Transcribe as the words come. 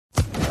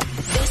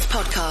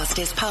podcast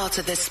is part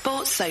of the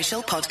Sports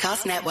Social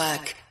Podcast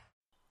Network.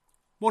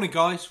 Morning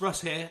guys,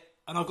 Russ here,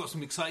 and I've got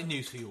some exciting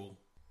news for you all.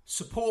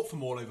 Support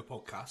from All Over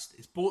Podcast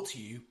is brought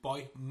to you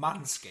by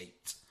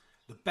Manscaped,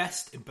 the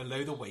best in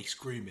below-the-waist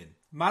grooming.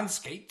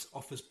 Manscaped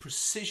offers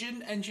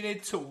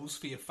precision-engineered tools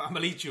for your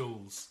family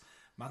jewels.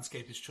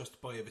 Manscaped is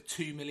trusted by over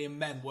 2 million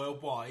men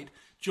worldwide.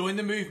 Join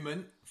the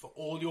movement for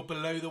all your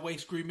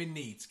below-the-waist grooming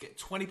needs. Get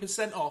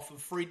 20% off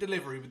and free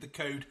delivery with the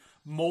code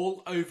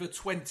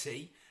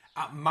MALLOVER20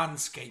 at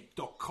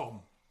manscaped.com.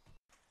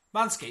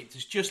 Manscaped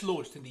has just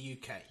launched in the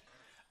UK,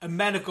 and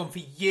men have gone for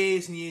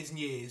years and years and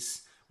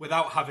years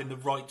without having the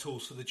right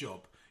tools for the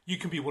job. You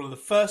can be one of the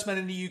first men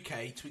in the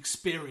UK to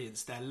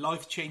experience their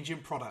life-changing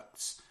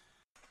products.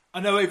 I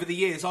know over the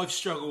years I've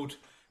struggled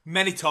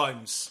many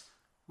times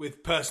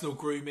with personal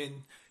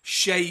grooming,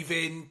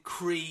 shaving,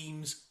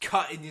 creams,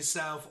 cutting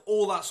yourself,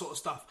 all that sort of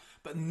stuff.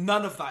 But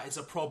none of that is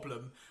a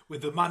problem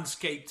with the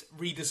Manscaped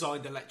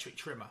redesigned electric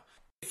trimmer.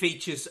 It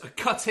features a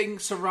cutting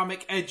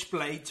ceramic edge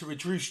blade to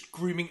reduce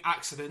grooming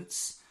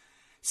accidents,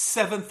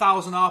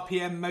 7,000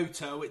 RPM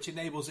motor which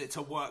enables it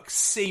to work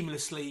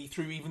seamlessly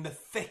through even the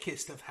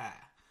thickest of hair.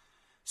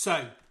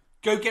 So,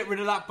 go get rid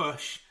of that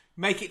bush,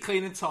 make it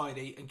clean and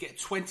tidy, and get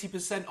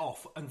 20%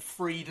 off and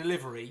free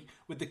delivery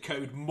with the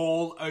code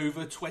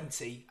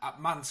MALLOVER20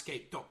 at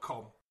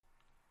manscaped.com.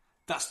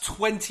 That's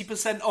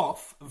 20%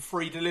 off and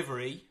free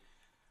delivery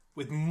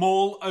with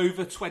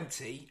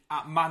MALLOVER20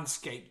 at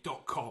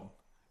manscaped.com.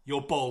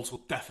 Your balls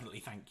will definitely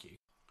thank you.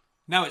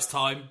 Now it's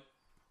time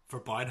for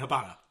Brian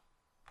Habana.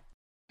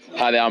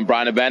 Hi there, I'm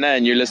Brian Habana,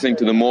 and you're listening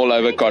to the Mall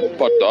Over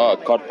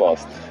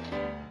Podcast.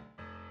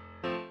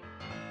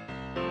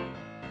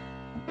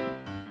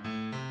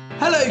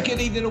 Hello,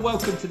 good evening, and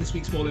welcome to this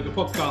week's Mall Over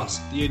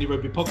Podcast, the only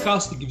rugby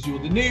podcast that gives you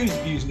all the news,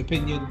 views, and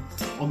opinion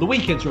on the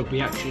weekend's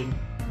rugby action,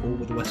 all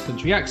with a West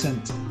Country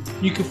accent.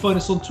 You can find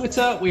us on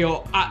Twitter. We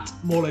are at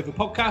Mall Over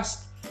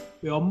Podcast.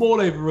 We are Mall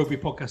Over Rugby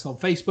Podcast on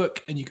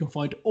Facebook, and you can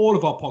find all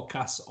of our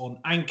podcasts on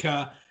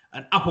Anchor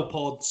and Apple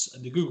Pods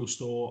and the Google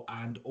Store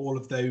and all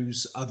of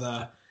those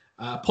other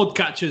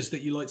podcatchers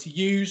that you like to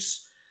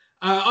use.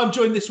 I'm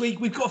joined this week.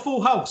 We've got a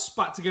full house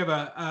back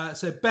together.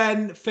 So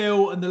Ben,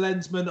 Phil, and the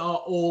Lensman are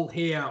all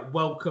here.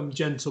 Welcome,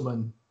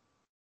 gentlemen.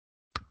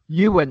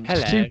 You went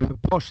Hello. super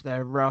posh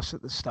there, Russ,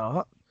 at the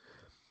start.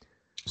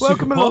 Super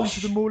Welcome along posh?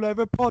 to the Mall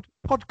Over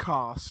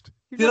podcast.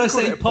 You've Did never I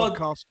called say it a pod?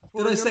 podcast Did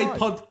before I in say your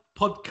life.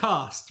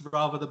 podcast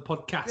rather than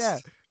podcast? Yeah.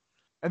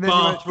 And then you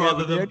Bath went, yeah, rather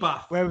we're the than only-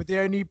 bath. We're the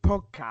only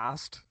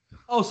podcast.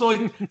 Oh,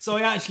 so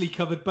I actually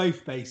covered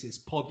both bases,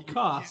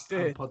 podcast You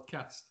and did.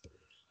 podcast.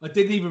 I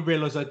didn't even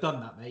realise I'd done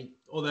that, mate.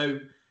 Although,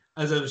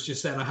 as I was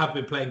just saying, I have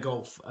been playing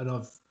golf and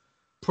I've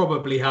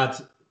probably had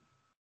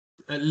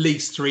at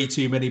least 3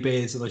 too many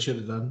beers than I should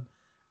have done.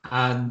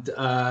 And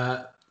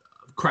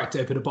cracked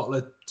open a bottle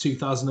of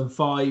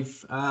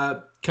 2005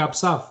 Cab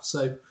Sav.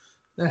 So,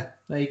 there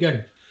you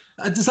go.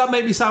 Does that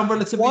make me sound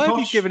relatively Why have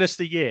posh? you given us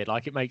the year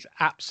like it makes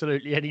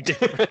absolutely any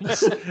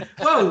difference?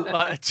 Well,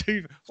 I've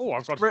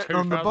got a Written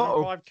on the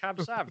bottle. 2005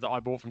 Cab Sav that I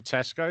bought from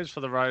Tesco's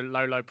for the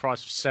low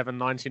price of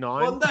 $7.99.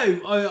 well,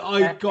 no,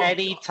 I got...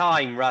 Any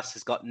time Russ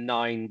has got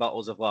 9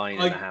 bottles of wine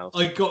in the house.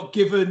 I got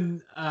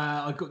given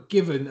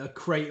a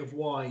crate of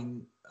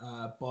wine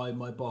by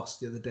my boss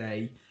the other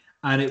day,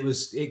 and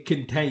it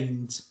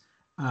contained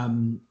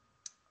an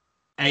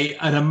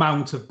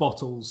amount of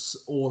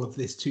bottles, all of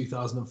this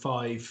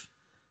 2005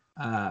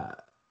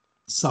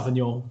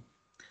 Sauvignon,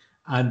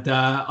 and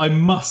I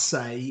must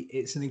say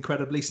it's an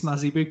incredibly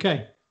snazzy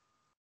bouquet.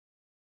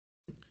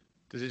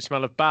 Does it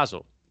smell of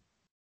basil?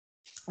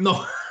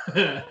 No,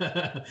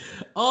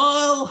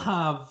 I'll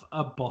have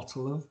a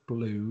bottle of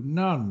Blue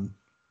Nun.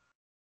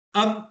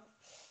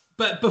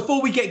 But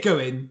before we get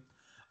going,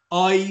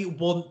 I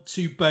want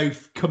to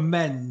both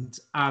commend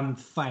and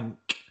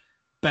thank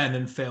Ben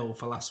and Phil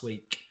for last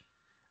week.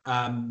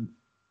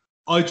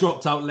 I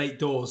dropped out late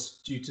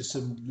doors due to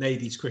some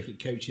ladies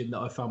cricket coaching that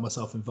I found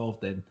myself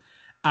involved in,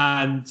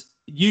 and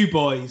you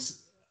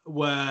boys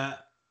were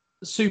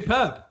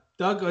superb.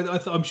 Doug,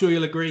 I'm sure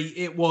you'll agree.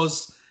 It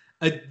was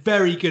a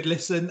very good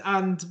listen,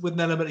 and with an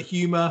element of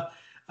humour.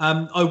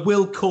 I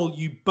will call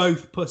you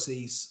both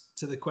pussies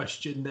to the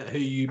question that who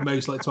you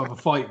most like to have a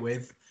fight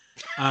with.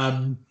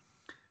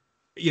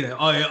 You know,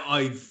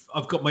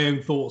 I've got my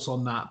own thoughts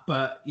on that,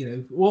 but you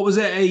know, what was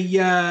it?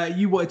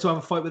 You wanted to have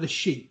a fight with a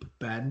sheep,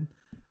 Ben,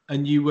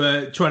 and you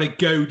were trying to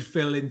goad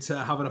Phil into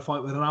having a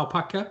fight with an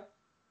alpaca.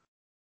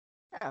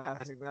 Yeah,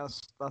 I think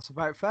that's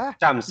about fair.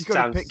 Sounds- You've got to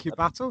sounds- pick your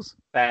battles.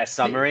 Fair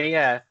summary,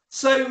 yeah.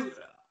 So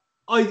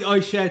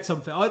I shared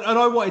something, and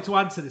I wanted to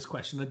answer this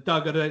question. And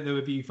Doug, I don't know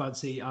if you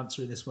fancy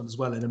answering this one as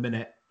well in a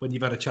minute when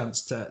you've had a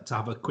chance to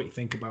have a quick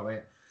think about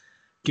it,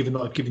 given that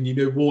I've given you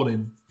no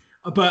warning.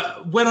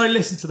 But when I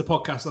listened to the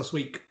podcast last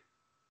week,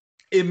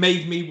 it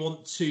made me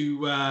want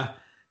to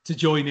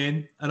join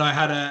in, and I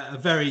had a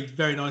very,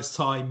 very nice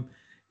time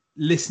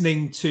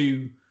listening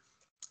to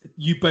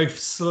you both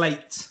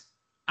slate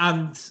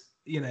and,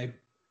 you know,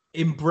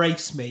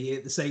 embrace me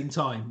at the same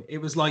time. It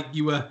was like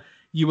you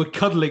were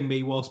cuddling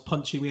me whilst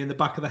punching me in the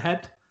back of the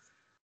head.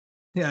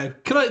 Yeah,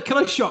 can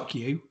I shock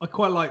you? I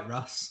quite like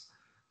Russ,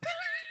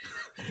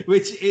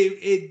 which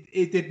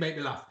it did make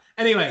me laugh.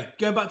 Anyway,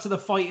 going back to the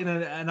fighting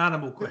an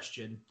animal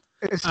question.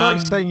 It's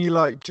like saying you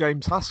like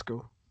James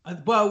Haskell.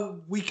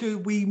 Well,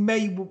 we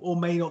may or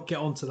may not get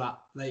onto that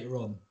later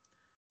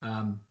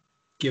on,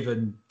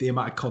 given the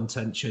amount of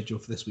content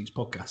scheduled for this week's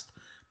podcast.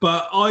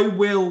 But I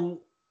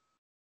will.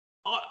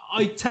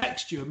 I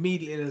text you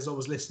immediately as I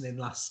was listening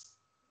last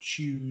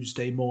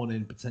Tuesday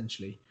morning,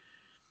 potentially.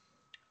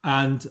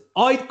 And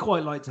I'd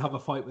quite like to have a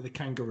fight with a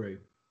kangaroo.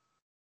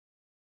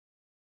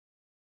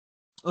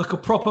 Like a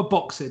proper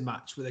boxing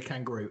match with a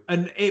kangaroo.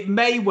 And it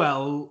may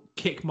well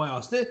kick my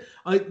ass. Did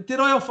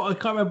I offer? I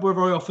can't remember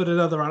whether I offered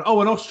another round.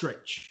 Oh, an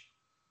ostrich.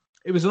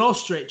 It was an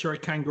ostrich or a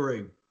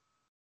kangaroo.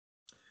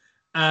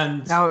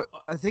 And now,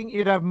 I think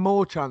you'd have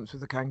more chance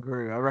with a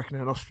kangaroo. I reckon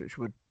an ostrich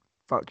would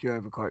fuck you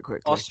over quite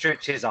quickly.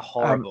 Ostriches are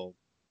horrible.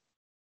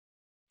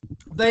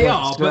 They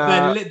are,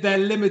 but they're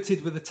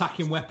limited with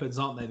attacking weapons,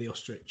 aren't they, the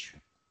ostrich?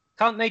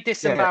 Can't they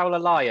disembowel a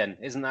lion?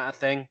 Isn't that a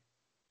thing?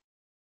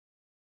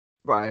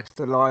 Right, if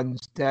the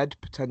lion's dead,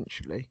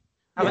 potentially.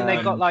 Haven't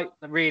they got like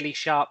really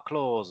sharp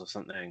claws or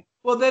something?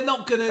 Well, they're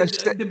not gonna,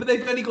 but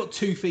they've only got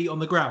 2 feet on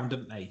the ground,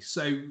 haven't they?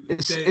 So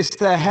it's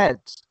their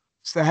heads.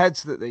 It's the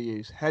heads that they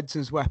use. Heads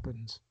as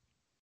weapons.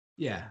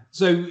 Yeah.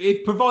 So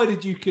if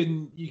provided you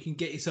can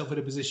get yourself in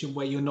a position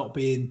where you're not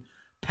being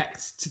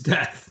pecked to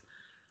death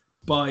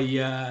by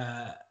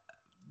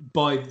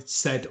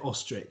said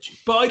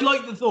ostrich. But I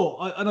like the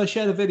thought, and I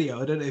shared a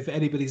video. I don't know if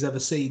anybody's ever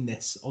seen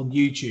this on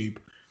YouTube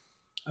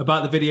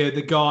about the video of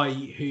the guy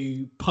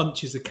who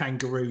punches a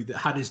kangaroo that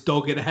had his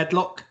dog in a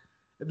headlock.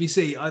 Have you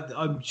seen?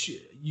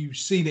 You've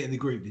seen it in the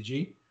group, did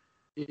you?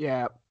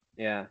 Yeah.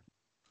 Yeah.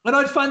 And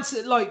I'd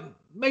fancy, like,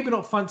 maybe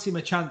not fancy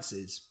my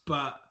chances,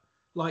 but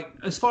like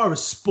as far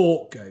as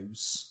sport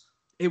goes,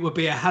 it would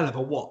be a hell of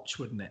a watch,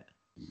 wouldn't it?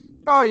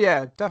 Oh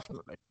yeah,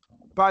 definitely.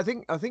 But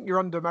I think you're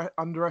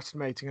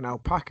underestimating an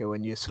alpaca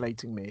when you're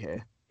slating me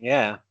here.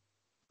 Yeah.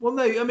 Well,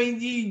 no, I mean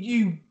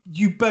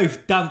you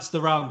both danced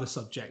around the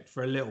subject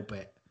for a little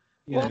bit.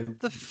 What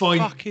the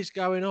fuck is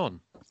going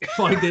on?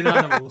 Finding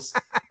animals.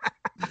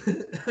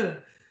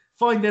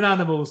 Finding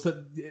animals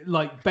that,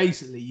 like,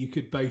 basically you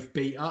could both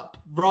beat up,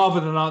 rather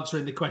than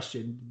answering the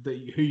question that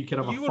who you can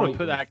have a fight with. You want to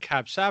put that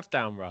cab sav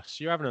down, Russ?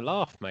 You're having a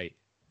laugh, mate.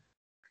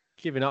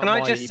 Giving up. Can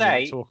I just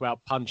say, talk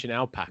about punching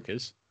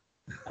alpacas?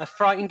 A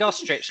frightened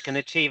ostrich can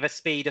achieve a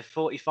speed of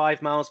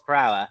 45 miles per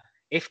hour.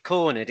 If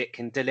cornered, it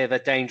can deliver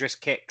dangerous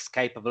kicks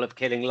capable of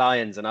killing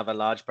lions and other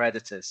large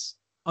predators.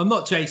 I'm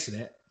not chasing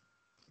it.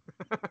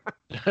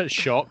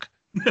 Shock.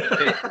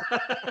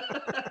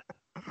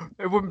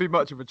 It wouldn't be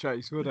much of a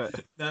chase, would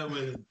it? No, it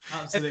wouldn't.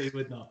 Absolutely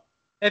would not.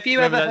 Have you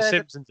Remember ever that heard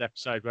Simpsons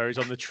episode where he's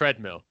on the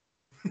treadmill?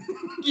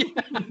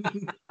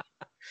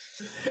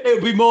 It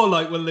would be more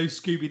like one of those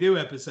Scooby-Doo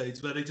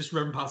episodes where they just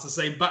run past the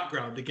same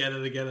background again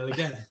and again and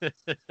again.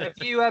 Have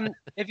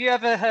you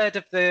ever heard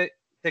of the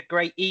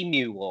Great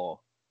Emu War?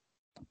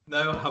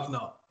 No, I have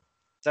not.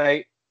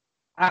 So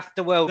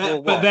after World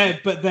War One,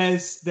 but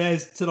there's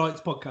tonight's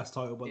podcast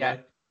title. By the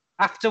way,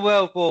 after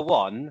World War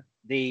One,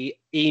 the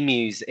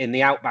emus in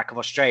the outback of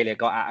Australia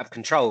got out of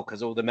control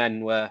because all the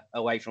men were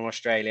away from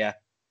Australia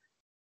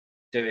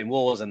doing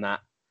wars and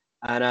that.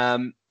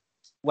 And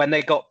when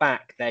they got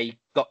back, they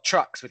got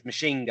trucks with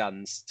machine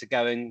guns to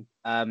go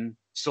and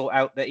sort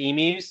out the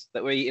emus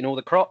that were eating all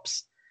the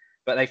crops.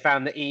 But they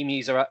found that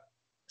emus are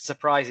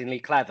surprisingly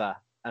clever,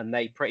 and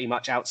they pretty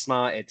much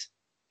outsmarted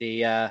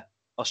the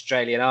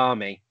Australian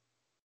army.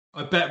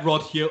 I bet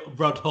Rod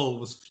Hull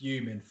was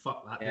fuming.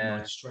 Fuck that, Yeah.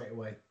 didn't I, straight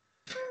away.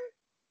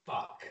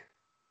 Fuck.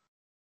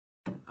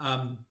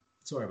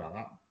 Sorry about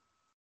that.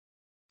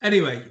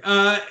 Anyway,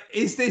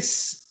 is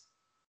this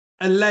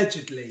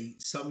allegedly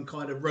some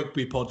kind of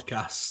rugby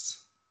podcast?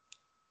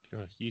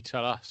 You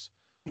tell us.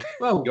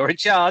 Well, You're in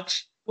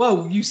charge.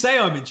 Well, you say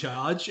I'm in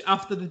charge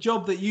after the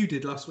job that you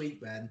did last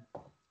week, Ben.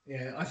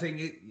 Yeah, I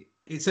think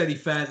it's only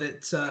fair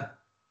that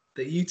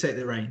you take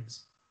the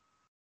reins.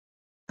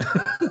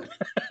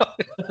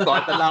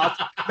 Like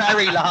the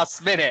very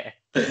last minute.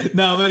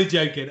 No, I'm only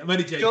joking.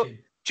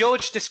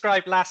 George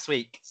described last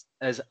week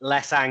as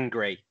less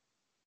angry.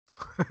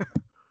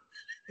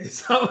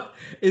 Was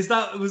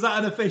that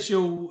an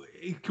official?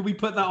 Can we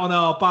put that on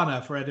our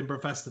banner for Edinburgh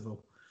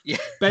Festival? Yeah.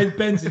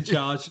 Ben's in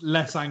charge,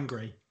 less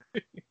angry.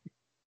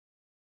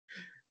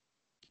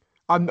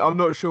 I'm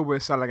not sure we're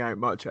selling out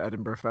much at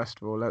Edinburgh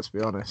Festival. Let's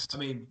be honest. I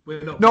mean,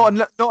 we're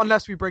not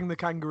unless we bring the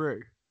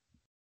kangaroo.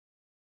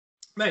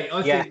 Mate,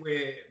 I think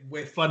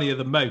we're funnier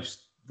than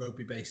most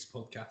rugby-based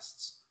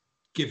podcasts,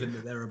 given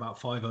that there are about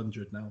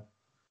 500 now.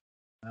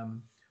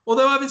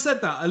 Although, having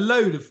said that, a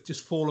load have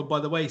just fallen by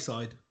the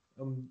wayside.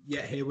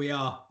 Yet here we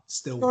are,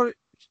 still.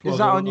 Is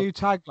that our new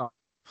tagline?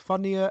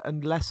 Funnier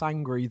and less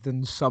angry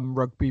than some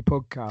rugby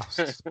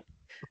podcasts.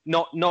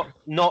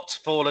 Not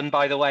fallen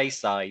by the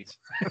wayside.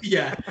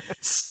 Yeah,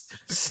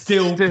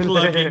 still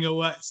plugging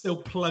away. Still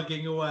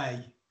plugging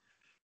away.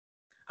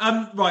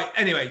 Right.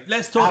 Anyway,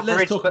 let's talk. Average,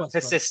 let's talk but about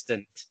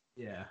persistent.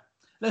 Yeah,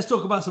 let's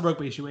talk about some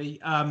rugby, shall we?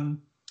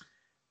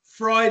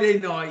 Friday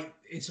night,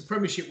 it's a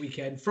Premiership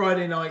weekend.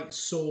 Friday night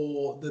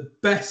saw the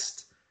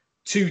best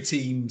two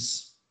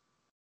teams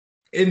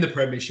in the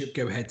Premiership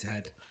go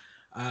head-to-head.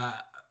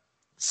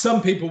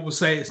 Some people will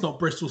say it's not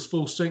Bristol's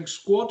full-strength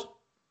squad.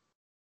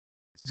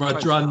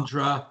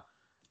 Rajandra,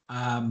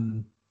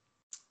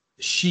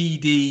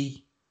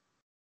 Sheedy,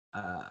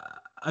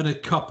 and a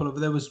couple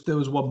of... There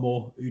was one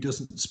more who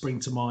doesn't spring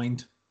to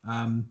mind.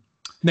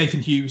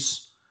 Nathan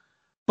Hughes.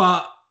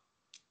 But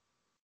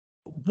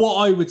what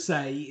I would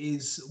say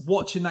is,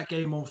 watching that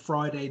game on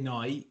Friday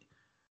night,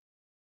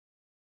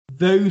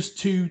 those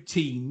two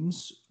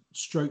teams,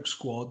 stroke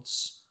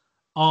squads,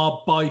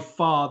 are by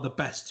far the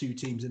best two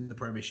teams in the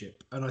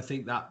Premiership. And I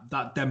think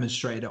that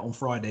demonstrated it on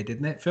Friday,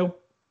 didn't it, Phil?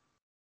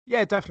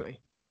 Yeah, definitely.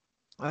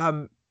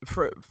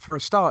 For a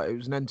start, it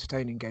was an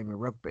entertaining game of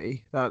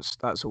rugby.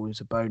 That's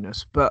always a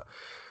bonus. But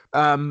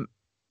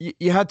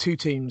you had two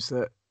teams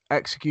that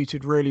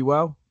executed really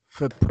well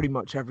for pretty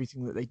much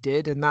everything that they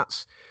did, and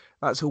that's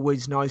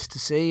always nice to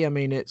see. I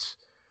mean, it's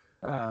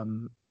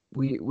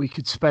we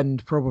could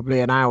spend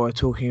probably an hour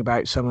talking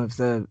about some of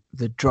the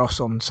dross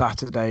on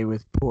Saturday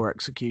with poor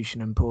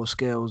execution and poor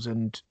skills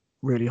and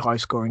really high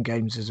scoring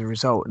games as a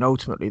result. And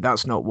ultimately,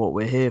 that's not what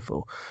we're here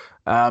for.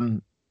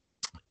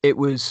 It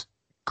was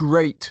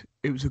great.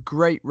 It was a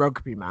great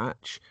rugby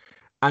match.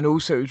 And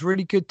also it was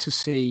really good to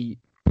see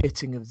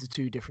pitting of the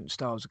two different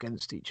styles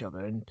against each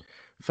other, and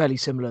fairly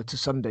similar to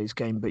Sunday's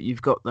game, but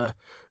you've got the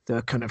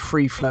kind of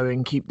free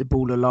flowing, keep the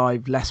ball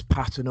alive, less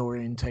pattern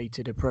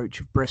orientated approach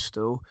of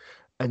Bristol.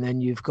 And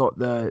then you've got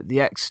the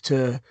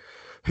Exeter,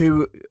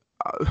 who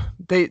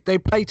they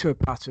play to a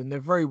pattern. They're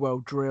very well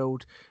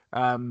drilled.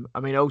 I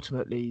mean,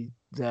 ultimately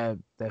their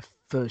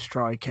first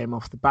try came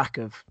off the back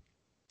of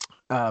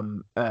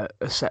a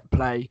set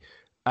play.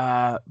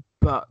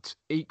 But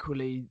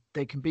equally,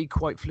 they can be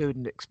quite fluid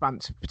and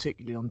expansive,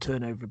 particularly on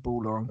turnover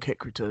ball or on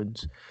kick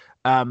returns.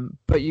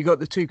 But you got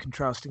the two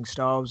contrasting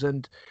styles,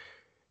 and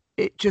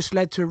it just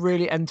led to a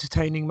really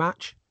entertaining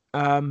match.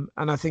 And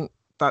I think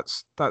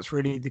that's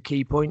really the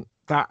key point.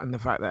 That and the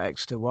fact that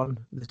Exeter won,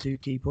 the two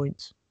key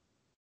points.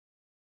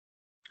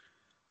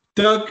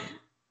 Doug,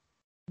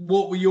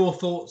 what were your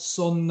thoughts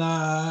on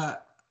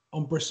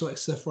Bristol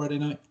Exeter Friday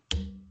night?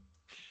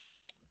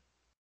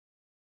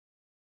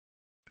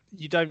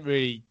 You don't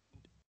really...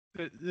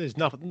 There's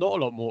not a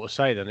lot more to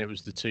say than it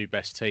was the two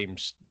best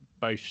teams,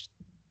 both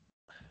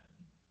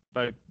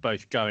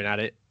going at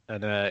it,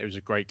 and it was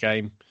a great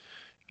game.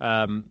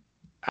 Andy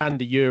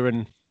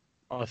Uren,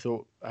 I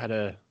thought, had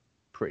a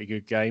pretty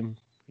good game.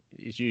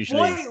 He's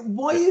usually...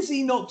 Why is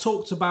he not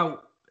talked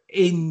about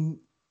in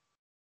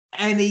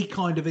any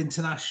kind of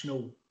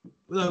international?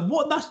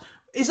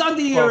 Is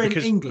Andy Uren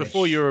English?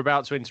 Before you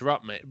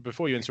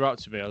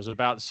interrupted me, I was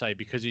about to say,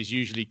 because he's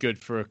usually good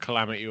for a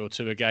calamity or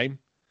two a game.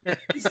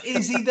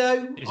 Is he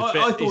though? He's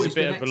a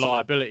bit of a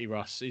liability,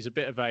 Russ. He's a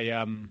bit of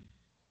a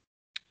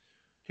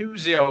who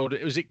was the old?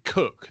 Was it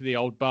Cook, the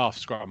old Bath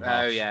scrum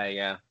half? Oh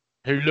yeah.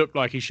 Who looked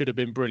like he should have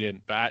been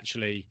brilliant, but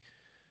actually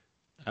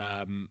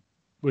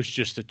was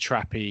just a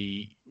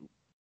trappy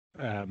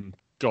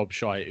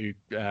gobshite who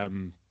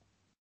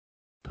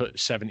put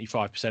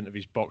 75% of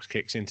his box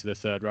kicks into the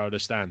third row of the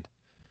stand.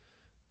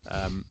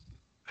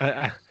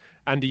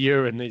 Andy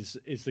Uren is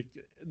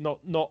not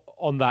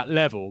on that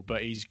level,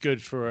 but he's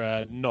good for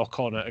a knock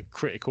on at a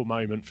critical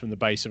moment from the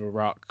base of a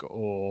ruck,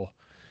 or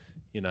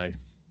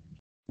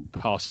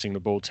passing the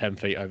ball 10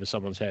 feet over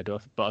someone's head.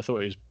 But I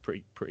thought it was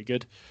pretty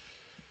good.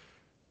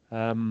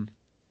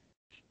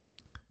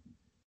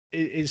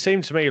 It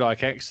seemed to me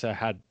like Exeter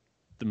had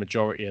the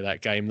majority of that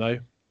game though,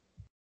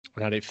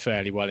 and had it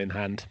fairly well in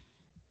hand.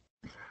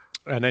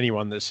 And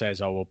anyone that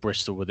says, "Oh well,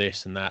 Bristol were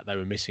this and that, they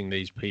were missing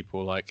these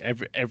people," like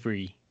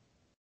every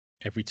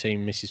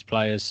team misses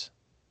players.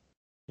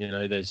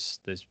 There's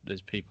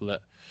people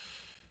that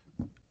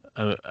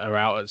are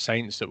out at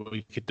Saints that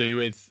we could do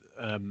with.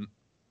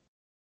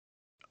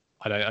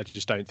 I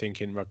just don't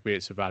think in rugby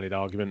it's a valid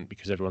argument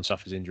because everyone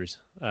suffers injuries.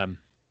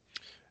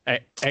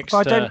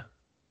 Exeter.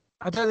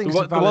 I don't think it's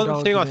a valid the one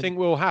argument. thing I think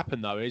will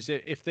happen though is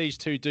if these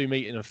two do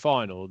meet in a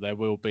final, there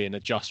will be an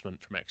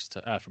adjustment from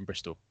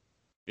Bristol,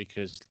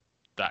 because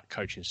that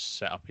coaching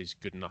setup is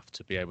good enough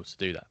to be able to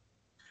do that.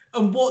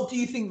 And what do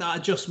you think that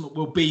adjustment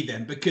will be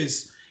then?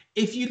 Because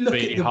if you look at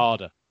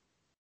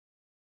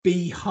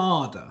be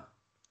harder.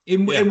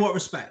 In what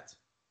respect?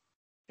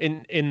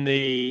 In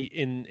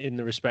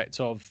the respect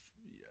of,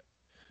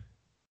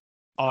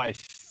 I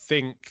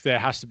think there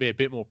has to be a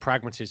bit more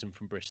pragmatism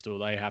from Bristol.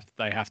 They have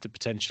to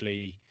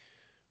potentially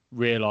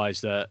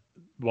realise that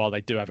while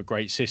they do have a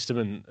great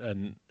system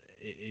and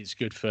it's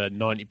good for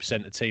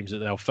 90% of teams that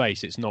they'll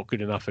face, it's not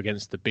good enough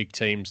against the big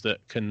teams that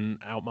can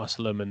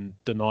outmuscle them and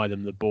deny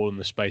them the ball and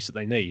the space that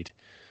they need.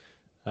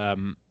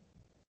 And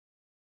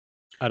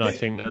I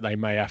think that they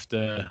may have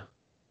to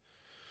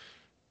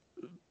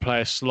play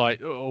a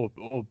slightly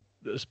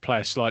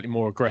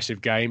more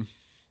aggressive game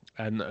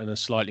and a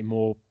slightly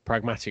more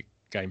pragmatic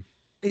game.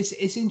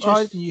 It's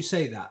interesting you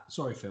say that.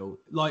 Sorry, Phil.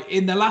 Like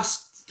in the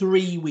last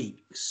 3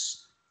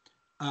 weeks,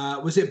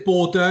 was it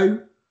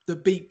Bordeaux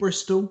that beat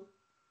Bristol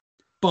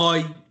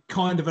by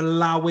kind of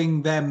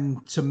allowing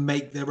them to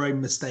make their own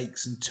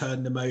mistakes and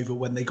turn them over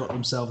when they got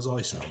themselves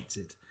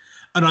isolated.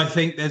 And I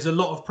think there's a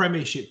lot of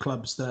Premiership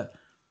clubs that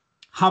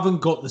haven't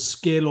got the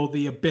skill or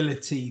the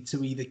ability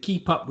to either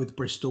keep up with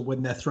Bristol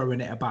when they're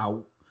throwing it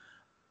about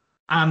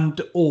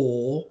and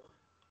or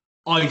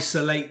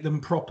isolate them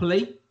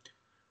properly,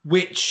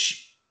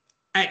 which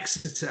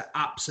Exeter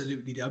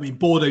absolutely did. I mean,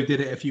 Bordeaux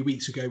did it a few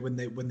weeks ago when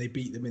they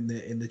beat them in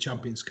the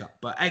Champions Cup,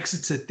 but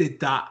Exeter did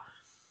that.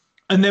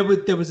 And there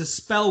was a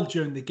spell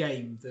during the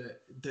game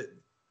that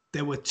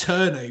there were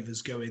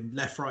turnovers going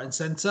left, right, and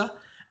centre,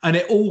 and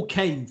it all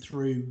came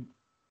through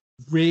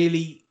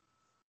really,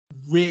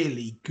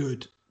 really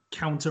good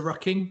counter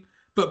rucking,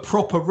 but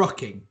proper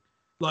rucking,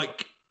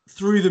 like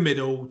through the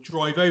middle,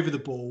 drive over the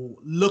ball,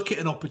 look at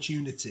an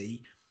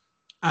opportunity,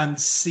 and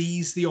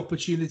seize the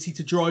opportunity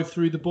to drive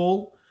through the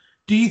ball.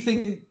 Do you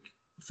think,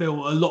 Phil,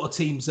 a lot of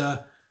teams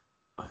are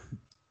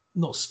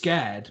not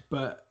scared,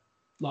 but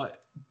like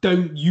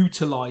don't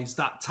utilize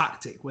that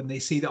tactic when they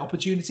see the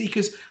opportunity?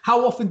 Because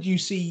how often do you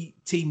see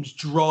teams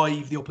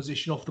drive the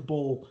opposition off the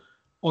ball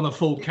on a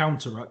full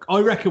counter ruck? I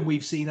reckon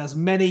we've seen as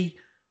many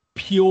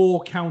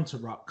pure counter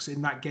rucks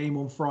in that game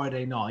on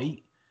Friday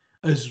night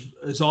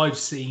as I've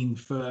seen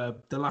for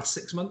the last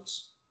 6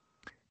 months.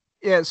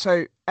 Yeah,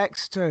 so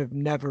Exeter have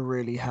never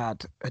really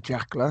had a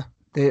jackler.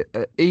 They,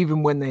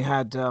 even when they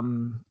had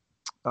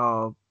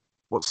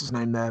what's his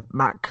name there,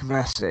 Matt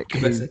Kovacic,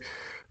 who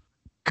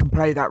can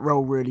play that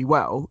role really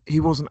well. He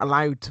wasn't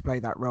allowed to play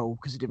that role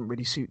because it didn't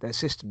really suit their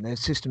system. Their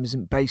system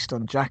isn't based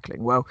on jackling.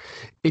 Well,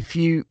 if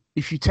you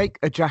take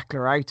a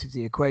jackler out of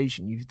the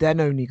equation, you've then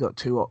only got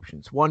two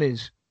options. One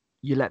is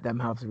you let them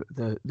have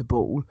the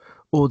ball,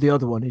 or the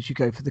other one is you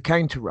go for the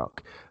counter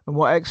ruck. And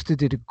what Exeter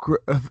did,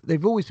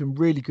 they've always been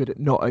really good at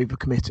not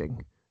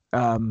overcommitting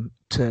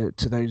to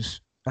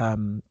those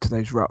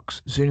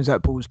rucks. As soon as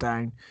that ball's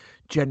down,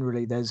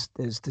 generally there's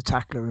the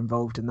tackler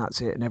involved and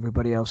that's it, and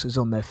everybody else is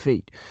on their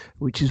feet,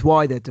 which is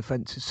why their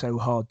defence is so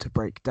hard to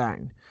break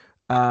down.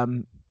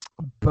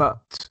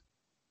 But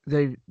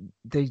they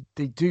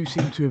do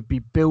seem to be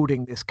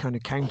building this kind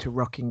of counter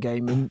rucking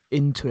game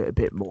into it a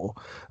bit more.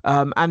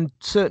 And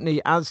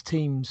certainly as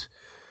teams,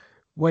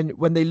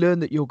 when they learn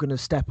that you're going to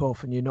step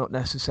off and you're not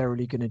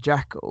necessarily going to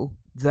jackal,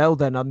 they'll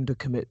then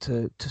undercommit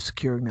to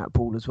securing that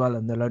ball as well,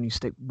 and they'll only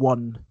stick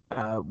one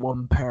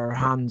pair of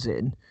hands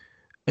in.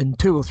 And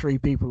two or three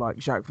people like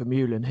Jacques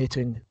Vermeulen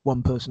hitting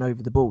one person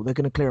over the ball, they're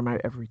going to clear them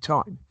out every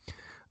time.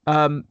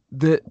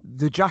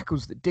 The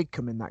jackals that did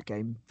come in that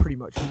game, pretty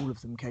much all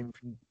of them came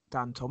from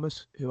Dan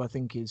Thomas, who I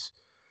think is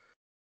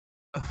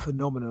a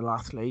phenomenal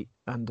athlete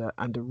and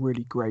a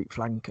really great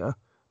flanker.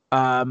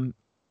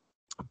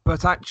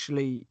 But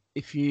actually,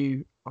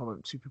 I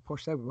went super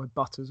posh there with my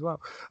butt as well.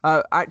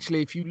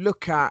 Actually, if you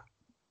look at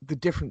the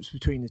difference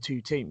between the two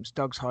teams,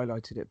 Doug's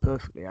highlighted it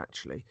perfectly,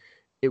 actually.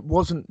 It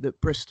wasn't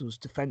that Bristol's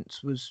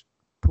defence was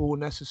poor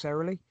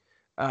necessarily.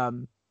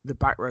 The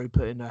back row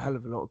put in a hell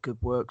of a lot of good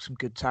work, some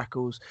good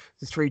tackles.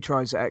 The 3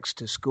 tries that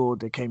Exeter scored,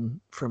 they came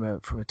from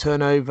a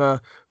turnover,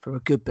 from a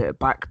good bit of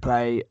back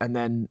play, and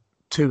then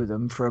 2 of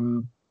them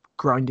from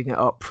grinding it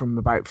up from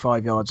about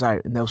 5 yards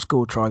out. And they'll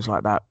score tries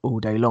like that all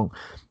day long.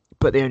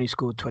 But they only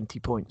scored 20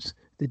 points.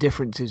 The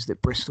difference is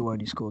that Bristol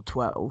only scored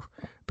 12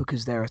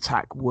 because their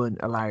attack weren't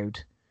allowed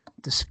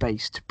the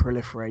space to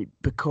proliferate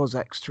because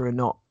Exeter are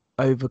not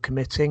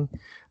overcommitting,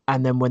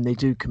 and then when they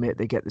do commit,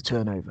 they get the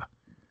turnover.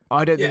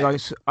 I don't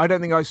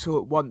think I saw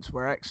it once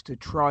where Exeter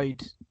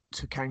tried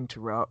to counter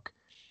ruck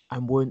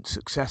and weren't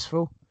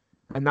successful,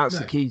 and that's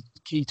the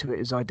key to it,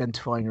 is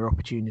identifying your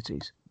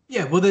opportunities.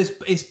 Yeah, well,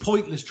 it's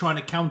pointless trying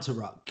to counter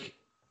ruck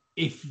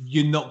if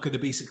you're not going to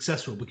be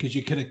successful, because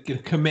you're going to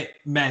commit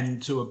men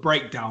to a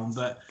breakdown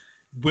that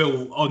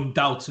will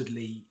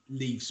undoubtedly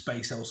leave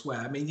space elsewhere.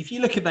 I mean, if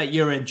you look at that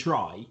year-end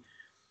try,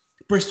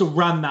 Bristol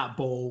ran that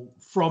ball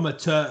from a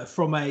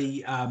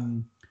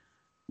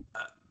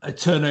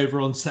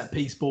turnover on set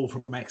piece ball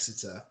from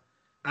Exeter,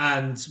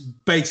 and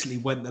basically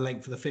went the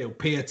length of the field.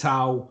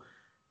 Piatau,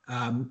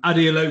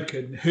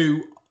 Adeolokan,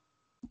 who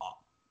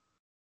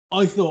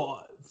I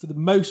thought for the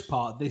most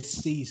part this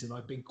season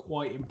I've been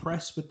quite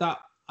impressed with that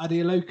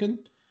Adeolokan,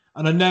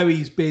 and I know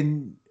he's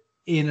been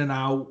in and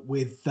out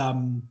with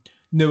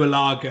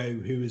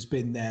Nualago, who has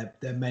been their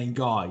main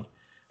guy,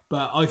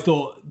 but I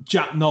thought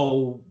Jack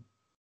Knoll,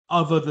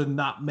 other than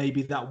that,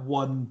 maybe that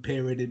one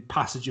period in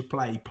passage of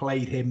play,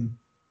 played him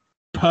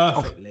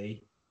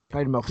perfectly.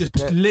 Played him off. Just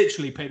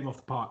literally played him off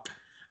the park.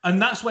 And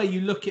that's where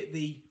you look at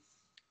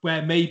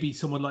where maybe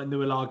someone like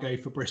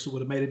Nualago for Bristol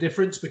would have made a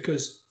difference,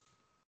 because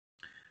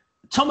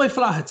Tom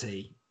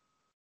O'Flaherty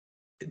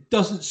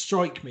doesn't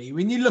strike me.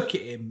 When you look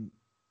at him,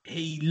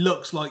 he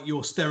looks like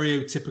your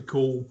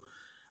stereotypical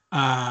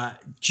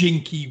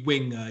jinky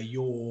winger,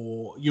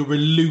 your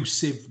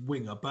elusive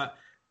winger, but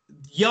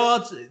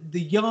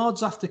the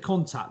yards after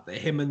contact that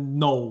him and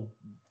Knoll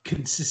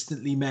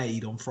consistently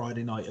made on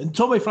Friday night, and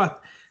Tom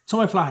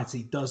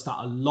O'Flaherty does that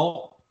a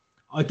lot.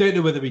 I don't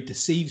know whether he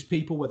deceives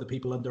people, whether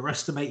people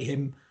underestimate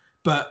him,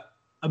 but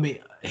I mean,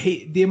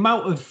 the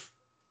amount of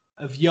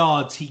of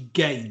yards he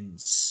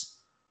gains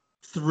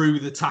through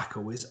the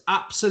tackle is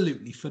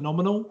absolutely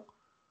phenomenal.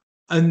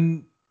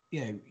 And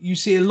you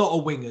see a lot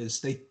of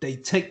wingers, they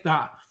take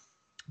that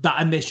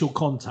initial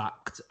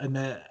contact and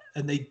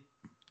they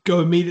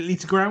go immediately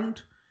to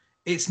ground.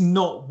 It's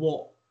not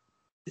what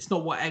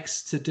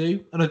Exeter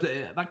do, and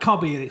that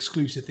can't be an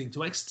exclusive thing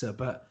to Exeter,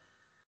 but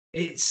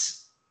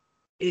it's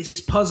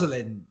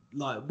puzzling,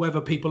 like,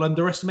 whether people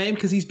underestimate him,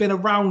 because he's been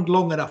around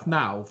long enough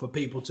now for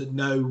people to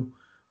know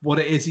what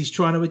it is he's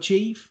trying to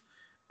achieve.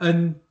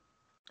 And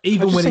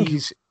even when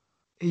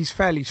he's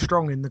fairly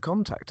strong in the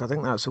contact. I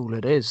think that's all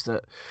it is.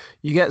 That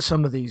you get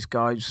some of these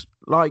guys,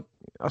 like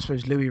I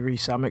suppose Louis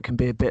Rees-Zammit can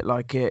be a bit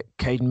like it,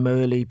 Caden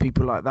Murley,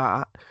 people like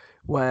that,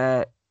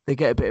 where they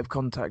get a bit of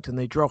contact and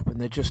they drop,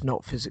 and they're just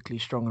not physically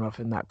strong enough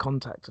in that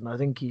contact. And I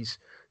think he's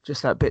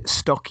just that bit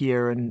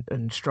stockier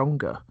and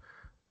stronger.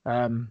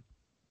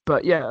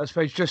 But yeah, I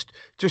suppose just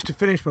to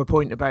finish my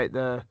point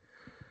about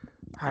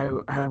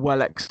how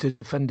well Exeter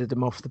defended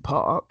them off the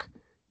park,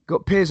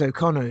 got Piers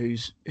O'Connor,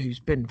 who's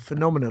been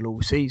phenomenal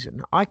all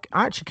season. I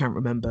actually can't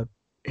remember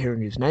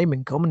hearing his name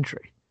in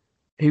commentary.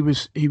 He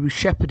was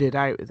shepherded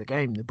out of the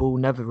game. The ball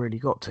never really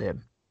got to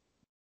him.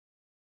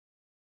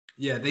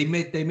 Yeah, they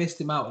missed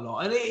him out a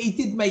lot, and he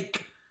did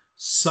make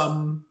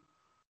some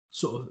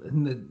sort of,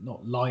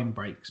 not line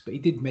breaks, but he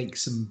did make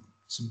some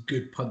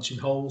good punching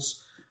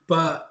holes.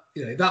 But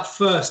that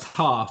first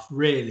half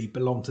really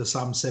belonged to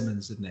Sam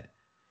Simmons, didn't it?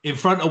 In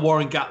front of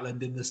Warren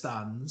Gatland in the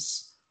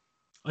stands.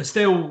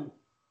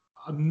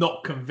 I'm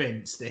not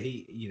convinced that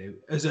he,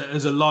 as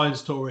a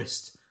Lions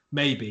tourist,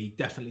 maybe,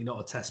 definitely not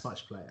a Test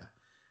match player.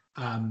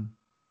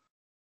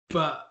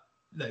 But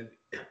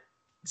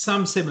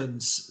Sam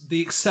Simmons,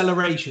 the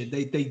acceleration,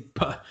 they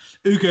put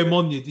Ugo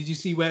Monya. Did you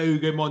see where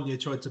Ugo Monya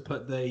tried to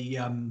put the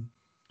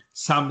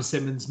Sam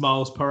Simmons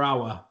miles per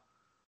hour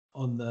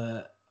on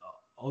the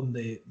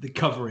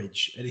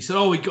coverage? And he said,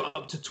 we got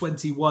up to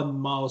 21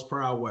 miles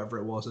per hour, whatever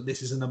it was, and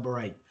this is a number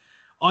 8.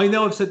 I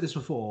know I've said this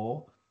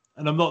before,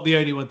 and I'm not the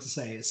only one to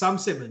say it. Sam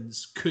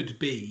Simmons could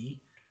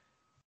be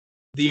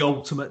the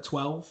ultimate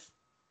 12.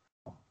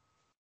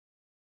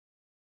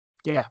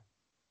 Yeah.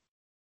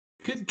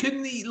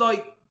 Couldn't he,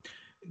 like...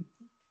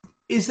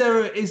 Is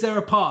there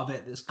a part of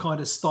it that's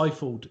kind of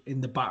stifled in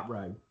the back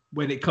row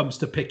when it comes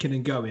to picking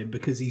and going,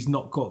 because he's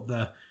not got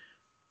the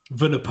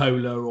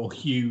Vunipola or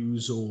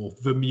Hughes or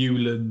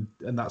Vermeulen,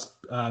 and that's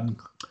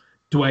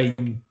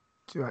Dwayne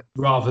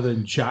rather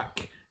than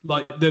Jack,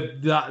 like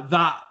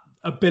that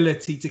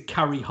ability to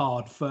carry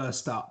hard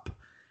first up.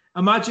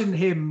 Imagine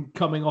him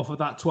coming off of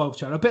that 12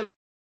 channel, a bit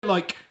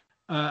like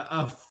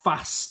a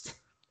fast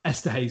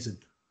Esterhazen.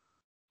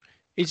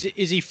 Is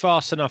he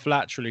fast enough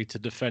laterally to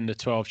defend a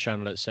 12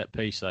 channel at set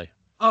piece though?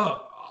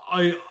 Oh,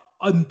 I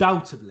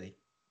undoubtedly.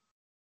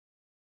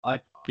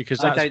 Because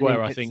that's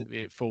where I think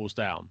it falls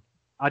down.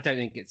 I don't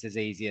think it's as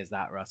easy as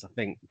that, Russ. I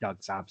think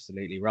Doug's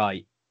absolutely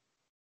right.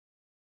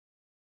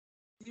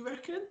 You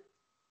reckon?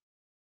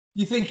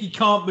 You think he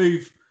can't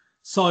move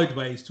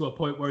sideways to a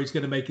point where he's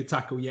going to make a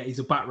tackle, yet he's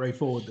a back row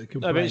forward that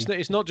can play? But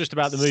it's not just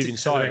about the moving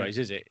sideways,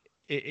 is it?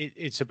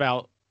 It's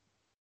about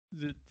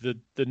the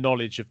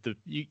knowledge of the...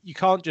 You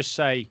can't just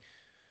say...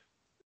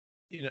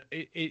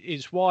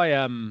 it's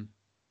why...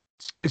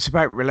 It's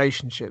about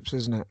relationships,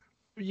 isn't it?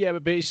 Yeah,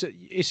 but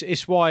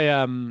it's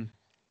why...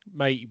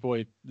 matey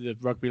boy, the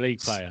rugby league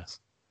player,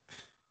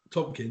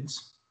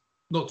 Tompkins,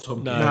 not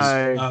Tompkins.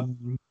 No.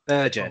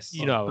 Burgess.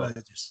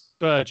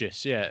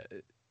 Burgess. Yeah,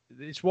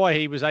 it's why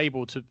he was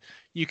able to.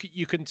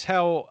 You can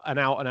tell an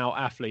out and out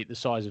athlete the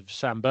size of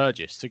Sam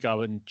Burgess to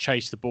go and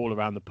chase the ball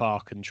around the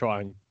park and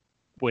try and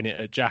win it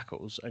at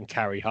Jackals and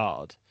carry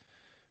hard,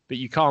 but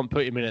you can't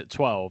put him in at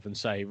 12 and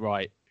say,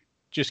 right,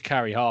 just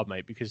carry hard,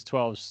 mate, because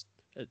 12's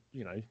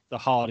the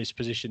hardest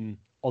position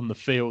on the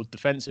field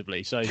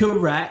defensively. So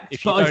correct.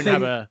 If you don't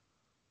have a...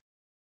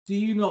 Do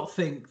you not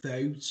think,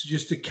 though,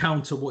 just to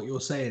counter what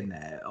you're saying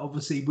there,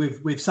 obviously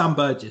with Sam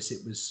Burgess,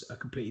 it was a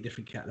completely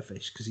different kettle of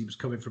fish because he was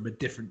coming from a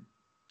different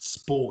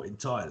sport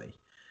entirely.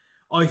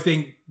 I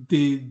think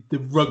the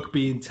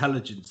rugby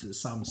intelligence that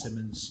Sam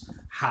Simmons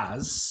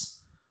has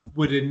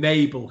would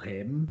enable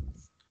him,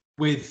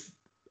 with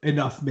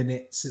enough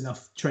minutes,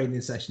 enough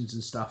training sessions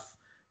and stuff,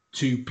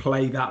 to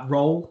play that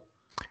role.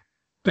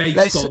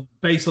 Based on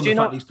the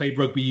fact he's played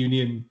rugby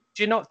union.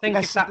 Do you not think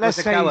if that was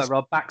a goer,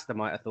 Rob Baxter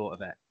might have thought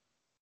of it?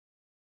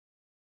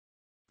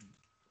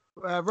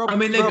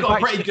 They've got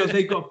pretty good.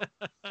 They've got.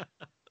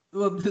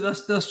 Well,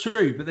 that's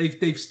true, but they've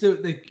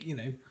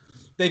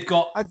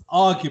got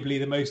arguably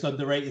the most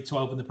underrated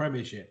 12 in the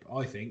Premiership.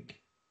 I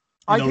think.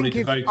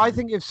 I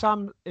think if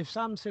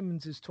Sam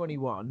Simmons is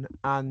 21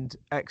 and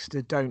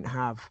Exeter don't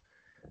have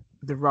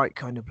the right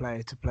kind of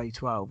player to play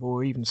 12,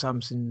 or even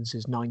Sam Simmons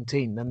is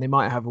 19, then they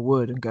might have a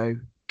word and go,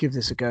 give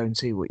this a go and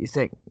see what you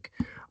think.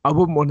 I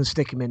wouldn't want to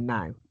stick him in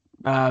now.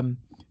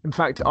 In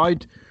fact,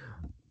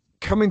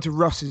 coming to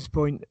Russ's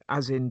point,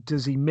 as in,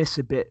 does he miss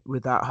a bit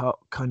with that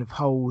kind of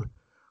whole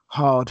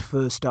hard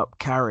first up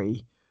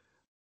carry?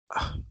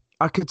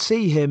 I could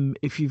see him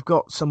if you've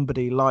got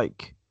somebody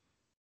like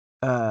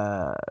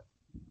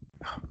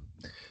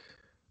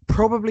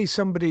Probably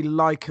somebody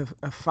like a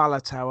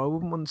Falatau. I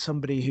wouldn't want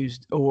somebody who's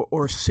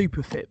or a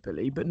super fit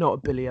Billy, but not a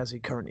Billy as he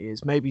currently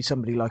is. Maybe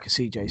somebody like a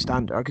CJ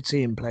Stander. I could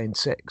see him playing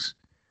 6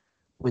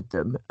 with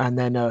them, and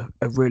then a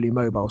really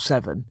mobile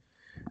 7.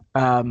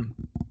 I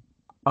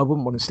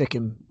wouldn't want to stick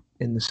him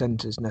in the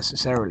centres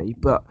necessarily,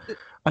 but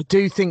I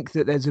do think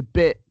that there's a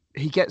bit.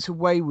 He gets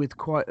away with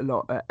quite a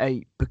lot at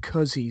 8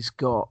 because he's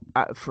got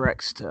for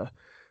Exeter.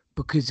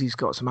 Because he's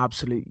got some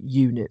absolute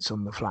units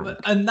on the flank,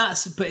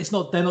 but it's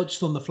not. They're not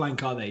just on the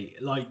flank, are they?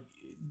 Like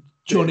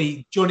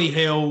Johnny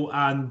Hill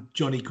and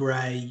Johnny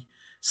Gray.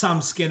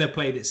 Sam Skinner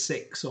played at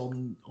 6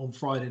 on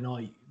Friday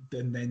night,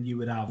 and then you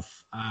would have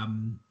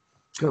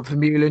got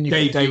Vermeulen.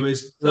 Dave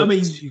Ewers. I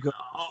mean,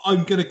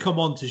 I'm going to come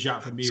on to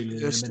Jacques Vermeulen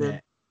in a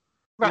minute.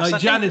 Russ,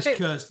 like Janice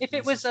Kirsten. If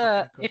it was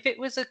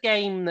a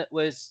game that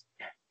was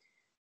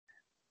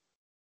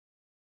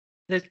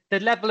the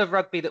level of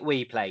rugby that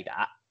we played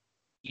at,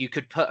 you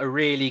could put a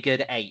really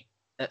good 8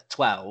 at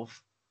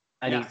 12,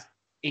 and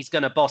he's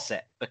going to boss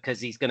it because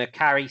he's going to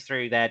carry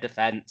through their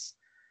defence.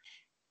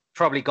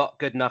 Probably got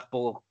good enough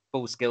ball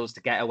skills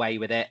to get away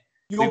with it.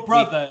 Your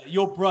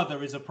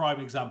brother is a prime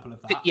example of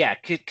that. Yeah,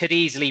 could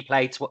easily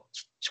play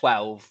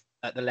 12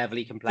 at the level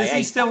he can play.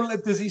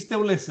 Does he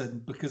still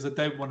listen? Because I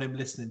don't want him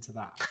listening to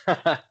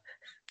that.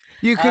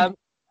 You could.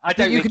 I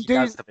don't think he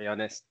does, to be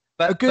honest.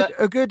 But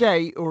a good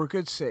 8 or a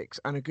good 6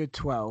 and a good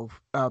 12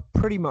 are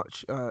pretty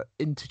much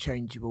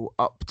interchangeable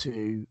up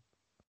to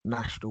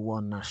National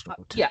 1,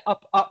 National 2. Yeah,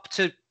 up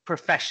to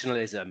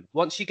professionalism.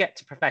 Once you get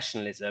to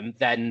professionalism,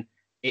 then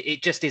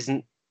it just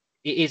isn't.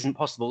 It isn't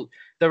possible.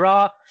 There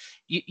are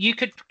you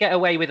could get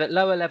away with at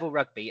lower level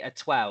rugby a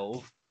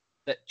 12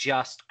 that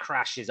just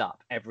crashes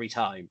up every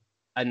time,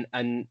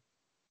 and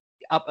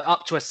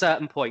up to a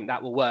certain point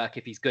that will work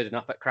if he's good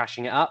enough at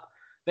crashing it up.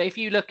 But if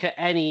you look at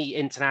any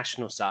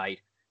international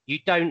side, you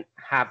don't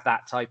have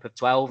that type of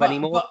 12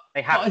 anymore.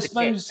 They have to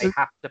kick, they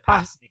have to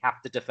pass, they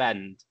have to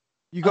defend.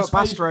 You got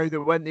Bastro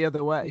that went the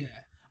other way. Yeah.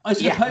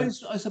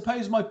 I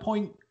suppose my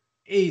point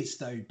is,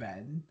 though,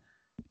 Ben,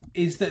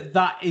 is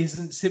that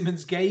isn't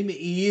Simmons' game.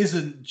 He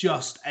isn't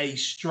just a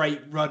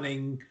straight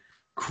running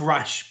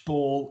crash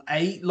ball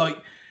 8 like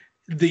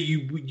that.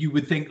 You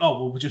would think, oh,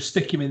 well, we'll just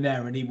stick him in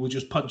there and he will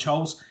just punch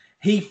holes.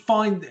 He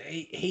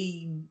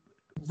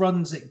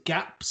runs at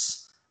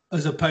gaps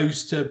as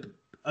opposed to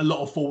a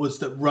lot of forwards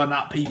that run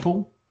at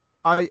people.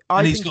 And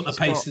he's got the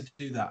pace to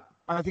do that.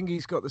 I think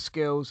he's got the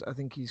skills. I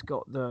think he's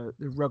got the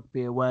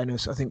rugby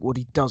awareness. I think what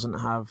he doesn't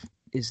have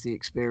is the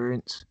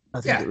experience.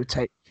 I think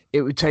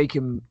it would take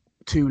him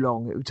too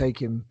long. It would take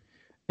him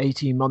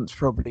 18 months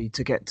probably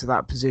to get to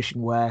that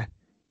position where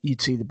you'd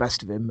see the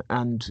best of him,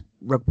 and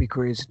rugby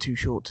careers are too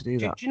short to do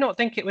that. Do you not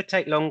think it would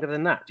take longer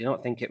than that? Do you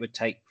not think it would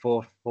take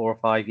 4 or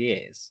 5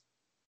 years?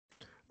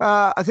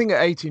 I think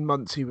at 18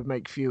 months he would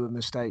make fewer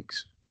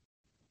mistakes.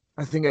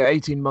 I think at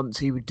 18 months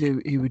he would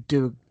do.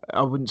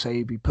 I wouldn't say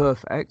he'd be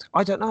perfect.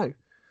 I don't know.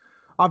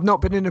 I've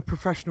not been in a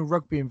professional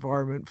rugby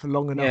environment for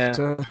long enough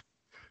to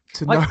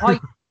know.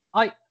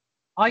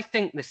 I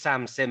think the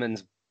Sam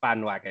Simmons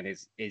bandwagon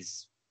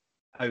is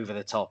over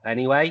the top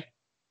anyway.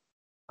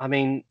 I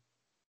mean,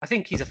 I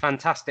think he's a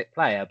fantastic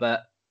player,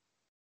 but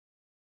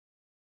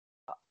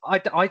I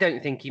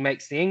don't think he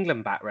makes the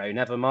England back row,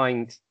 never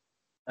mind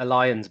a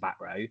Lions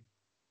back row.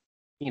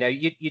 You know,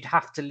 you'd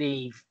have to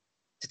leave.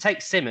 To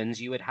take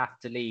Simmons, you would have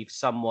to leave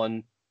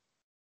someone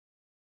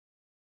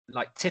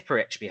like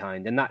Tipperich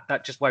behind, and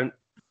that just won't.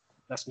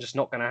 That's just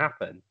not going to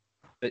happen.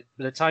 But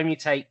by the time you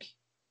take,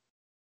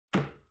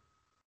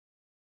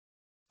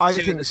 I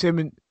think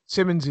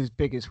Simmons'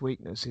 biggest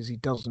weakness is he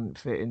doesn't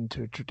fit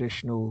into a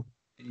traditional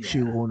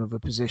shoehorn of a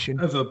position.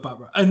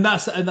 And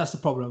that's the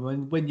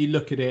problem. When you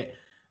look at it,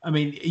 I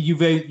mean, you've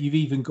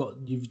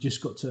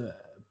just got to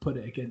put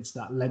it against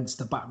that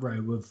Leinster back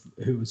row of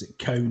who was it,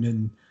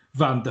 Conan,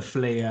 Van der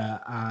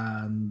Fleer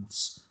and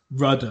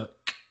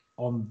Ruddock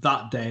on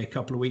that day a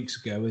couple of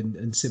weeks ago,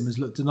 and Simmons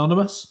looked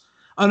anonymous.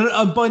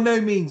 And by no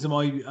means am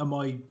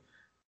I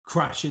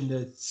crashing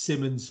the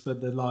Simmons for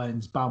the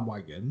Lions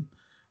bandwagon.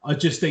 I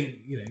just think,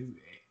 you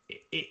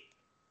know,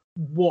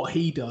 what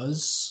he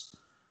does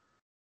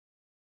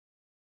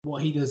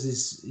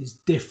is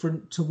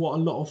different to what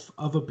a lot of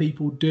other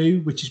people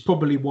do, which is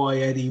probably why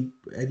Eddie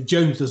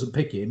Jones doesn't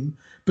pick him,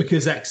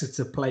 because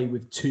Exeter play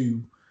with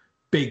 2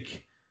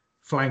 big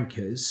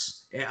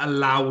flankers. It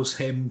allows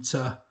him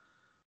to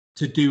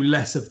do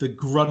less of the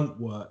grunt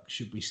work,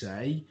 should we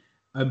say,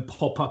 and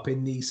pop up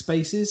in these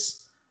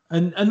spaces.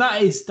 And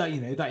that is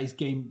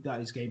game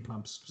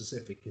plan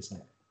specific, isn't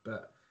it?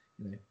 But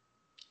you know,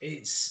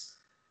 it's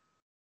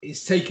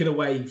taken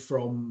away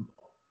from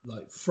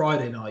like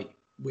Friday night,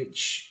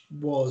 which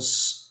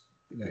was,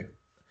 you know,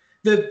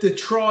 the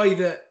try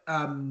that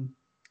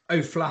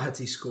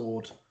O'Flaherty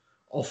scored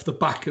off the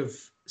back of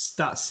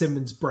that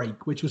Simmons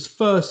break, which was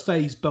first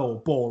phase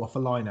ball off a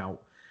line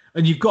out.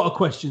 And you've got to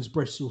question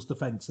Bristol's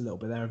defence a little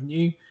bit there, haven't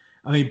you?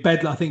 I mean,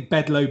 I think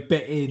Bedlow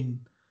bit in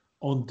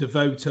on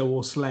Devoto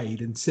or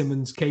Slade, and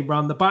Simmons came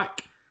round the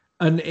back.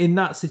 And in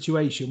that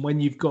situation, when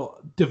you've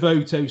got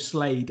Devoto,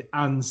 Slade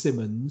and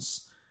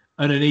Simmons,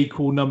 and an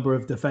equal number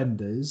of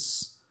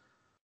defenders,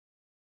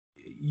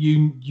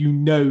 you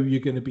know you're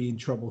going to be in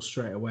trouble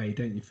straight away,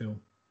 don't you, Phil?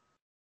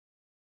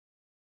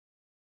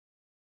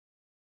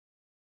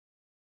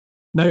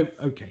 No,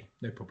 okay,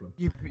 no problem.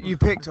 You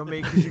picked on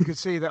me because you could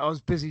see that I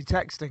was busy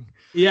texting.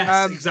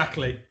 Yes,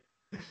 exactly.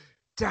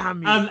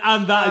 Damn you!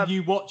 And that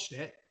you watched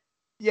it.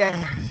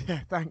 Yeah,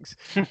 thanks.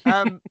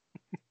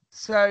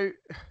 So,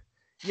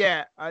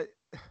 yeah, I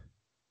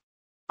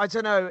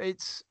don't know.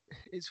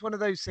 It's one of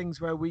those things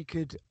where we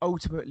could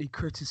ultimately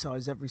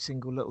criticize every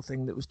single little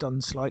thing that was done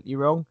slightly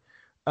wrong.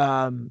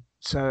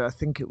 So I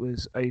think it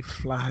was a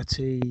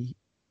Flaherty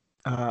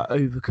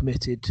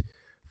overcommitted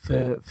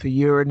for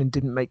Uren and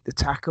didn't make the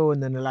tackle,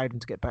 and then allowed him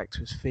to get back to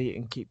his feet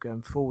and keep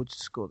going forward to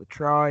score the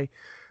try.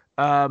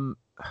 Let's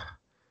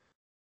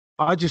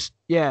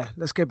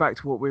go back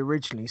to what we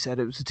originally said.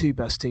 It was the two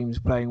best teams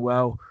playing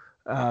well.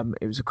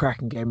 It was a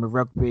cracking game of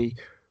rugby.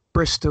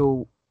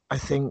 Bristol, I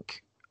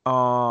think,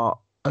 are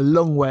a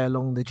long way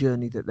along the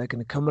journey that they're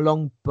going to come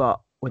along,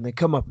 but when they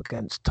come up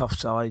against tough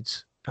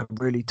sides and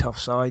really tough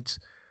sides,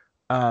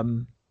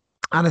 and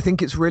I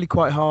think it's really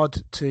quite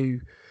hard to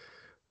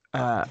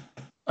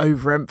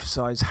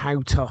overemphasize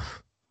how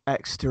tough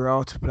Exeter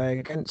are to play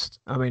against.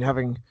 I mean,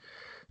 having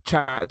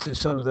chatted to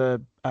some of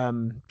the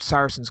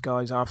Saracens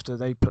guys after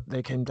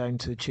they came down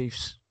to the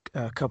Chiefs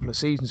a couple of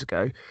seasons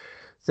ago,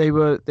 they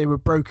were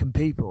broken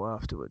people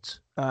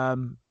afterwards.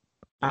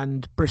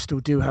 And Bristol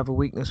do have a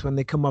weakness when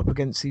they come up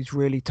against these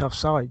really tough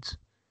sides.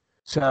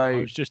 So I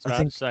was just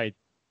about to say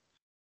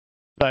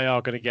they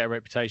are going to get a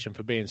reputation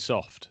for being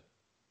soft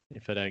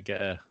if they don't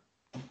get a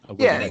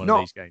win in one of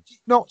these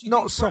games.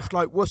 Not soft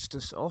like Worcester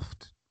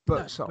soft,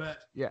 but soft.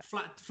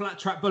 But flat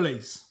track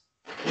bullies.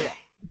 Yeah.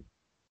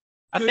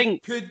 I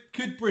think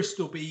could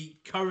Bristol be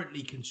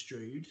currently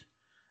construed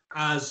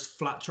as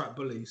flat track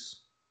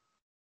bullies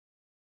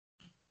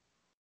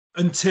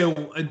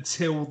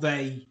until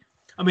they.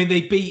 I mean,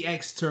 they beat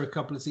Exeter a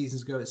couple of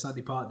seasons ago at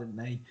Sandy Park, didn't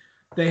they?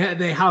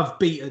 They have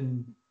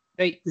beaten.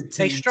 They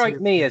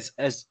strike me as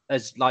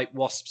like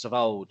wasps of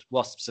old,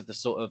 wasps of the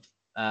sort of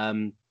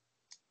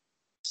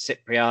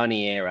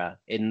Cipriani era,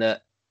 in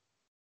that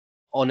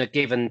on a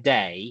given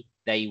day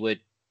they would,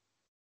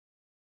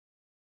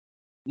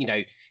 you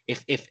know,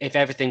 if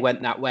everything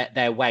went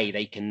their way,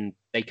 they can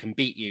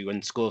beat you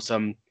and score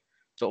some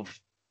sort of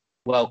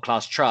world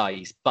class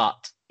tries.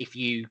 But if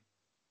you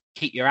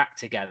keep your act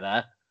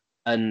together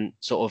and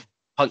sort of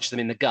punch them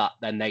in the gut,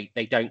 then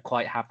they don't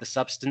quite have the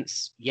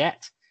substance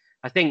yet.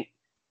 I think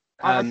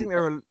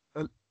there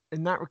are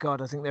in that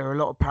regard. I think there are a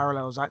lot of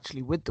parallels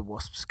actually with the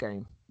Wasps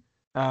game,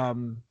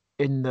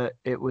 in that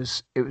it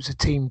was a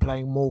team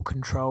playing more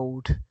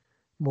controlled,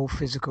 more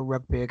physical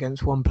rugby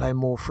against one playing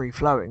more free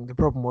flowing. The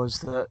problem was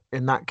that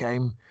in that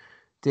game,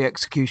 the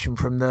execution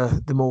from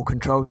the more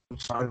controlled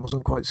side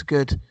wasn't quite so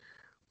good.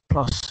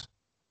 Plus,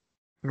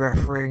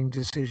 refereeing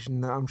decision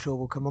that I'm sure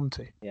we'll come on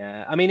to.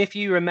 Yeah, I mean, if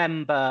you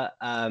remember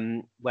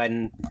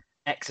when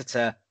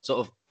Exeter sort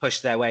of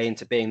pushed their way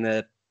into being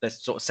the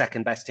sort of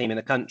second best team in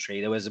the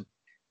country, there was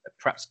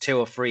perhaps 2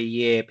 or 3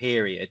 year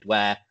period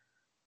where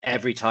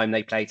every time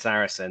they played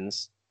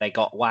Saracens, they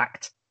got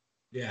whacked.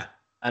 Yeah.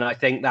 And I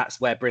think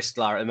that's where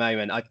Bristol are at the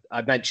moment.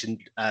 I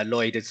mentioned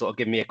Lloyd had sort of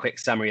given me a quick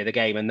summary of the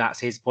game, and that's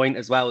his point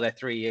as well. They're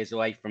 3 years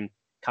away from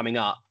coming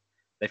up.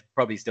 They've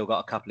probably still got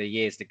a couple of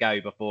years to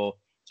go before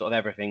sort of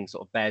everything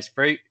sort of bears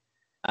fruit.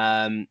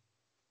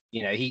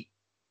 You know,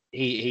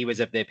 he was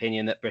of the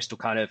opinion that Bristol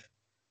kind of,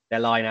 their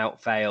line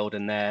out failed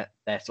and their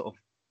sort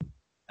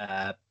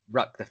of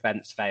ruck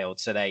defence failed.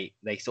 So they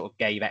sort of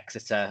gave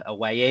Exeter a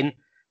way in.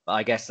 But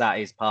I guess that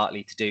is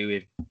partly to do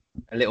with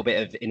a little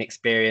bit of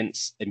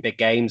inexperience in big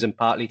games, and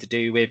partly to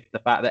do with the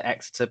fact that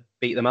Exeter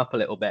beat them up a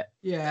little bit.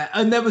 Yeah,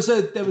 and there was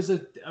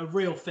a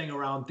real thing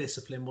around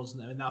discipline,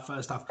 wasn't there, in that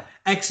first half?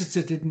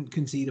 Exeter didn't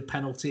concede a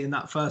penalty in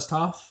that first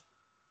half,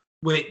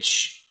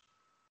 which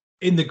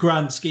in the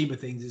grand scheme of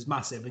things is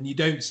massive. And you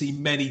don't see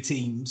many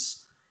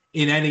teams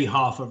in any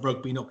half of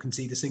rugby not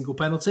concede a single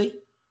penalty.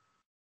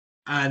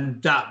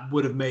 And that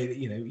would have made it,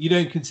 you know, you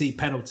don't concede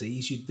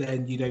penalties, you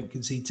don't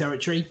concede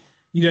territory.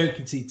 You don't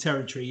concede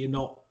territory, you're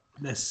not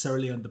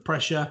necessarily under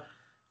pressure.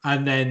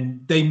 And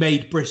then they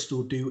made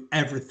Bristol do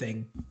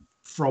everything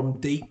from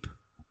deep,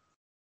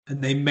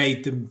 and they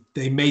made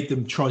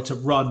them try to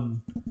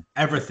run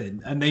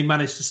everything, and they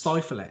managed to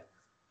stifle it.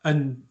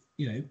 And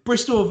you know,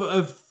 Bristol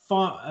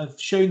have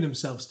shown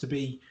themselves to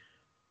be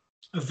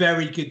a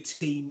very good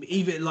team,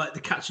 even like the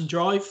catch and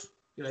drive.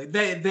 You know,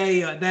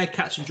 their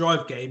catch and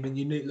drive game, and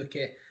you look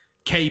at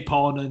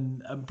Capon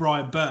and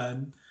Brian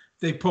Byrne.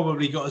 They've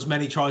probably got as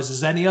many tries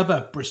as any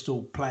other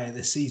Bristol player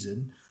this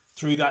season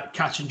through that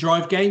catch and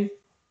drive game.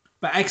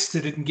 But Exeter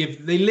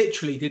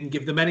literally didn't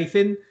give them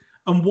anything.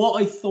 And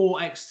what I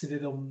thought Exeter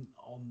did on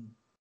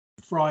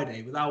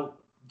Friday,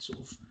 without sort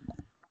of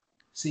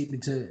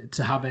seeming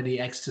to have any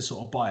Exeter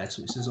sort of bias,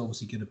 which there's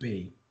obviously going to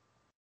be,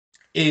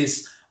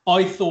 is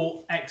I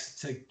thought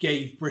Exeter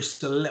gave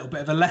Bristol a little bit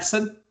of a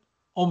lesson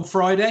on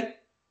Friday.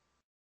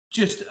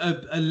 Just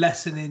a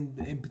lesson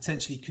in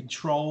potentially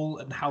control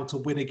and how to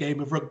win a game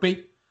of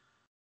rugby.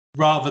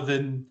 rather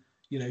than,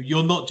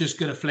 you're not just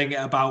going to fling it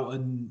about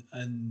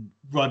and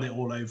run it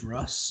all over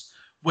us.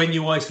 When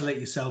you isolate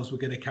yourselves, we're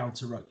going to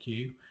counter-ruck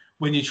you.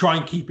 When you try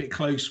and keep it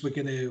close, we're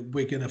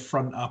gonna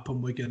front up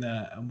and we're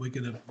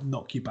gonna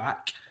knock you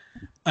back.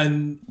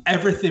 And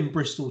everything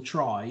Bristol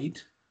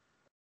tried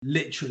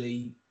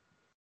literally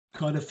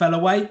kind of fell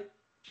away.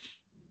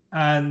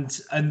 And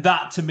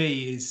that to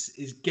me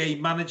is game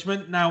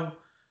management. Now,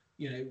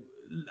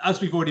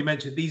 as we've already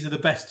mentioned, these are the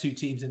best two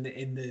teams in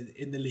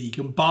the league,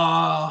 and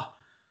bar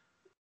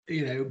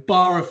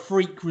a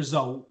freak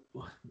result,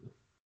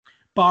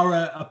 bar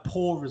a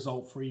poor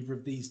result for either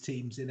of these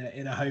teams in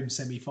a home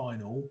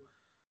semi-final,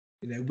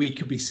 we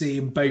could be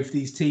seeing both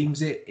these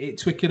teams at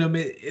Twickenham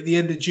at the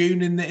end of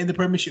June in the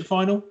Premiership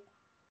final.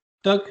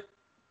 Doug?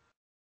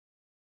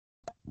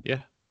 Yeah.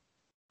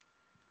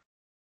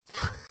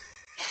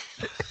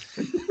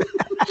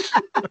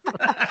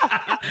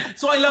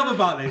 So what I love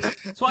about this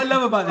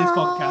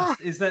podcast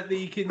is that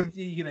you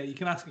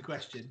can ask a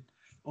question,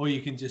 or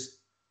you can just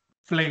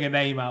fling a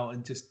name out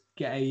and just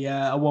get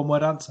a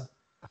one-word answer.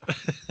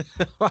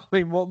 I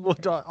mean, what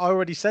would I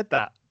already said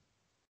that.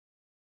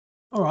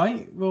 All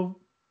right, well,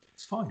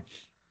 it's fine.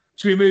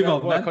 Should we move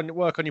on?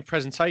 Work on your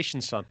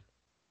presentation, son.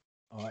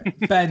 All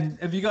right, Ben,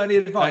 have you got any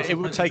advice? It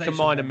would take a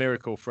minor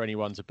miracle for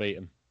anyone to beat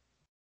them.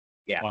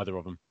 Yeah, either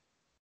of them.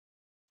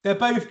 They're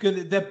both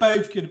going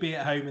to be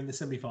at home in the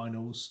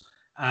semi-finals,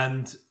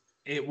 and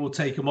it will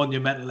take a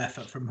monumental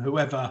effort from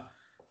whoever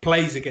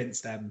plays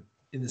against them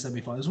in the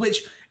semi-finals,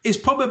 which is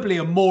probably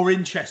a more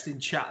interesting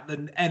chat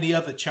than any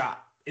other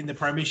chat in the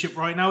Premiership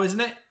right now, isn't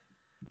it?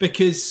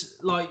 Because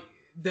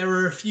there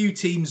are a few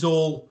teams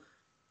all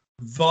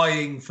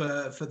vying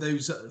for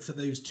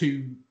those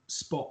two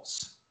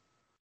spots.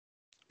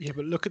 Yeah,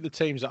 but look at the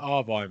teams that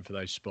are vying for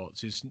those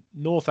spots. It's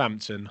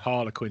Northampton,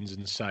 Harlequins,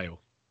 and Sale.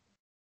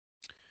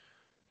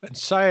 And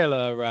Sale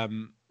are,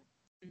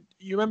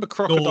 you remember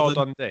Crocodile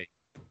Dundee?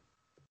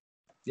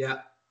 Yeah.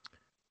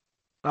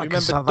 Like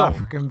a South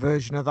African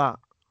version of that.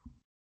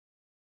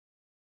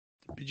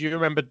 Do you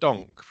remember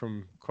Donk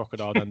from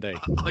Crocodile Dundee?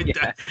 I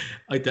don't.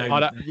 I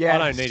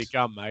don't need a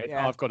gun, mate.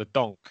 Yeah. I've got a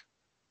donk.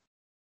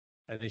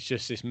 And it's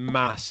just this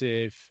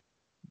massive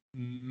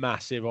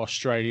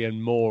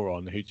Australian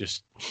moron who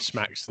just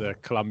smacks the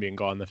Colombian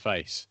guy in the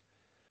face.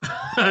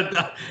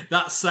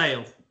 That's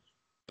Sale.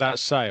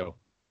 That's Sale.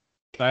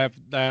 They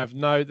have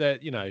no,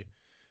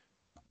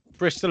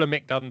 Bristol and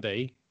Mick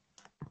Dundee.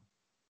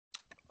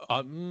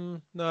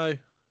 No.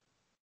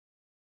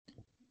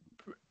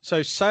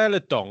 So Sale are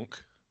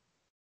donk.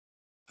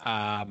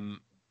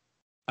 And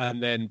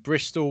then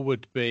Bristol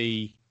would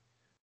be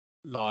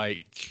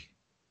like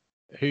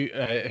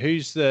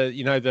who's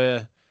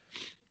the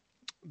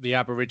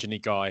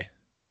Aborigine guy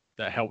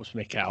that helps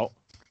Mick out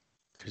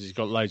because he's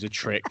got loads of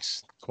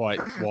tricks, quite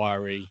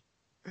wiry,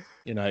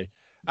 and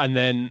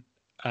then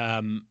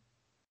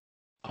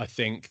I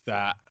think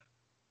that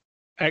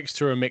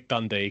Exeter and Mick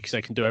Dundee, because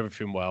they can do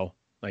everything well,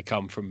 they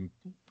come from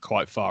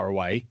quite far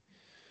away,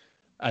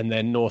 and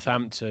then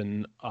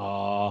Northampton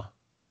are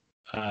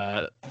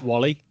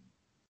Wally.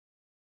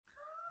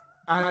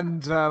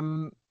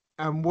 And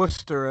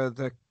Worcester are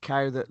the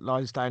cow that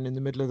lies down in the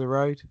middle of the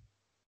road.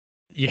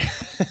 Yeah.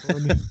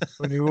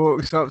 when he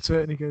walks up to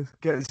it and he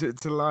gets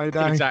it to lie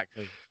down.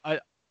 Exactly.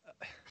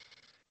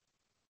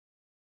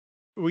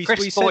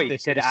 Chris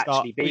Boyd could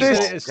actually be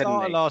at the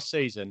start of last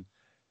season.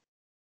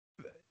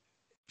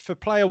 For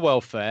player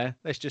welfare,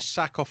 let's just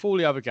sack off all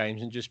the other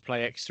games and just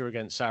play Exeter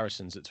against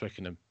Saracens at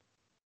Twickenham.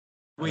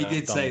 We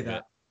did say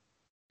that.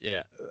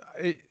 Yeah.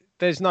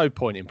 There's no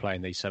point in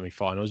playing these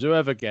semi-finals.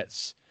 Whoever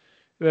gets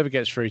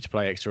through to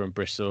play Exeter and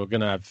Bristol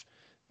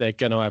they're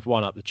gonna have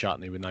one up the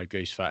chutney with no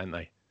goose fat, aren't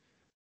they?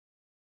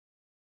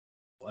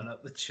 One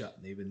up the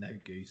chutney with no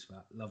goose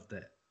fat. Loved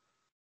it.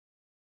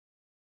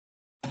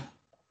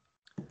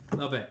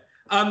 Love it.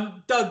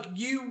 Doug,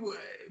 you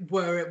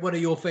were at one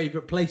of your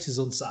favourite places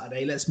on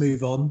Saturday. Let's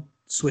move on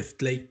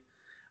swiftly.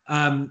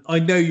 I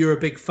know you're a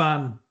big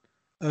fan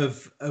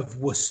of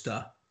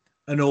Worcester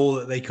and all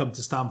that they come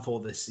to stand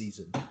for this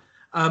season.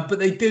 But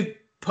they did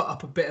put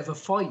up a bit of a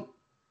fight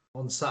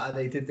on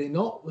Saturday, did they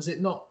not? Was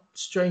it not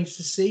strange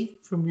to see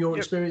from your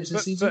experience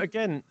this season? But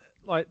again,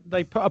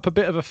 they put up a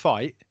bit of a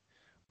fight.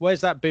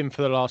 Where's that been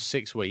for the last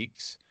 6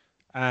 weeks?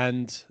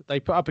 And they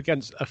put up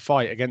against a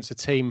fight against a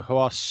team who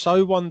are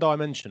so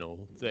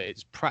one-dimensional that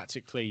it's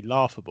practically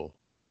laughable.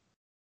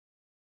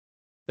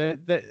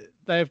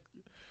 They've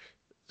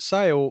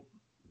Sale.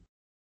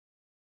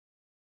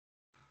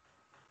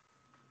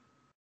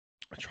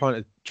 I'm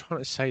trying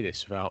to say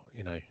this without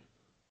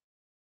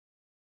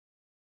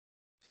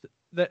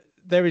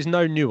there is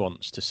no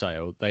nuance to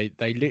Sale. They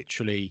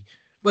literally.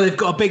 Well, they've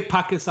got a big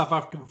pack of South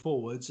African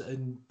forwards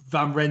and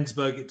Van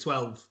Rensburg at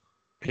 12.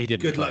 He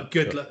didn't. Good luck.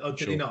 Oh,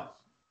 did he not?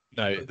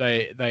 No,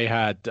 they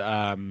had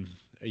a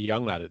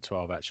young lad at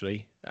 12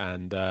 actually,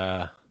 and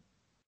one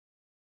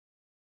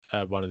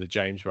of the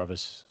James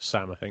brothers,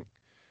 Sam, I think,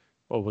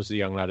 or was the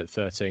young lad at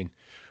 13.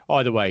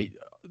 Either way,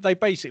 they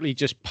basically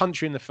just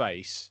punch you in the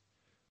face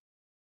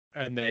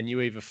and then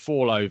you either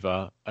fall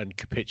over and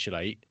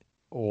capitulate,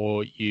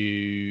 or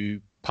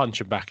you punch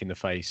them back in the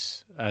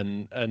face.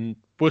 And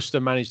Worcester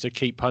managed to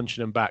keep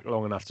punching them back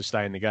long enough to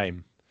stay in the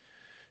game.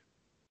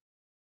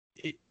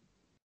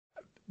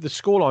 The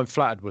scoreline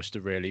flattered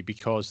Worcester really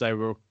because they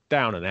were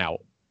down and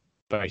out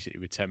basically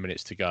with 10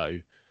 minutes to go.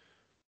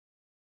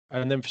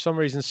 And then for some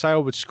reason,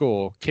 Sale would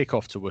score, kick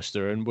off to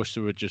Worcester, and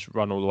Worcester would just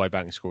run all the way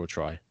back and score a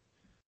try.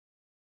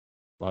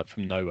 Like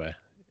from nowhere.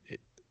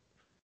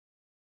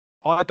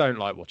 I don't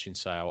like watching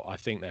Sale. I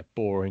think they're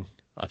boring.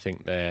 I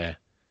think they're,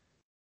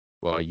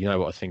 well, you know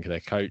what I think of their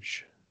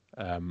coach.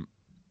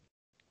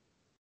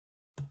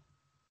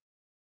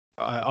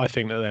 I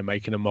think that they're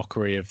making a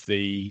mockery of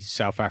the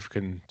South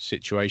African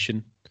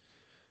situation.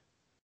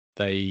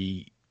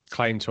 They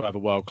claim to have a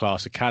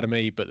world-class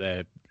academy, but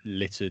they're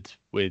littered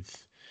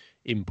with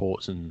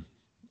imports and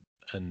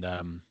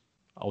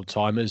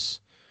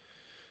old-timers.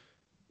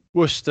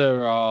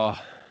 Worcester are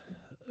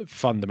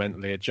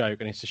fundamentally a joke,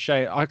 and it's a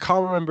shame. I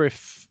can't remember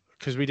if,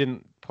 because we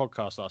didn't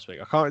podcast last week.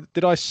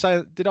 Did I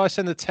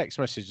send a text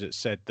message that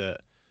said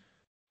that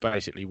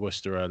basically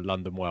Worcester are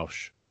London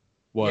Welsh?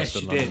 Worse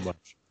than London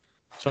Welsh.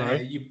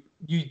 Sorry,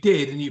 you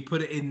did, and you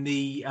put it in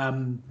the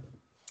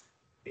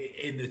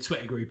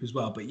Twitter group as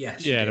well. But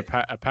yes, yeah.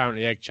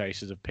 Apparently, Egg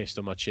Chasers have pissed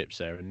on my chips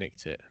there and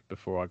nicked it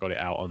before I got it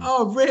out on.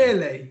 Oh,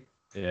 really?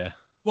 Yeah.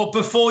 Well,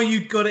 before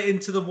you got it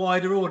into the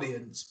wider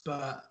audience,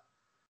 but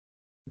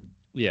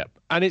yeah,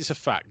 and it's a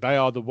fact. They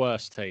are the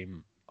worst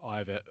team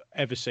I've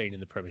ever seen in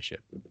the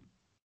Premiership,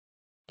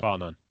 bar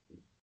none.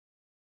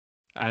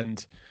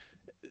 And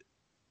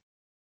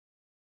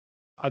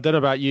I don't know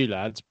about you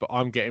lads, but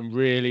I'm getting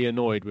really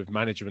annoyed with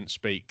management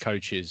speak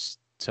coaches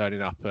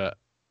turning up at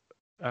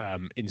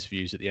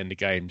interviews at the end of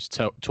games,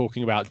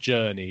 talking about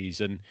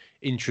journeys and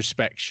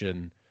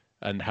introspection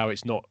and how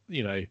it's not,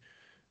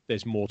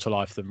 there's more to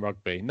life than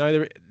rugby.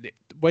 No,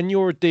 when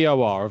you're a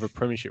DOR of a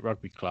Premiership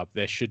rugby club,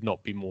 there should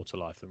not be more to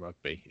life than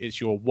rugby. It's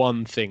your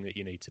one thing that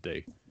you need to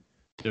do.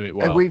 Do it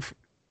well. We've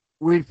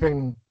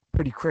been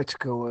pretty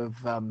critical of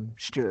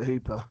Stuart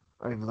Hooper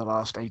over the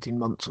last 18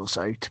 months or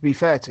so. To be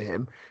fair to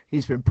him,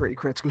 he's been pretty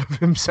critical of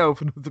himself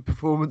and of the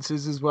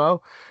performances as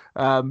well.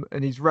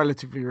 And he's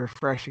relatively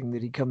refreshing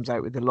that he comes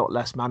out with a lot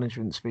less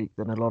management speak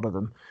than a lot of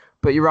them.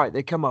 But you're right,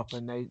 they come up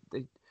and they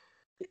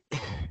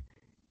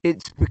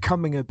it's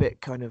becoming a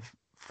bit kind of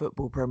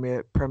football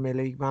Premier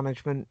League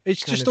management.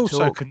 It's just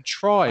also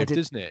contrived,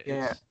 isn't it?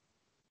 Yeah.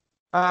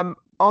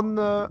 On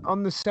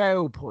the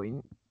Sale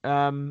point,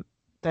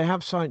 they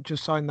have signed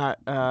that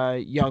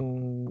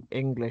young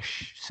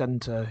English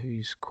centre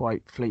who's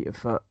quite fleet of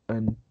foot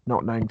and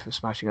not known for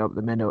smashing up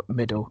the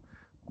middle.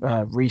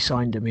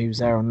 Re-signed him. He was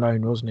there on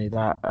loan, wasn't he?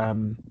 That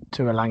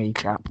Tuolangi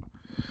chap,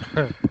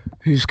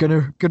 who's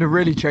gonna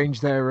really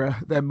change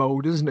their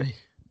mould, isn't he?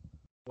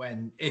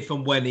 If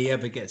and when he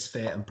ever gets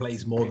fit and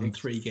plays more than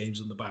 3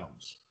 games on the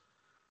bounce.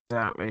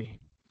 Exactly.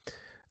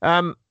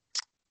 What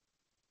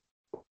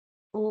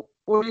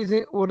do you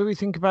think? What do we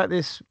think about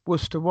this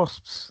Worcester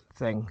Wasps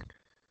thing?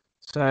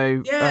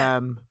 So,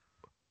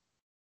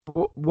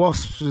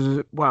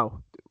 Wasps,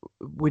 well,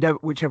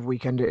 whichever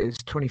weekend it is,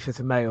 25th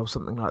of May or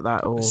something like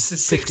that, or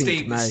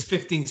 15th of May.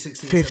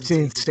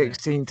 15th,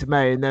 16th of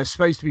May, and they're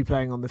supposed to be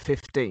playing on the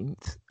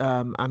 15th,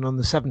 and on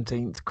the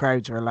 17th,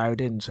 crowds are allowed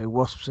in. So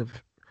Wasps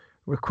have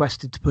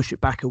requested to push it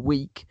back a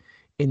week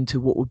into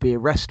what would be a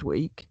rest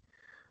week,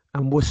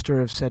 and Worcester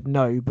have said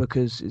no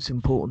because it's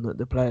important that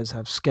the players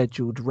have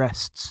scheduled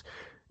rests,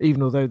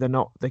 even although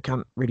they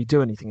can't really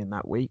do anything in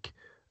that week.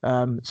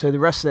 So the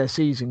rest of their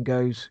season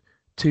goes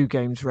 2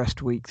 games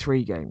rest week,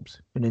 3 games,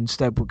 and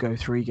instead we'll go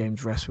 3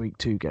 games rest week,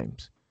 2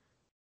 games.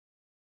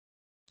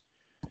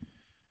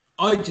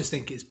 I just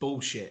think it's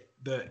bullshit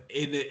that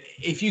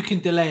if you can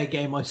delay a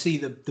game, I see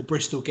the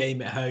Bristol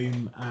game at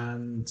home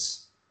and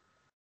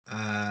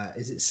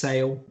is it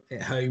Sale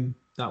at home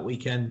that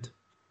weekend?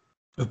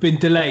 Have been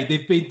delayed.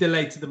 They've been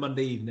delayed to the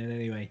Monday evening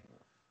anyway,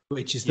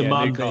 which is the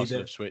Monday Newcastle that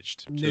have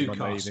switched to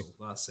Newcastle.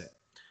 That's it.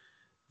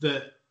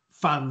 That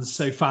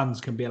fans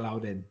can be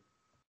allowed in.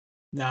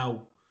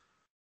 Now,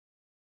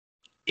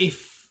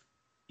 if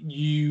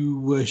you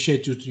were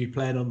scheduled to be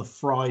playing on the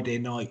Friday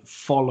night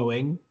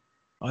following,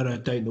 I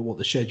don't know what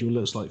the schedule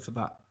looks like for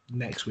that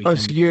next weekend.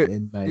 It's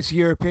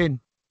European.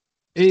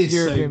 It is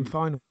European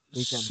final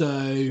weekend.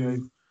 So,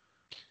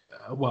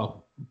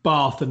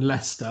 Bath and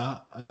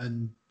Leicester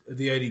and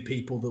the only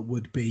people that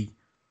would be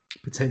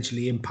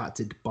potentially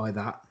impacted by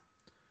that.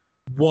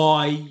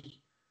 Why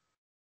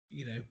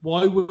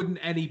wouldn't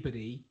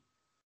any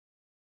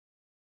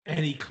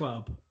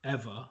club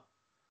ever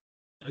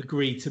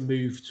agree to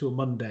move to a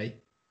Monday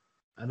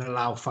and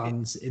allow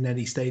fans in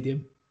any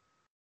stadium?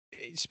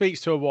 It speaks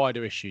to a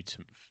wider issue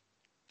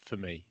for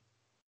me,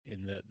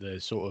 in the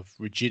sort of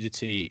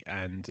rigidity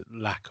and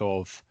lack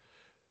of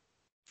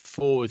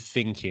forward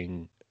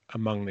thinking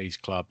among these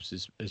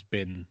clubs has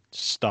been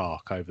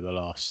stark over the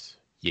last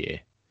year.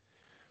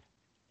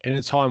 In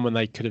a time when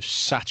they could have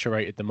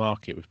saturated the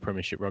market with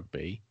Premiership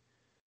rugby,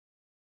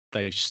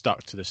 they've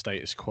stuck to the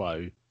status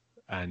quo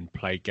and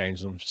played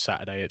games on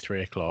Saturday at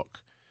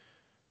 3:00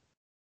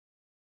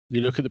 You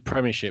look at the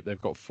Premiership;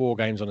 they've got 4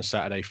 games on a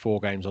Saturday, 4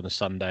 games on a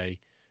Sunday.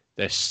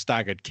 They're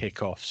staggered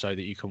kick-off so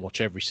that you can watch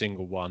every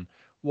single one.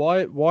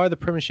 Why are the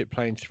Premiership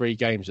playing 3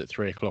 games at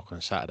 3 o'clock on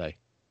a Saturday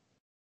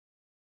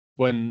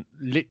when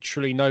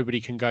literally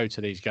nobody can go to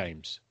these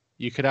games?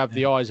 You could have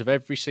the eyes of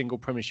every single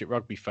Premiership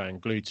rugby fan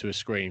glued to a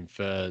screen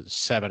for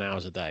 7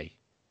 hours a day.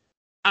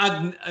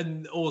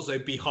 And also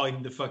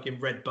behind the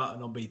fucking red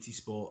button on BT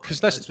Sport.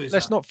 Because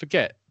let's not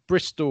forget,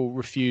 Bristol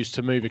refused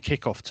to move a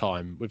kick-off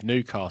time with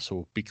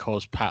Newcastle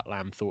because Pat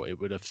Lam thought it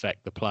would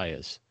affect the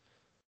players.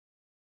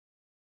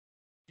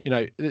 You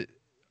know,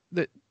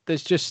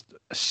 there's just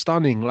a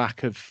stunning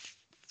lack of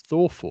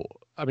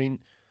forethought. I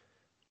mean,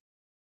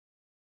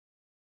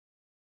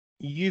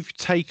 you've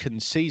taken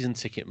season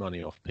ticket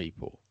money off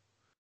people.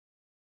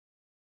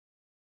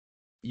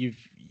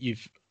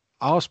 You've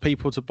asked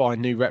people to buy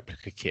new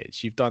replica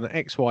kits. You've done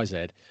X, Y,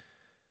 Z.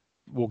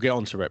 We'll get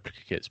on to replica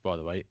kits, by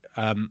the way.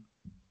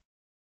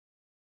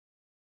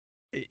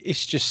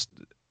 It's just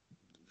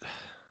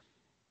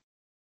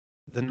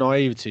the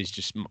naivety is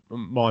just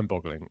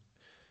mind-boggling.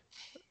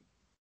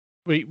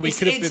 We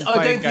could have been playing games.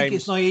 I don't think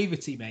it's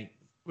naivety, mate.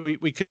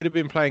 We could have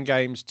been playing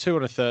games 2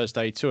 on a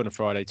Thursday, 2 on a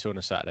Friday, 2 on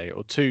a Saturday,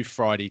 or 2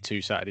 Friday,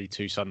 2 Saturday,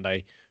 2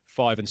 Sunday,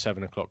 5 and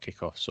 7 o'clock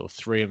kickoffs, or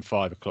 3 and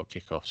 5 o'clock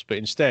kickoffs. But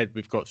instead,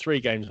 we've got 3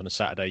 games on a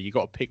Saturday. You've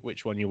got to pick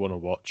which one you want to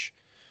watch.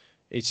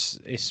 It's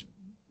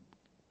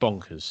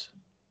bonkers.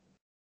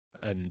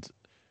 And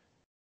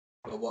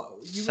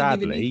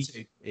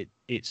sadly,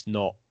 it's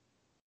not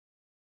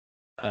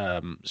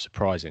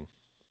surprising.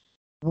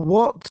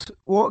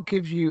 What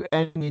gives you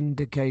any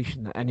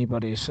indication that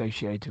anybody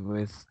associated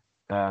with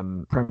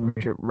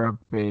Premiership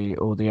Rugby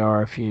or the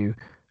RFU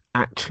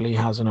actually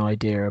has an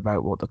idea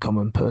about what the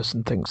common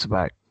person thinks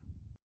about?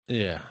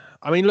 Yeah,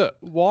 I mean, look,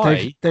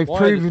 why they've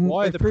proven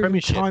the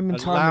Premiership time and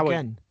time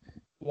again?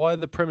 Why are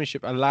the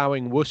Premiership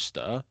allowing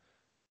Worcester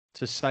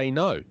to say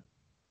no?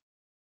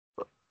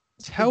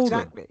 Tell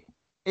them.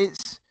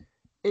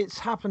 It's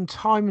happened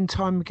time and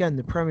time again.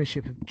 The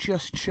Premiership have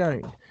just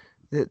shown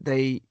that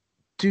they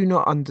do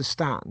not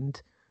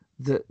understand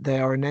that they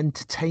are an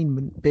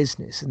entertainment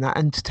business, and that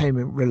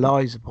entertainment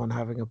relies upon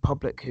having a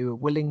public who are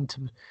willing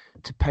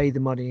to pay the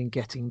money and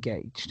get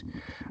engaged.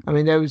 I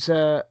mean, there was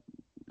a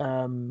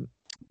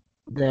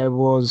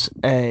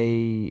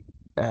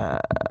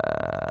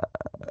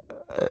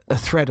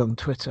thread on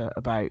Twitter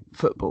about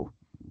football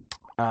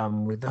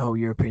with the whole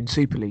European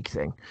Super League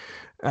thing,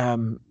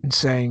 and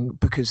saying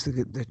because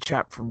the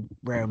chap from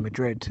Real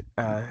Madrid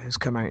has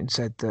come out and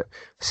said that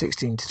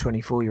 16 to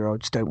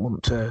 24-year-olds don't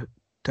want to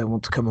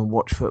come and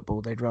watch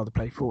football. They'd rather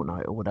play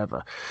Fortnite or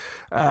whatever.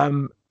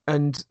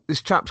 And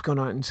this chap's gone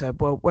out and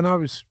said, well, when I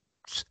was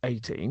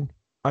 18,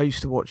 I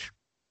used to watch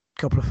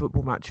a couple of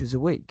football matches a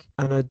week,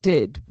 and I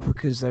did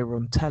because they were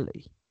on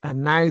telly.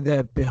 And now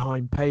they're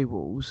behind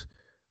paywalls.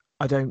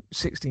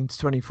 16 to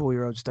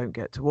 24-year-olds don't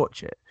get to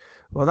watch it.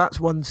 Well,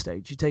 that's one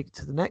stage. You take it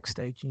to the next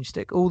stage and you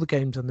stick all the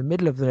games on the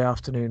middle of the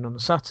afternoon on a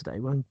Saturday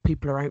when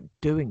people are out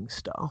doing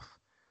stuff,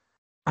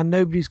 and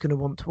nobody's going to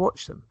want to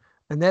watch them.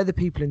 And they're the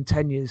people in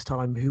 10 years'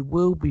 time who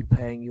will be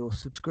paying your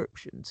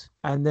subscriptions,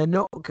 and they're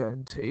not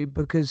going to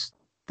because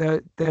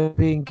they'll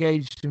be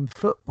engaged in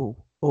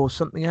football or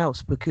something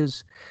else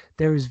because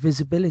there is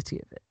visibility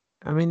of it.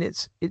 I mean,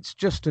 it's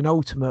just an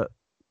ultimate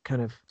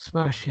kind of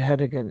smash your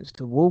head against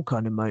the wall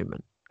kind of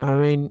moment. I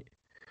mean,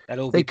 they'll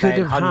all be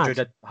playing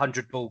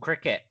 100 ball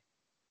cricket.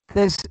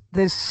 There's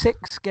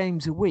 6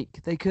 games a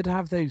week. They could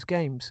have those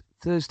games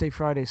Thursday,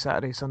 Friday,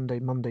 Saturday, Sunday,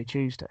 Monday,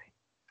 Tuesday,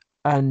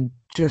 and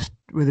just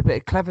with a bit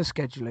of clever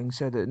scheduling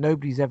so that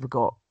nobody's ever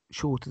got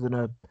shorter than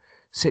a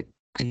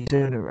 6-day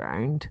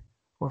turnaround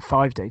or a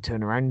 5-day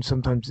turnaround.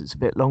 Sometimes it's a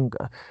bit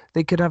longer.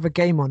 They could have a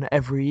game on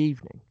every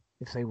evening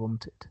if they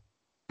wanted.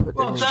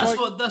 Well,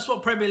 that's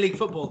what Premier League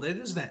football did,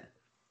 isn't it?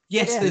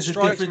 Yes, there's a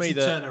difference in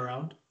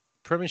turnaround.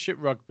 Premiership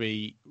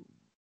Rugby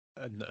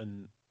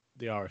and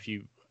the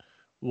RFU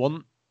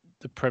want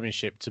the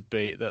Premiership to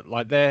be that,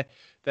 like, their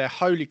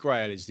holy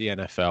grail is the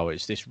NFL.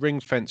 It's this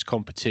ring fence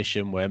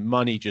competition where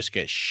money just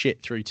gets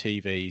shit through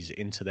TVs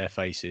into their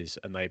faces,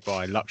 and they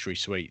buy luxury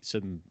suites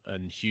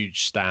and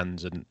huge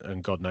stands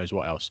and God knows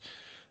what else.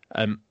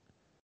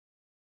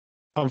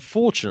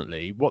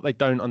 Unfortunately, what they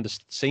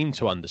don't seem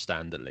to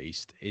understand, at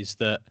least, is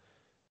that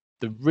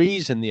the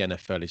reason the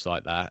NFL is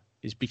like that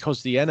is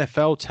because the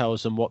NFL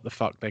tells them what the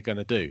fuck they're going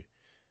to do.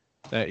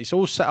 Now, it's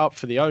all set up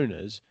for the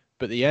owners,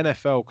 but the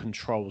NFL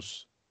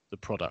controls the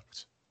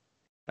product.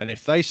 And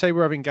if they say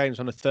we're having games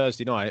on a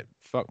Thursday night,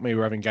 fuck me,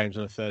 we're having games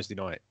on a Thursday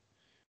night.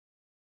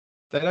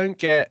 They don't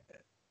get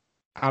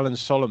Alan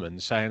Solomon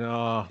saying,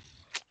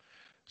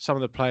 some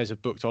of the players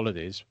have booked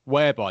holidays.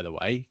 Where, by the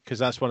way, because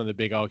that's one of the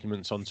big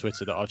arguments on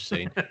Twitter that I've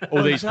seen.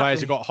 All these players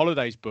have got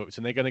holidays booked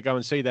and they're going to go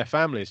and see their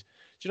families.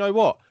 Do you know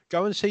what?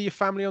 Go and see your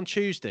family on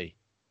Tuesday.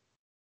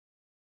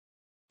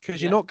 Because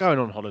you're not going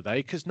on holiday,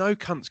 because no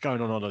cunt's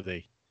going on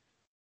holiday.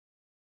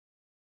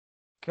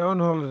 Go on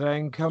holiday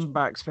and come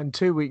back, spend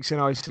 2 weeks in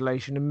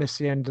isolation and miss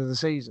the end of the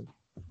season.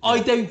 I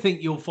don't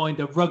think you'll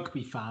find a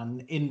rugby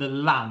fan in the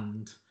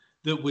land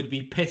that would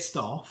be pissed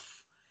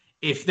off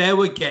if there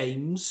were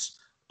games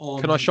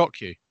on... Can I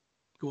shock you?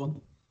 Go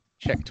on.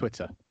 Check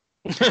Twitter.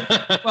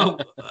 Well,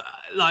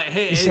 like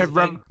here He said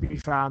rugby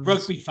fans.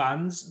 Rugby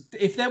fans.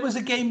 If there was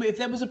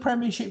a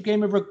Premiership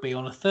game of rugby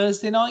on a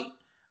Thursday night,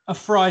 a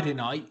Friday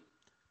night,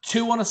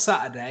 2 on a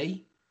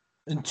Saturday,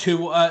 and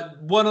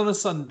 1 on a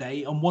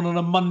Sunday and 1 on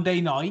a Monday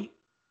night,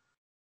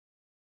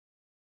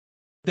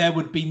 there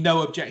would be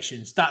no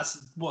objections.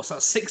 What's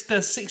that?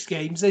 6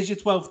 games. There's your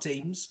 12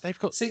 teams. They've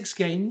got 6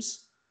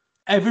 games.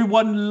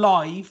 Everyone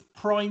live,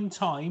 prime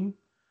time,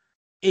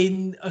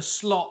 in a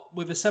slot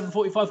with a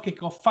 7:45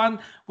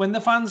 kickoff. When the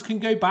fans can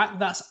go back,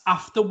 that's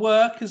after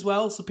work as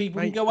well, so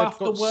people can go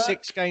after work.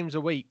 6 games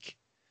a week.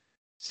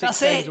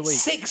 That's it.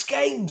 6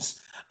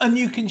 games, and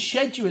you can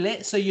schedule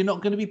it so you're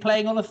not going to be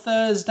playing on a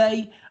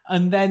Thursday,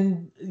 and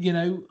then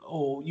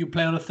or you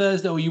play on a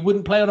Thursday, or you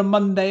wouldn't play on a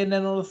Monday and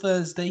then on a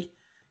Thursday.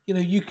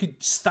 You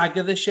could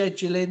stagger the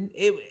scheduling.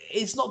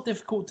 It's not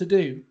difficult to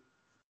do.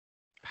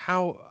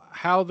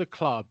 How the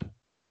club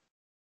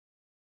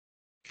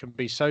can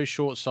be so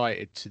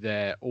short-sighted to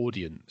their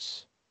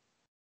audience,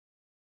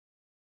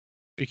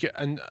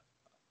 and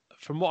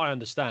from what I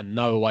understand,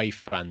 no away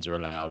fans are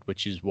allowed,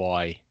 which is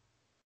why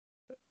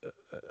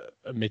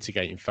a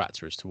mitigating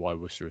factor as to why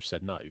Worcester have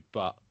said no.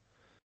 But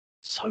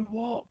so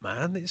what,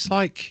 man? It's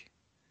like,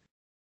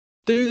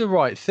 do the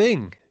right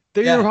thing.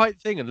 Do the right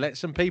thing and let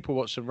some people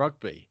watch some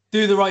rugby.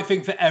 Do the right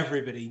thing for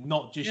everybody,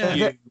 not just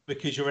you,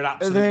 because you're an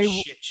absolute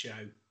shit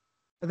show.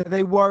 Are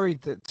they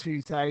worried that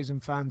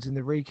 2,000 fans in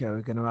the Rico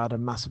are going to add a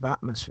massive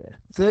atmosphere?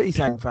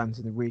 30,000 fans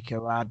in the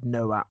Rico add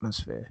no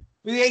atmosphere.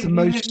 It's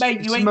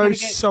the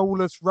most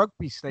soulless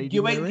rugby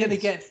stadium. You ain't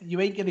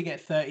gonna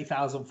get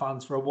 30,000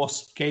 fans for a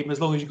Wasp game as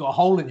long as you got a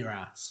hole in your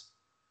ass.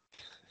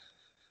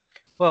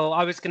 Well,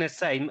 I was going to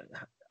say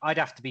I'd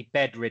have to be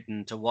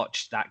bedridden to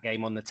watch that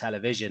game on the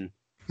television.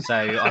 So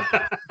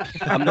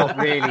I'm not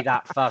really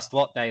that fussed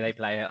what day they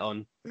play it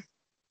on.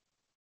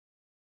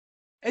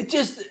 It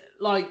just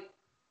like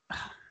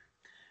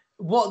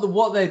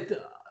what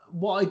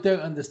I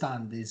don't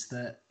understand is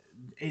that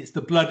it's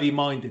the bloody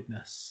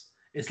mindedness.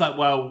 It's like,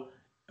 well,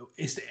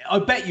 I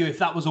bet you if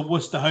that was a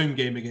Worcester home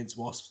game against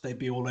Wasps, they'd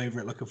be all over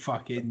it like a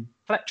fucking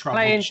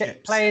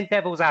playing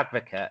devil's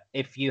advocate.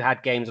 If you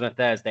had games on a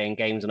Thursday and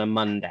games on a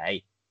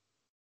Monday,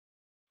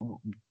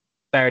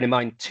 bearing in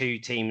mind 2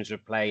 teams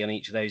would play on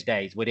each of those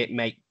days, would it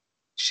make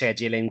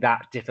scheduling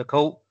that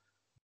difficult?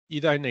 You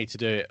don't need to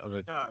do it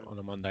on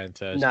a Monday and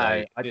Thursday.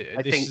 No,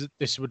 I think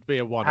this would be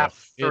a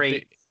one-off.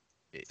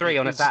 3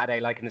 on a Saturday,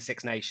 like in the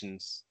Six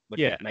Nations.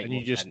 And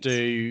you just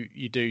do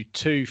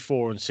 2,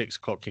 4, and 6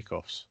 o'clock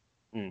kickoffs.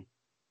 Mm.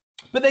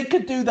 But they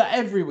could do that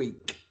every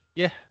week.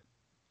 Yeah,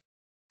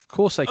 of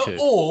course they could.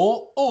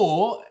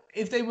 Or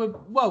if they were,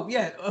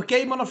 a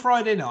game on a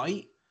Friday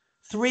night,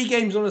 3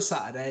 games on a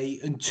Saturday,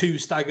 and 2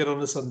 staggered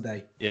on a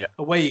Sunday. Yeah,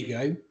 away you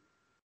go.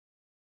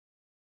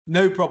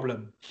 No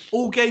problem.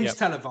 All games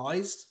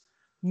televised.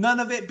 None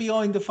of it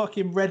behind the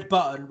fucking red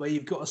button where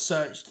you've got to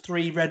search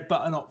 3 red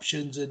button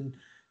options and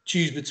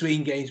choose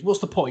between games. What's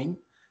the point?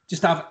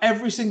 Just have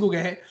every single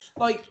game.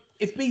 Like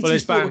if BT. Well,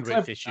 there's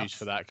bandwidth issues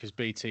for that because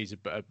BT's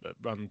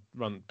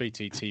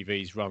BT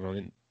TV's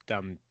run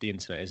down the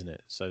internet, isn't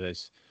it? So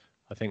there's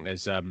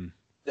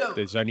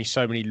only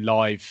so many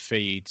live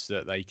feeds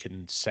that they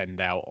can send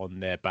out on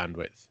their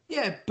bandwidth.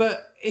 Yeah,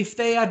 but if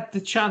they had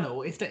the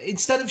channel,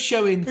 instead of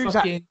showing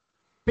fucking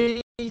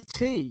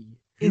BT.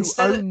 Who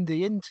own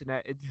the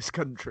internet in this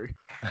country.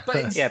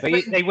 But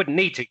they wouldn't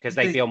need to because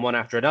they'd be on one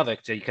after another,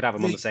 so you could have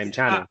them on the same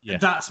channel.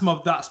 That's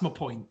my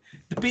point.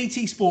 The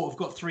BT Sport have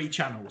got 3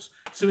 channels.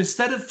 So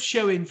instead of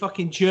showing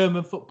fucking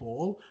German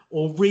football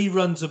or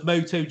reruns of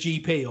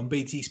MotoGP on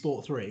BT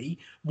Sport 3,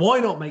 why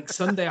not make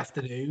Sunday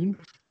afternoon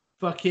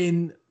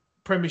fucking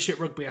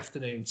Premiership Rugby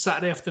afternoon,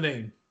 Saturday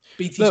afternoon?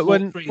 BT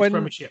Sport 3 is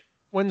Premiership.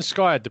 When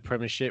Sky had the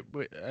Premiership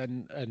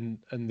and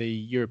the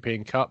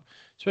European Cup,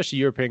 especially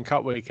European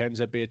Cup weekends,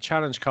 there'd be a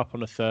Challenge Cup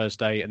on a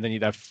Thursday, and then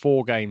you'd have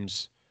 4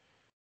 games.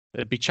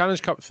 There'd be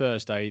Challenge Cup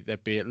Thursday.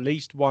 There'd be at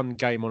least 1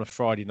 game on a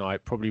Friday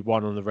night, probably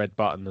 1 on the red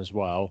button as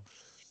well,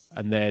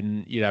 and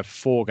then you'd have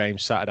 4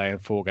 games Saturday and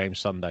 4 games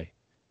Sunday.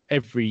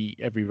 Every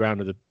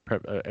round of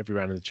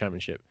the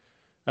Championship,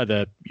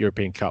 the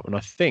European Cup, and I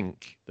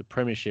think the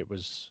Premiership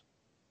was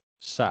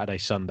Saturday,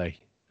 Sunday,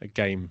 a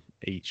game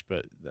each,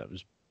 but that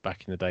was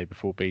back in the day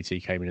before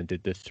BT came in and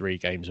did the 3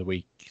 games a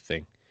week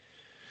thing.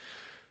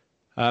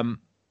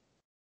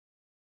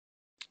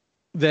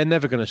 They're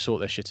never going to sort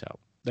their shit out.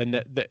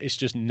 It's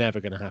just never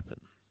going to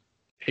happen.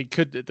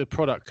 The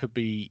product could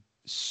be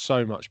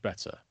so much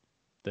better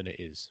than it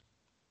is,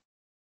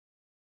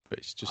 but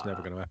it's just never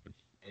going to happen.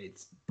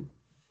 It's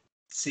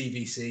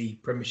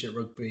CVC, Premiership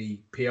Rugby,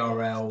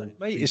 PRL.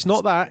 Mate, it's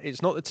not that.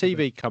 It's not the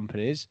TV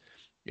companies.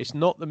 It's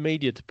not the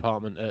media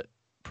department at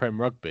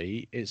Prem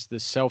Rugby. It's the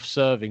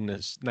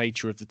self-servingness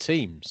nature of the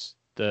teams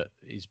that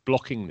is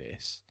blocking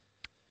this.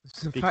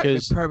 It's the fact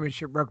that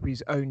Premiership Rugby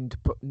is owned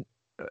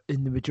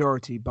in the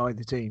majority by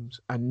the teams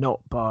and not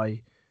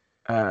by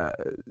a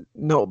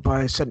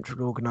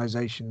central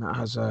organisation that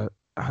has a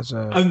has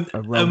And-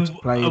 a role to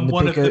and- play in and the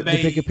one of bigger, the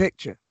the bigger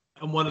picture.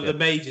 And one of the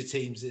major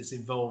teams that's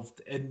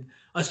involved. And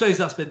I suppose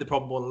that's been the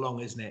problem all along,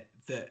 isn't it?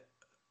 That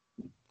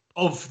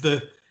of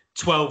the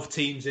 12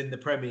 teams in the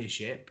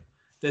Premiership,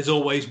 there's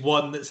always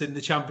one that's in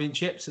the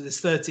Championship. So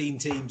there's 13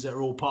 teams that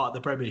are all part of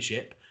the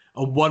Premiership,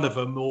 and one of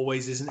them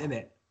always isn't in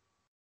it.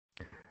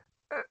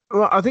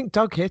 Well, I think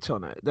Doug hit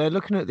on it. They're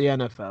looking at the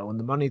NFL and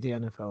the money the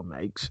NFL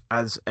makes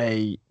as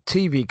a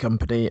TV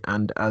company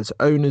and as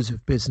owners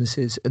of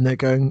businesses, and they're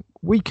going,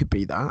 we could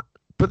be that,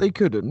 but they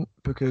couldn't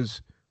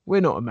because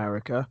we're not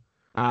America,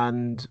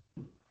 and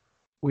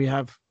we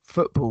have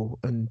football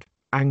and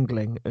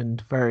angling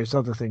and various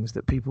other things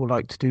that people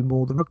like to do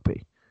more than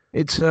rugby.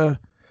 It's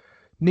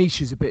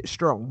niche is a bit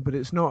strong, but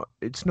it's not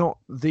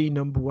the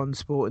number one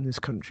sport in this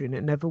country, and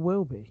it never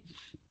will be.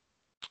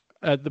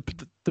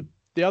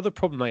 The other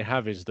problem they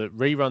have is that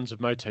reruns of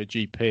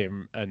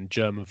MotoGP and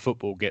German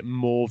football get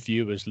more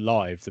viewers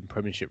live than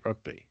Premiership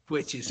rugby.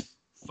 Which is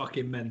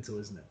fucking mental,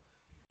 isn't it?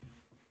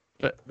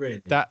 But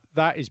really,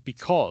 that is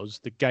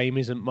because the game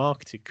isn't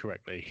marketed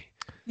correctly.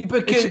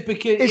 Because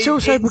it's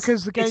also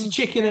because the game it's a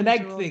chicken and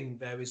egg thing,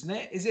 though, isn't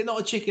it? Is it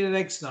not a chicken and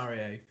egg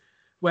scenario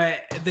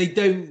where they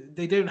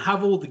don't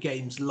have all the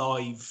games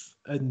live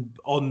and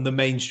on the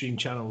mainstream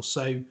channels?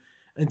 So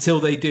until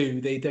they do,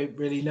 they don't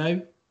really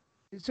know.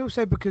 It's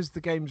also because the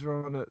games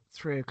are on at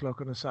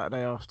 3:00 on a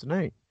Saturday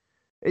afternoon.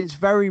 It's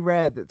very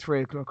rare that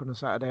 3:00 on a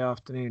Saturday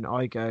afternoon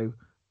I'm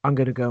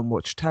going to go and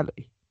watch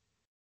telly.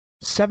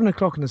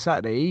 7:00 on a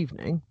Saturday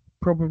evening,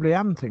 probably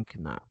am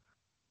thinking that.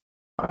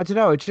 I don't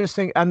know. I just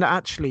think, and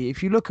actually,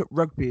 if you look at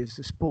rugby as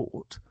a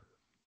sport,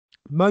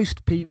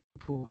 most people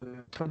who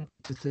are 20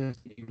 to 30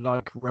 who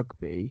like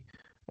rugby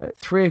at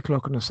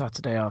 3:00 on a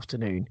Saturday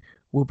afternoon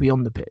will be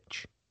on the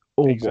pitch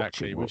or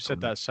Exactly. watching. We've said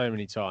that so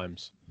many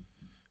times.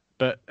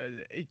 But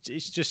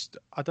it's just,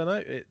 I don't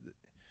know.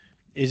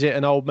 Is it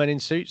an old men in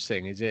suits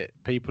thing? Is it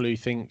people who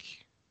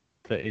think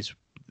that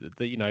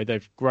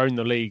they've grown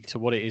the league to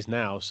what it is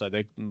now, so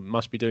they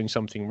must be doing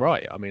something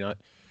right? I mean,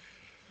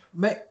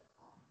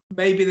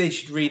 maybe they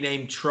should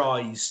rename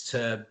tries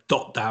to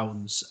dot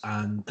downs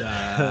and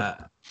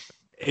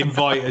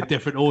invite a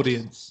different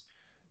audience.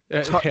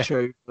 Touch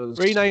overs.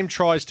 Rename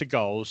tries to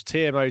goals,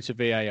 TMO to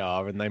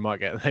VAR, and they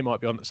might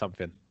be onto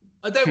something.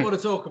 I don't want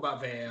to talk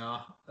about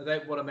VAR. I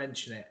don't want to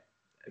mention it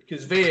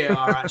because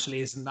VAR actually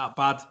isn't that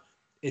bad.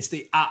 It's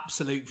the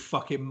absolute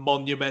fucking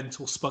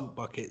monumental spunk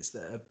buckets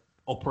that are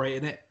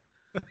operating it.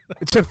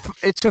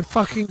 It's a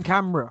fucking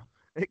camera.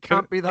 It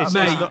can't be that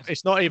bad.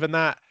 It's not even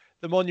that.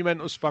 The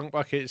monumental spunk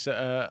buckets that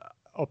are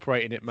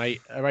operating it, mate,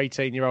 are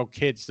 18-year-old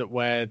kids that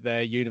wear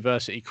their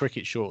university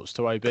cricket shorts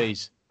to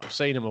OBs. I've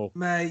seen them all.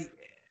 Mate.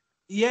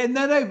 Yeah,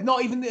 no,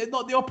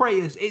 not the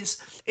operators.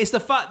 It's the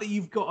fact that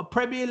you've got a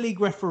Premier League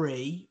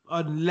referee,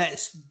 and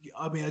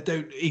I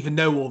don't even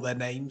know all their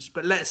names,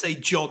 but let's say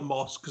John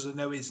Moss, because I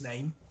know his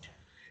name.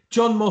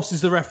 John Moss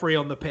is the referee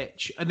on the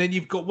pitch, and then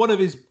you've got one of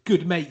his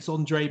good mates,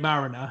 Andre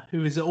Mariner,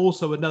 who is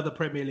also another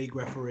Premier League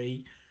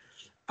referee,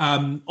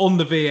 on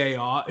the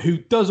VAR, who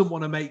doesn't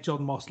want to make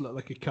John Moss look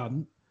like a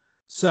cunt.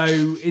 So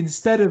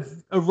instead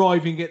of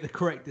arriving at the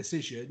correct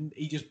decision,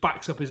 he just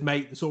backs up his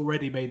mate that's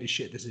already made a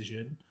shit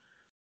decision.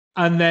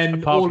 And then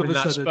Apart all from of a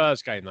that sudden,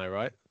 Spurs game, though,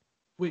 right?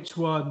 which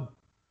one?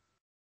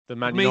 The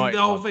Man United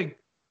the whole one, thing.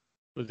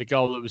 with the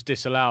goal that was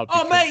disallowed.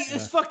 Oh, because, mate,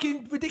 it's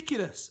fucking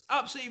ridiculous.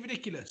 Absolutely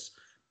ridiculous.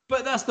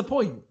 But that's the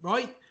point,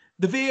 right?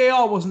 The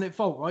VAR wasn't at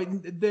fault, right?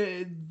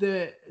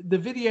 The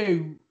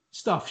video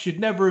stuff should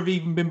never have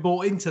even been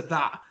brought into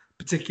that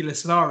particular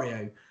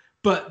scenario.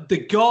 But the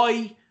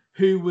guy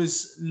who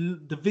was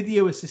the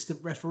video assistant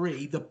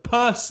referee, the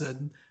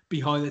person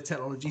behind the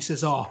technology,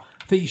 says, I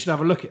think you should have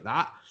a look at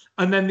that.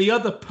 And then the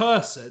other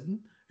person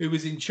who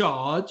was in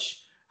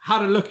charge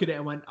had a look at it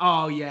and went,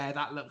 oh, yeah,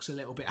 that looks a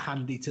little bit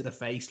handy to the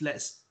face.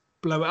 Let's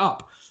blow it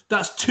up.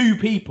 That's two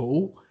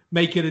people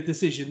making a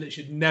decision that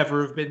should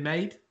never have been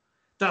made.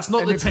 That's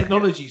not the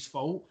technology's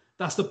fault.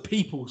 That's the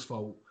people's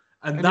fault.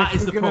 And that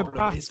is the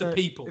problem. It's the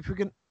people. If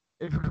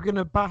we're going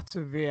to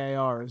batter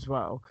VAR as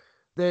well,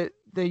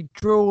 they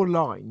draw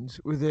lines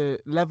with a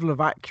level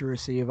of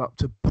accuracy of up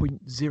to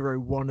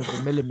 0.01 of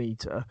a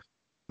millimeter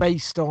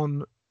based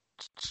on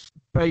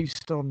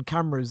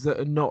cameras that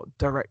are not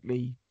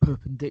directly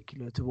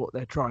perpendicular to what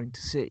they're trying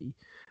to see,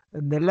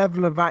 and the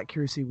level of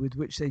accuracy with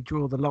which they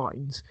draw the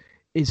lines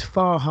is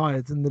far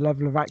higher than the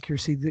level of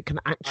accuracy that can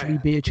actually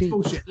be achieved.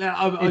 Bullshit.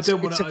 It's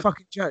a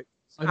fucking joke.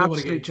 I don't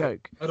want Absolute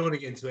joke. I don't want to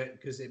get into it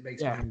because it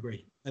makes me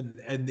angry, and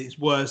it's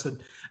worse.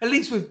 And at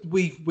least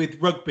with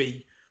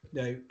rugby,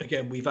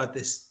 again, we've had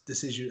this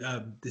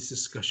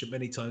discussion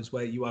many times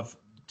where you have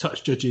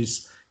touch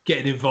judges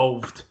getting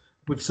involved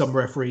with some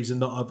referees and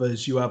not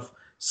others. You have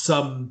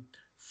some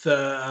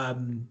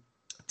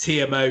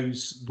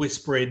TMOs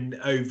whispering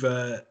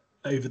over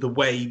the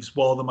waves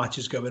while the match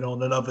is going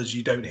on, and others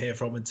you don't hear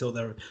from until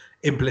they're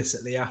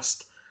implicitly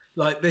asked.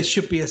 Like, there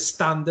should be a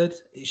standard.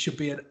 It should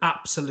be an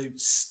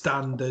absolute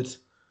standard,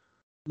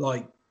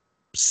 like,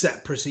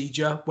 set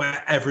procedure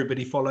where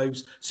everybody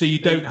follows. So you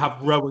don't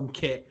have Rowan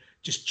Kit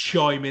just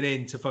chiming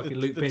in to fucking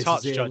Luke the Pierce's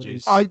touch ear.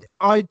 judges.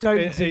 I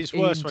don't think It's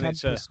worse Ian when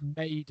it's Tempest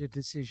made a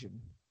decision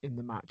in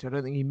the match. I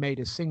don't think he made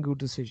a single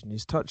decision.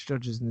 His touch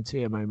judges and the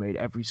TMO made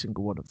every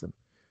single one of them.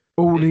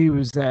 All he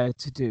was there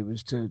to do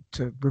was to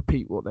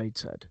repeat what they'd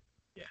said.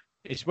 Yeah,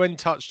 it's when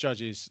touch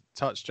judges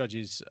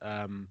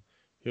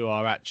who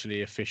are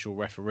actually official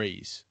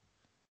referees.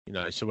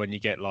 So when you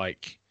get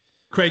like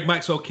Craig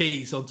Maxwell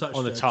Keys on touch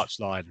on the touch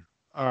line,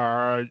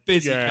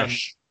 Busy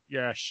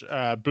yes,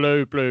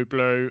 blue.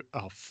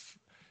 Oh,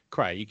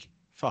 Craig,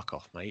 fuck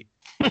off, mate.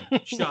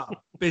 Shut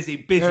up.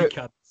 Busy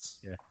cunts.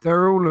 Yeah.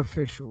 They're all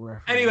official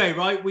referees. Anyway,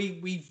 right,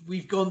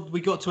 we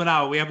got to an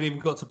hour. We haven't even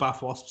got to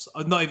Bath Wasps.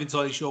 I'm not even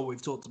entirely sure what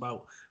we've talked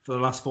about for the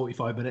last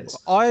 45 minutes.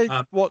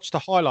 I watched the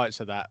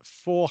highlights of that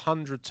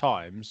 400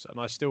 times, and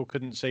I still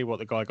couldn't see what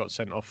the guy got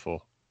sent off for.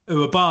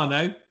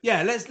 Urbano.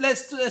 Yeah,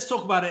 let's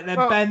talk about it then.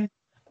 Well,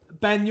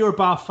 Ben, you're a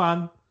Bath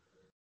fan.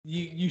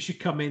 You should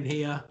come in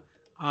here.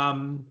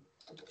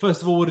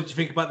 First of all, what did you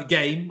think about the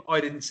game?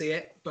 I didn't see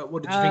it, but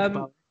what did you think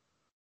about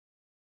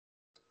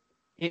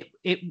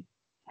it?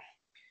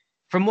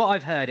 From what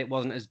I've heard, it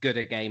wasn't as good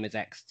a game as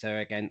Exeter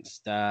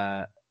against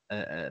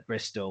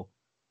Bristol.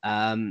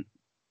 But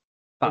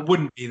it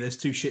wouldn't be. There's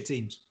two shit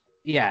teams.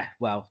 Yeah,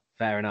 well,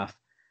 fair enough.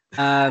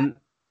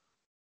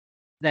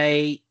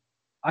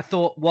 I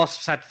thought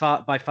Wasps had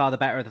by far the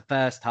better of the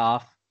first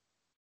half.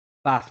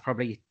 Bath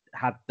probably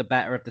had the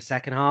better of the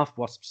second half.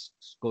 Wasps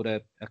scored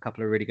a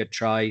couple of really good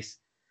tries,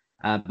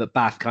 but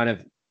Bath kind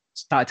of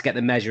started to get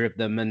the measure of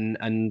them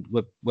and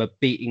were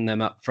beating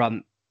them up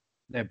front.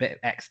 They're a bit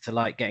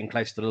Exeter-like, getting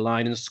close to the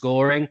line and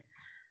scoring.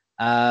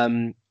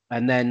 And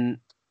then,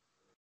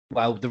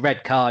 well, the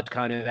red card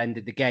kind of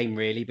ended the game,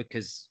 really,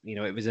 because,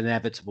 it was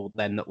inevitable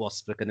then that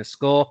Wasps were going to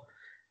score.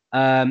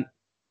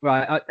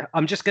 Right,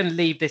 I'm just going to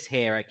leave this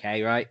here,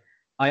 okay, right?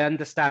 I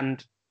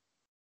understand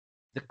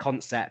the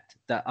concept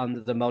that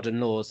under the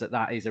modern laws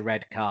that is a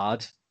red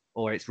card,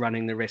 or it's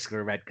running the risk of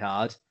a red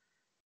card,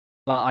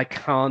 but I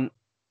can't.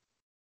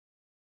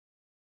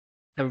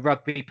 The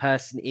rugby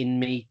person in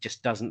me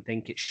just doesn't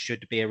think it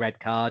should be a red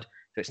card.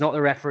 So it's not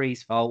the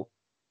referee's fault,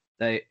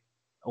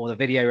 or the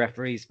video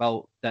referee's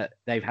fault that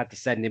they've had to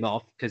send him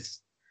off,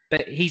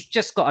 but he's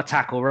just got a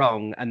tackle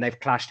wrong and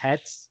they've clashed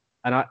heads,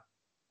 and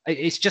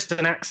it's just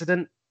an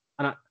accident.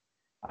 And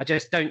I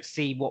just don't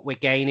see what we're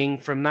gaining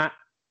from that,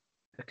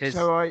 because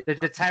the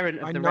deterrent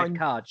of the red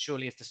card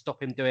surely is to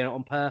stop him doing it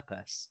on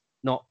purpose,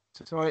 not.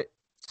 So I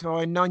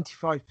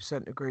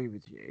 95% agree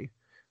with you.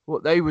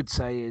 What they would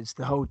say is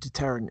the whole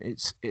deterrent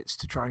it's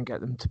to try and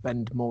get them to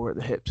bend more at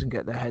the hips and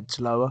get their heads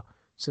lower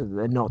so that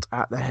they're not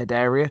at the head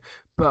area.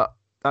 But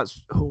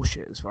that's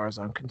horseshit as far as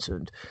I'm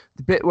concerned.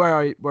 The bit where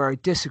I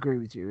disagree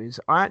with you is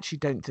I actually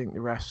don't think the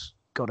refs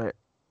got it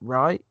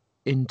right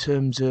in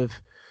terms of.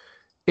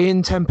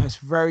 Ian Tempest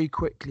very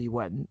quickly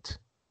went,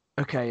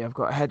 okay, I've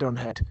got a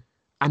head-on-head,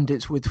 and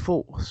it's with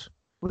force.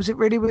 Was it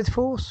really with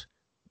force?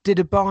 Did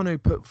Urbano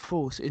put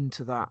force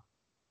into that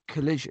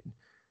collision?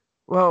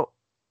 Well,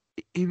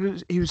 he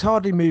was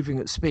hardly moving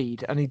at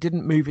speed, and he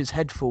didn't move his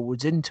head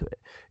forwards into it.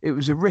 It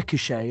was a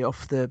ricochet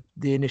off the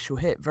initial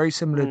hit, very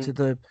similar to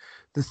the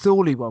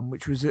Thorley one,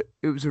 which was it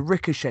was a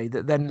ricochet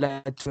that then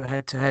led to a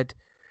head-to-head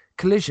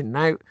collision.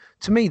 Now,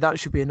 to me, that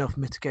should be enough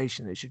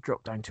mitigation. It should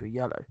drop down to a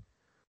yellow.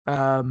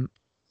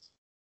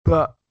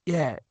 But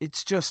yeah,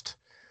 it's just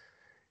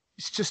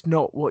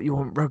not what you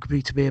want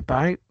rugby to be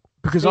about.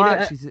 Because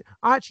I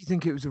actually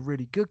think it was a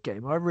really good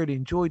game. I really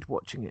enjoyed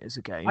watching it as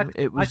a game.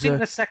 I think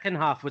the second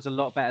half was a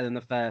lot better than the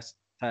first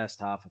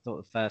half. I thought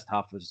the first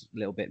half was a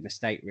little bit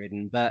mistake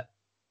ridden, but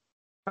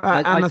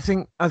I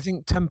think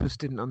Tempest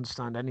didn't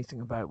understand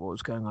anything about what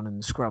was going on in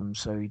the scrum,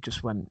 so he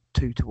just went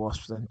 2 to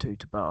Wasps, then 2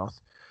 to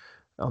Bath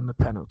on the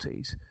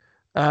penalties.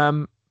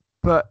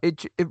 But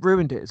it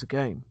ruined it as a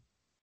game.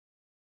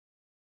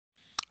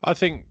 I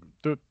think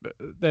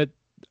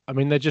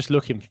they're just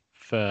looking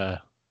for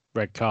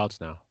red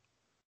cards now.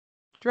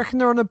 Do you reckon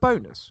they're on a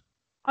bonus?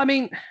 I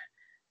mean,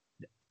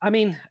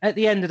 at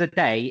the end of the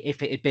day,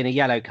 if it had been a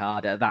yellow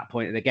card at that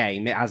point of the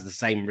game, it has the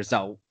same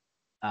result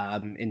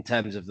in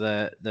terms of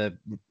the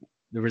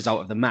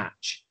result of the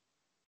match.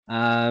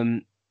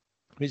 It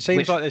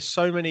seems like there's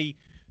so many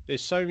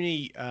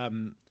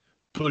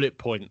bullet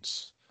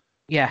points.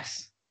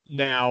 Yes.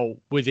 Now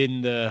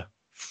within the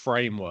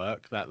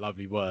framework, that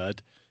lovely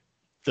word,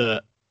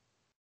 that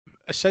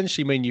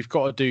essentially mean you've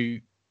got to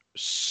do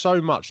so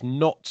much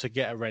not to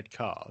get a red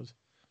card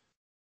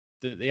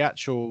that the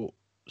actual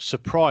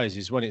surprise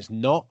is when it's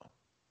not.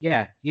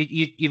 Yeah,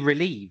 you're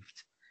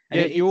relieved.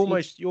 Yeah, you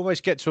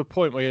almost get to a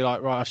point where you're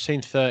like, right, I've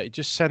seen 30.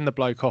 Just send the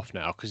bloke off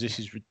now because this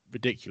is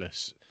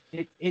ridiculous.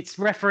 It's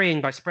refereeing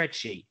by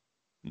spreadsheet.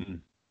 Mm.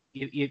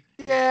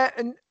 Yeah,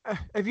 and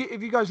have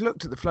you guys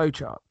looked at the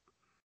flowchart?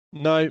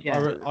 No,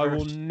 Yeah. I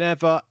will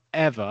never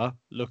ever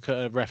look at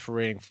a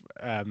refereeing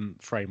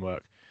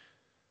framework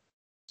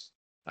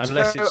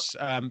unless it's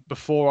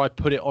before I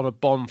put it on a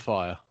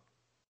bonfire.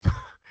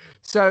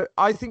 So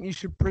I think you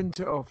should print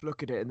it off,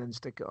 look at it, and then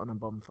stick it on a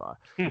bonfire.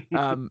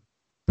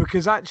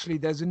 because actually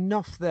there's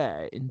enough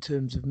there in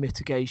terms of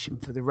mitigation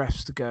for the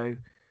refs to go,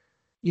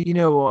 you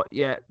know what,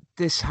 yeah,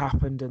 this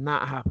happened and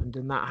that happened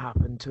and that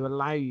happened, to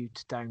allow you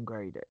to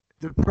downgrade it.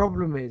 The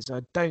problem is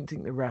I don't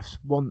think the refs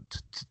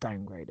want to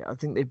downgrade it. I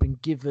think they've been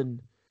given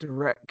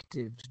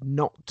directives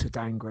not to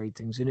downgrade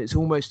things, and it's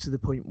almost to the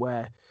point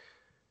where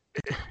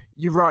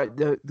you're right,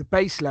 the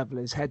base level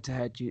is head to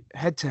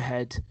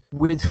head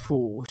with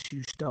force.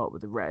 You start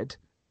with a red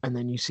and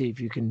then you see if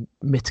you can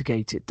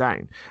mitigate it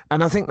down,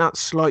 and I think that's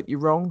slightly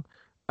wrong,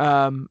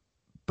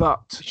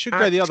 but it should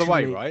go the other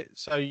way, right?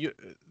 So you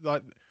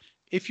like,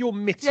 if you're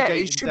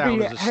mitigating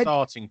down as a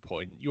starting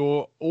point,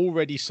 you're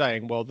already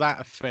saying, well, that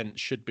offence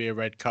should be a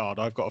red card.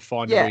 I've got to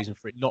find a reason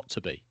for it not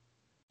to be.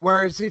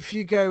 Whereas if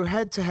you go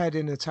head to head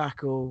in a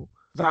tackle,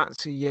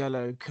 that's a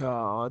yellow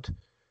card.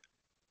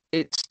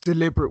 It's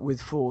deliberate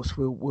with force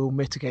will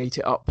mitigate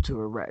it up to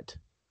a red.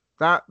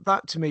 That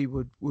to me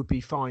would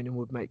be fine and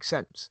would make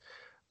sense.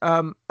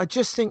 I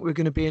just think we're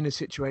going to be in a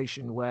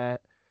situation where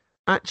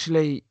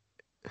actually,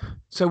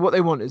 so what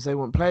they want is they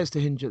want players to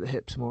hinge at the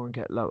hips more and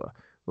get lower.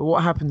 But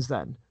what happens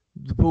then?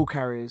 The ball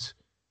carriers,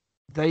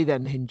 they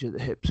then hinge at the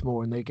hips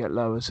more and they get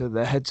lower, so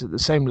their head's at the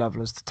same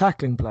level as the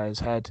tackling player's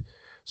head,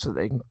 so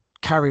they can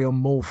carry on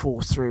more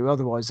force through.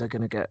 Otherwise, they're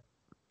going to get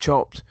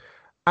chopped,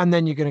 and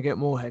then you're going to get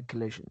more head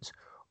collisions.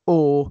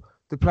 Or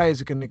the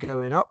players are going to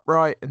go in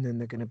upright, and then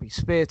they're going to be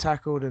spear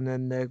tackled, and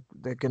then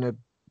they're going to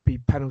be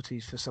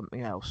penalties for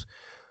something else.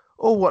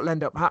 Or what will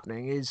end up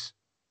happening is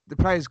the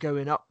players go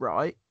in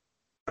upright,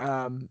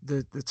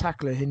 the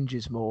tackler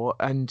hinges more,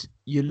 and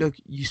you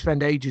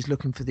spend ages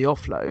looking for the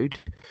offload,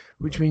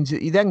 which means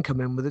that you then come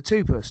in with a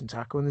two-person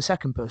tackle, and the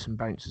second person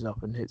bounces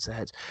up and hits the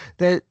heads.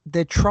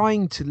 They're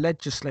trying to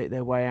legislate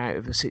their way out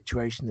of a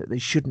situation that they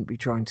shouldn't be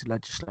trying to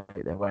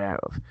legislate their way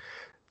out of.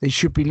 They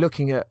should be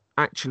looking at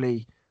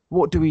actually,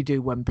 what do we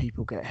do when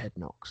people get head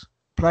knocks?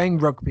 Playing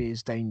rugby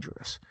is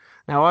dangerous.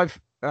 Now, I've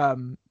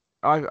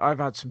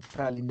had some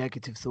fairly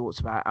negative thoughts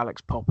about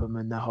Alex Popham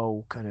and the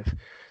whole kind of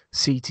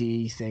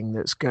CTE thing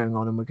that's going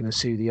on, and we're going to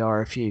sue the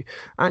RFU.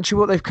 Actually,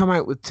 what they've come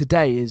out with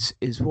today is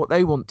what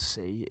they want to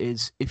see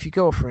is if you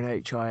go off for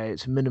an HIA,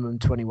 it's a minimum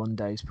 21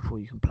 days before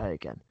you can play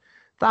again.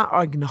 That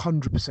I can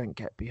 100%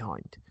 get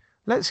behind.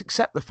 Let's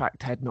accept the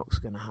fact head knocks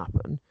are going to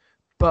happen,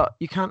 but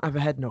you can't have a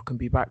head knock and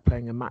be back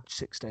playing a match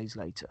 6 days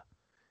later.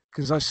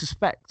 Because I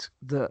suspect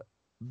that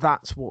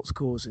that's what's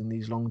causing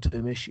these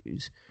long-term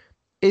issues,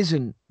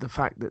 isn't the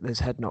fact that there's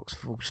head knocks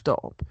full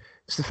stop.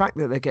 It's the fact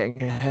that they're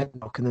getting a head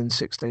knock and then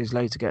 6 days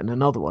later getting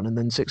another one, and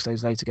then 6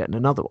 days later getting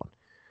another one.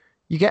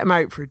 You get them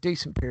out for a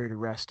decent period of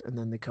rest, and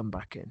then they come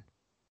back in.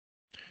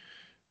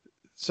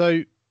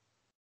 So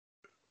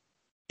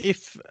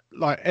if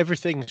like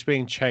everything's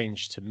being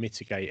changed to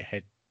mitigate a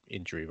head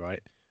injury,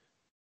 right?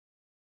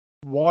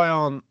 Why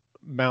aren't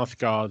mouth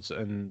guards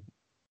and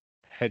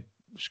head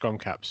scrum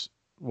caps,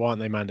 why aren't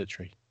they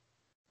mandatory?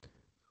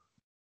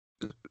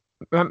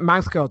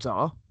 Mouth guards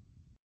are.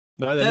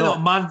 No, they're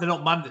not. They're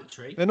not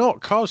mandatory. They're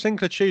not. Carl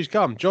Sinclair chews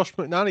gum. Josh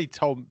McNally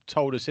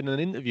told us in an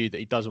interview that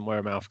he doesn't wear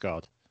a mouth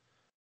guard.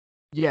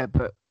 Yeah,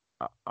 but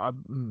I'd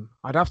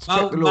have to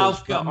check the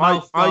laws.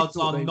 Mouth guards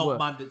are not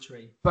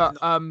mandatory. But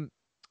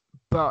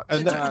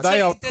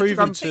they are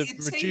proven to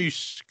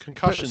reduce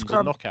concussions and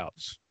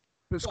knockouts.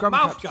 But scrum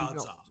mouth caps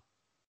guards are.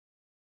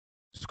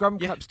 Scrum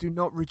caps do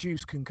not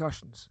reduce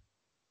concussions.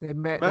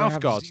 Mouth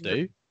guards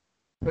do.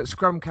 But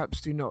scrum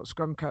caps do not.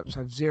 Scrum caps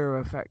have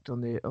zero effect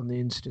on the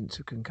incidence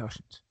of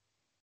concussions.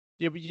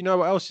 Yeah, but you know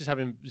what else is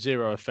having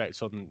zero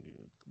effect on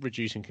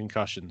reducing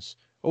concussions?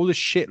 All the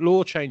shit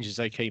law changes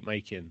they keep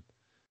making.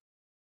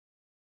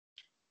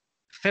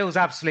 Phil's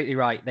absolutely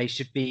right. They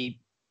should be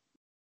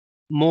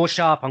more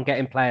sharp on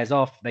getting players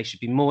off. They should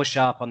be more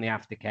sharp on the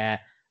aftercare.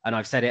 And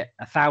I've said it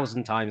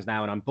 1,000 times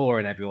now, and I'm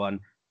boring everyone,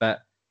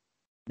 but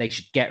they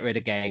should get rid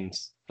of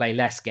games, play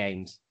less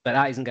games. But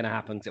that isn't going to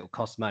happen because it will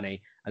cost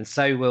money. And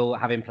so will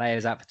having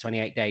players out for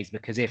 28 days.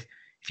 Because if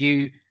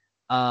you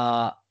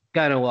are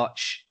going to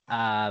watch,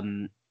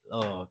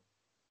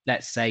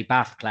 let's say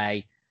Bath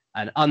Clay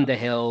and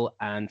Underhill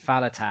and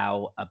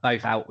Falatau are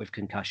both out with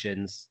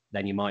concussions,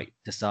 then you might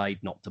decide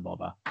not to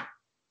bother.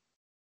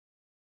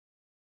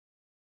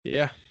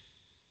 Yeah.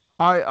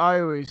 I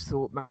always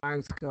thought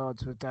mouth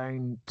guards were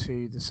down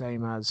to the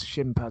same as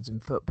shin pads in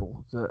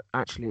football, that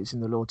actually it's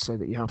in the law to say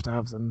that you have to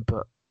have them,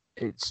 but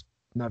it's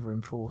never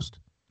enforced.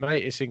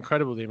 Mate, it's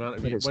incredible the amount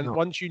of it.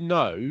 Once you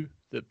know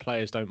that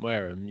players don't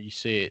wear them, you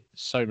see it.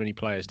 So many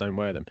players don't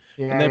wear them.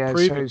 Yeah, and they're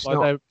proven,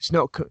 so it's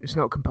not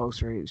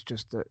compulsory. It's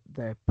just that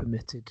they're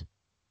permitted.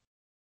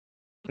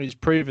 It's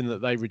proven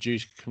that they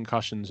reduce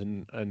concussions,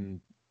 and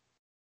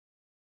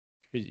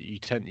you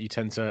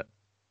tend to,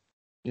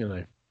 you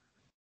know.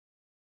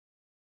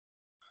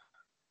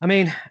 I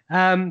mean,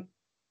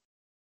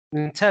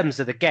 in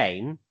terms of the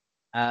game,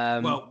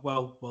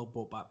 well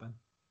brought back,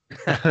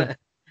 Ben.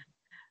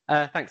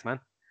 Thanks, man.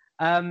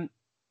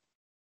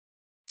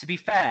 To be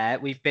fair,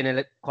 we've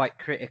been quite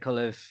critical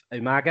of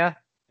Umaga,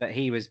 but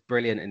he was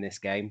brilliant in this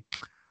game.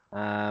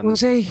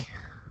 Was he?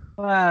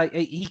 Well,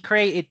 he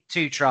created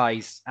 2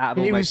 tries out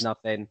of almost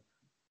nothing.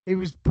 He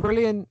was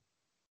brilliant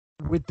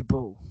with the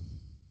ball.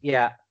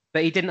 Yeah,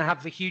 but he didn't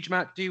have a huge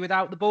amount to do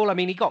without the ball. I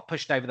mean, he got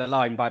pushed over the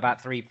line by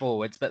about 3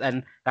 forwards, but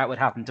then that would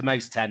happen to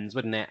most 10s,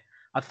 wouldn't it?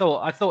 I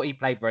thought he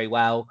played very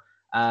well.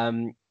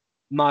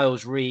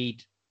 Miles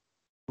Reed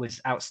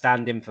was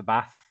outstanding for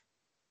Bath,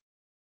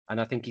 and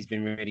I think he's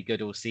been really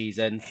good all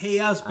season. He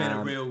has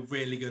been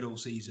really good all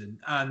season.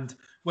 And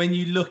when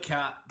you look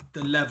at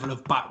the level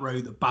of back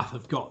row that Bath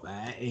have got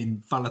there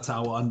in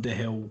Faletau,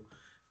 Underhill,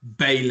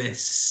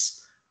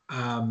 Bayliss,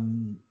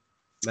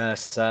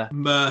 Mercer.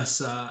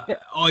 Yeah.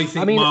 I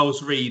think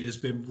Miles Reed has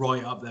been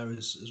right up there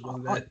as one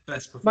of their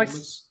best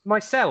performers.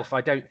 Myself,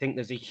 I don't think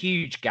there's a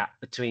huge gap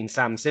between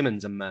Sam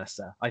Simmons and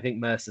Mercer. I think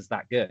Mercer's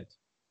that good.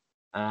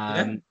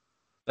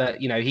 But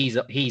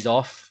he's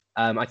off.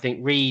 I think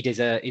Reed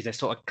is a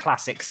sort of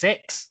classic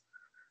 6.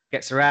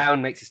 Gets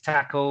around, makes his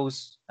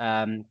tackles,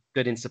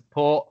 good in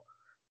support.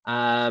 He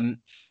can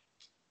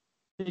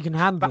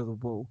handle the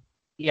ball.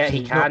 Yeah, so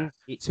he can.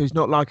 So he's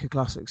not like a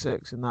classic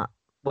 6 in that.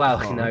 Well,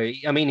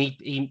 I mean,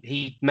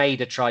 he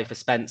made a try for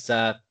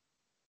Spencer,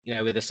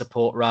 with a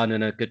support run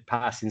and a good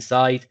pass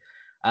inside.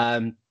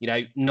 Not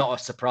a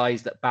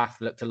surprise that Bath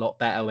looked a lot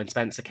better when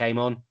Spencer came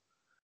on.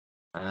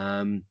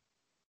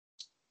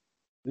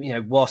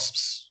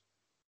 Wasps.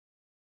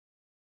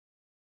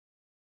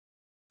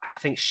 I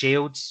think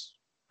Shields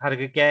had a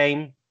good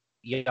game.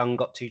 Young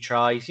got 2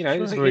 tries. He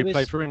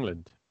played for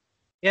England.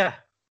 Yeah.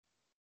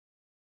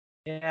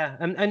 Yeah,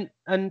 and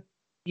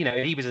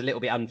he was a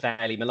little bit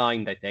unfairly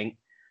maligned, I think.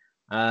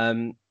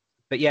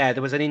 But yeah,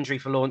 there was an injury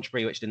for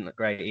Launchbury, which didn't look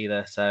great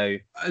either. So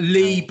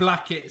Lee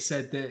Blackett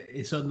said that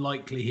it's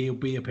unlikely he'll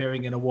be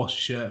appearing in a Wasp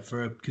shirt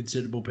for a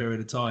considerable period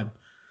of time,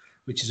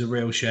 which is a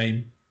real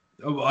shame.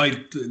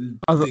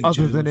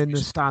 Other than in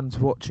the stands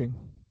watching.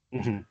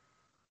 Mm-hmm.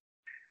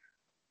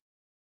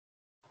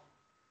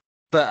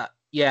 But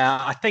yeah,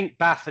 I think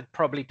Bath had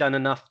probably done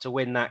enough to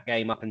win that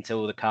game up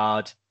until the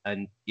card,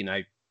 and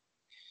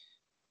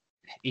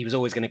he was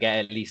always going to get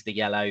at least a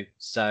yellow,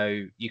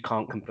 so you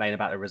can't complain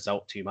about the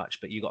result too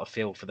much, but you got to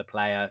feel for the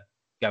player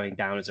going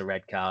down as a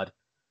red card.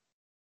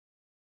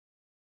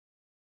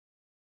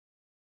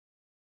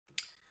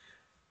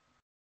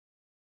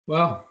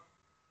 Well,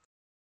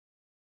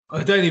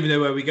 I don't even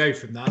know where we go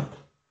from that.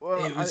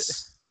 Well,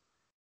 it's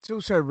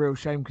also a real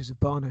shame because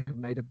Abano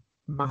made a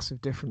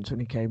massive difference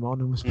when he came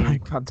on and was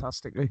playing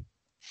fantastically.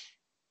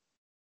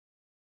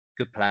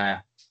 Good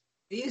player.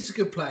 He is a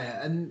good player,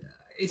 and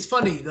it's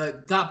funny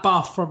that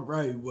Bath front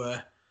row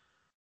were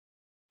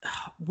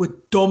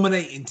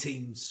dominating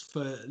teams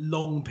for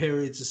long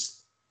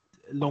periods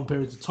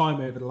of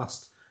time over the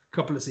last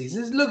couple of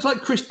seasons. It looks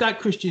like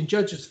Christian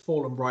Judge has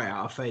fallen right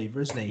out of favour,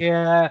 isn't he?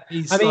 Yeah,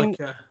 he's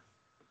Worcester,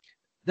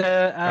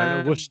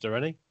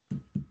 isn't he?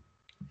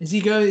 Is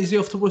he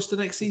off to Worcester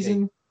next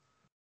season?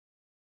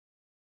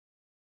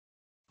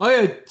 I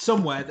heard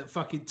somewhere that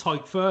fucking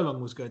Tyke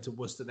Furlong was going to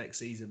Worcester next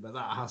season, but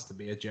that has to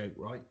be a joke,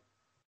 right?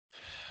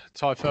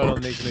 Ty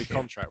Furlong needs a new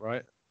contract,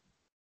 right?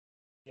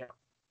 Yeah.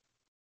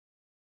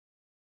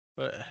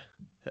 But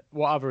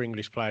what other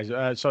English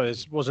players? Sorry,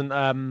 wasn't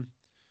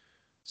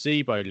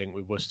Zebo linked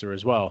with Worcester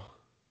as well?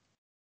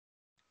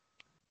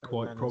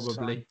 Quite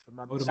probably.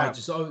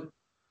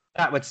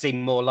 That would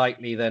seem more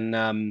likely than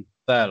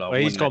Furlong. Well,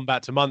 he's gone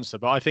back to Munster,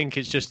 but I think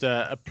it's just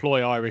a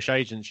ploy Irish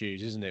agents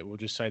use, isn't it? We'll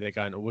just say they're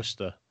going to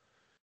Worcester.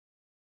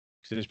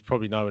 Because there's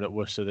probably no one at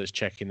Worcester that's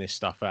checking this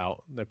stuff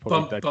out. They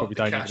probably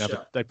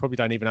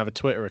don't even have a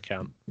Twitter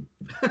account.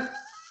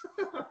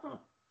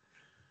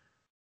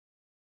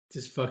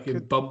 Just fucking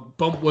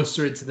bump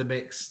Worcester into the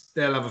mix.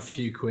 They'll have a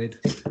few quid.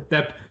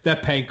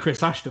 They're paying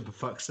Chris Ashton for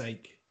fuck's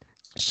sake.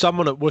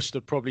 Someone at Worcester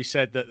probably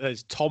said that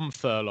there's Tom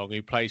Furlong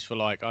who plays for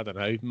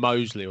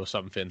Moseley or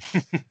something.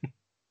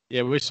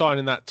 Yeah, we're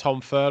signing that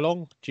Tom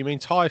Furlong. Do you mean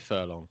Ty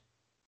Furlong?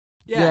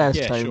 Yeah,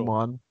 same sure.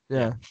 One.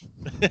 Yeah.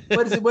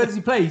 Where does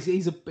he play?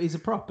 He's a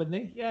prop, isn't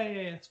he? Yeah,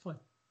 it's fine.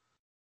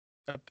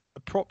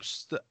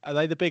 Props, are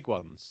they the big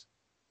ones?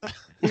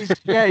 He's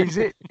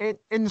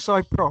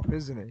inside prop,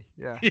 isn't he?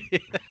 Yeah.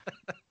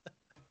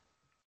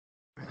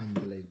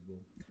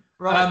 Unbelievable.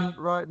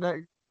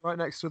 Right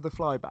next to the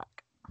flyback.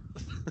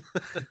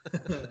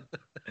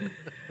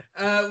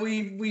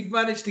 We've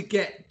managed to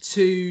get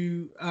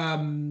to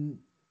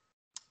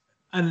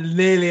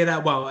nearly an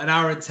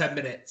hour and 10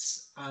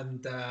 minutes,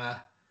 and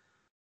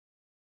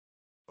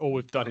all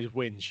we've done is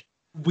whinge.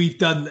 We've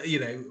done,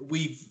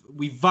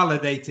 we've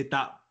validated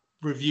that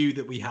review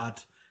that we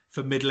had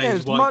for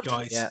middle-aged white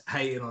guys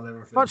hating on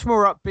everything. Much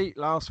more upbeat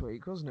last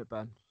week, wasn't it,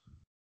 Ben?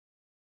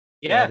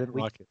 Yeah, I didn't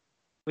like it.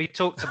 We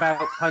talked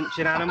about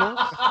punching animals.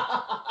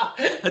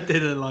 I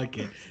didn't like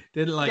it.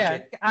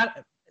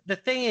 The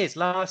thing is,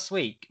 last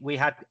week we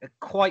had a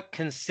quite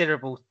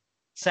considerable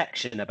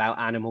section about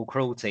animal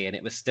cruelty, and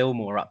it was still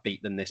more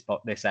upbeat than this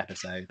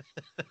episode.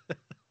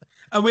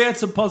 And we had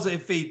some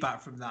positive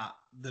feedback from that,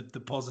 the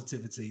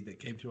positivity that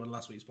came through on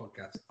last week's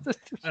podcast.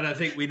 And I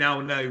think we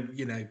now know,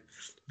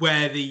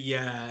 where the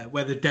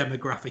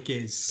demographic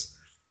is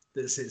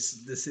that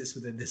sits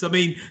within this. I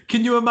mean,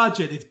 can you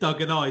imagine if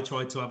Doug and I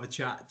tried to have a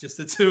chat, just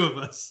the two of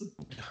us?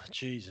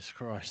 Jesus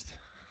Christ.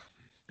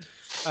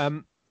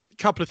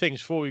 Couple of things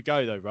before we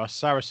go though, Russ.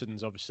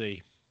 Saracens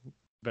obviously.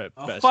 But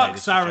fuck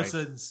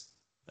Saracens.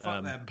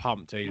 Fuck them.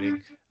 Pumped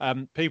Ealing.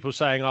 People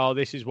saying, "Oh,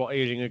 this is what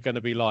Ealing are going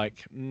to be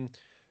like."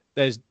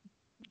 There's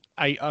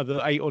 8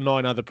 or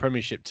 9 other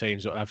Premiership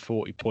teams that have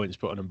 40 points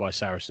put on them by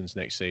Saracens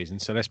next season.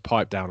 So let's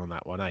pipe down on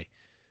that one, eh?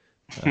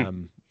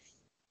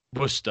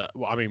 Worcester.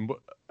 Well, I mean,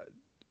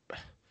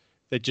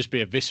 they'd just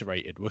be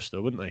eviscerated,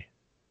 Worcester, wouldn't they?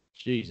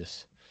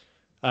 Jesus.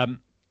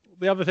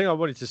 The other thing I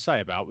wanted to say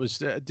about was,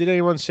 did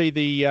anyone see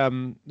the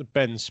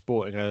Ben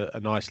sporting a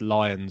nice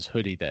Lions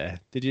hoodie there?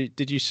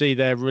 Did you see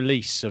their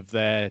release of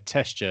their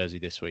Test jersey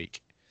this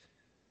week?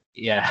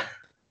 Yeah.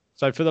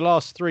 So for the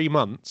last 3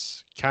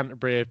 months,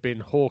 Canterbury have been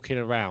hawking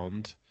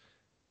around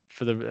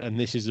and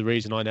this is the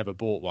reason I never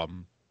bought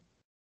one,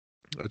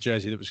 a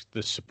jersey that was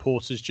the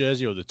supporters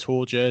jersey or the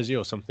tour jersey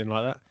or something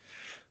like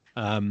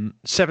that.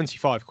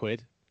 75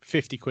 quid,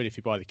 50 quid if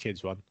you buy the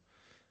kids one.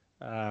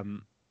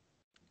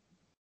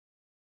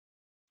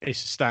 It's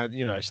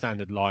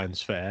standard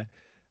Lions fare.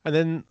 And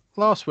then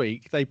last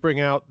week they bring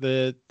out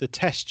the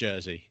Test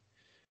jersey.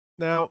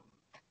 Now,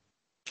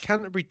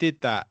 Canterbury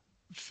did that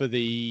for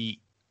the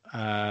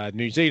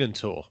New Zealand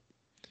tour.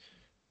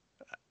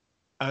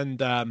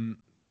 And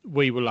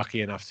we were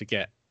lucky enough to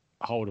get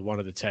hold of one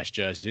of the Test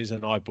jerseys,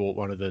 and I bought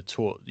one of the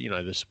tour,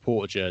 the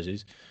supporter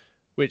jerseys,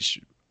 which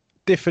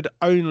differed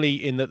only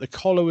in that the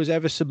collar was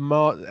ever so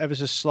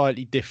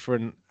slightly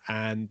different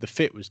and the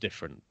fit was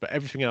different, but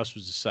everything else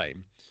was the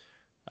same.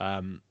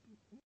 The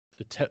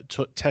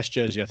Test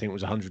jersey, I think,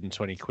 was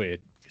 120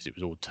 quid because it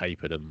was all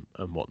tapered and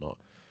whatnot.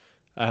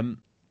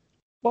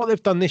 What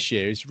they've done this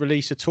year is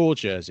release a tour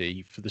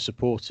jersey for the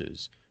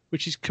supporters,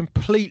 which is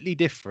completely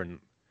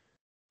different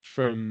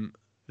from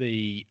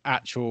the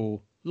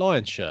actual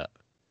Lions shirt.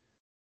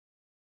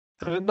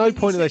 And at no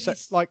point do they say,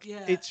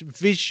 it's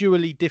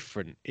visually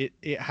different.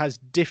 It has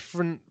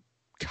different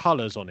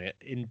colours on it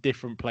in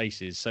different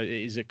places. So it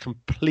is a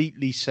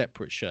completely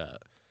separate shirt.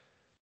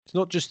 It's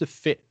not just the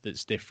fit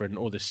that's different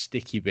or the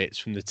sticky bits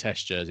from the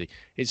Test jersey.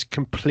 It's a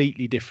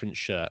completely different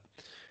shirt.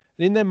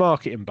 And in their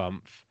marketing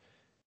bump,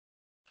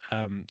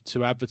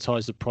 to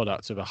advertise the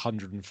product of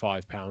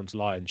 £105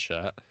 Lions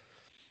shirt,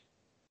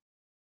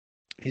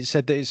 it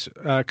said that it's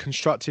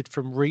constructed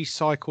from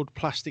recycled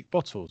plastic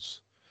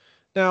bottles.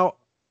 Now,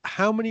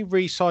 how many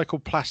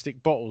recycled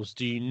plastic bottles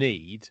do you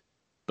need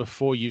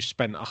before you've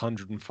spent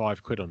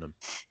 105 quid on them?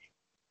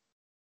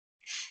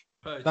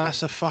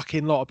 That's a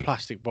fucking lot of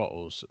plastic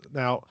bottles.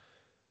 Now,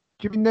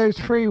 do you mean those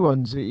free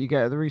ones that you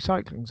get at the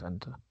recycling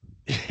centre?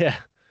 Yeah.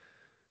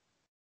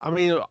 I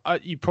mean,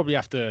 you probably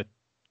have to,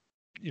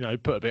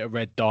 put a bit of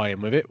red dye in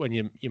with it when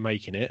you're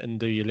making it and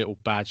do your little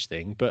badge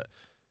thing. But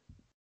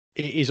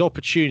it is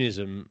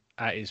opportunism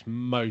at its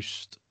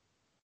most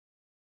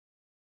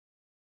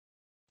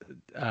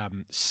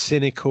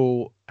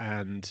cynical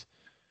and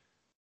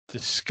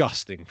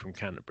disgusting from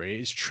Canterbury.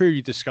 It's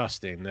truly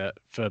disgusting that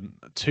for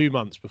 3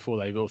 months before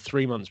they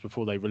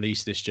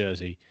released this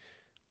jersey,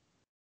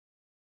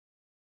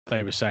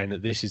 they were saying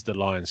that this is the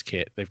Lions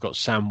kit. They've got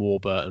Sam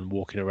Warburton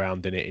walking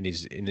around in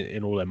it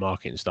in all their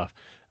marketing stuff,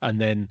 and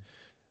then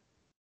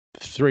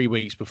 3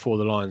 weeks before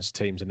the Lions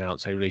teams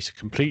announced, they released a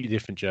completely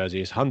different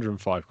jersey. It's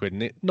 105 quid,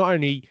 and it not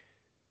only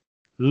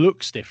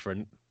looks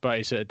different, but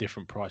it's at a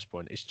different price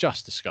point. It's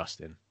just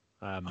disgusting.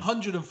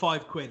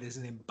 105 quid is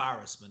an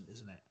embarrassment,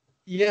 isn't it?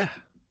 Yeah.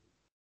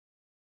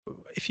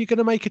 If you're going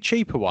to make a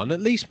cheaper one, at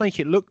least make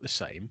it look the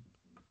same.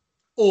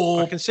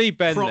 Or I can see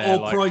Ben there,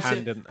 like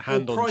hand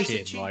on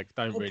chin, cheap,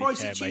 don't really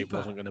care, mate.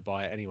 Wasn't going to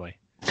buy it anyway.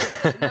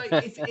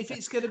 If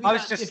it's going to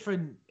be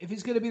different, if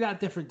it's going to be that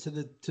different to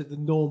the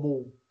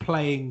normal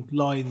playing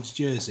Lions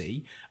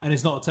jersey, and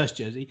it's not a Test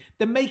jersey,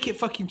 then make it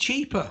fucking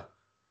cheaper.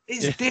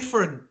 It's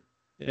different.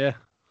 Yeah.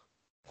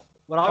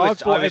 Well, I was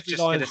just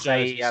going to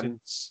say.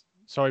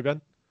 Sorry,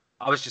 Ben.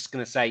 I was just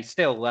going to say,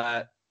 still,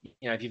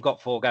 if you've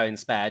got 4 going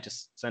spare,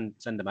 just send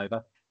them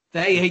over.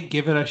 They ain't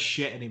giving a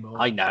shit anymore.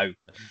 I know.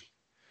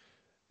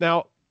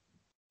 Now,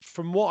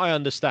 from what I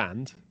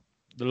understand,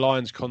 the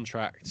Lions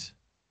contract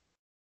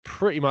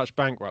pretty much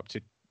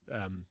bankrupted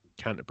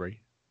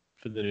Canterbury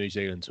for the New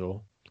Zealand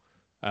tour,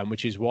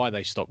 which is why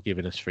they stopped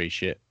giving us free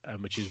shit,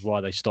 and which is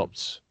why they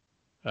stopped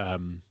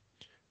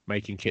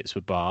making kits for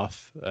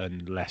Bath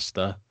and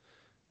Leicester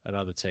and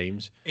other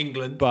teams.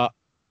 England. But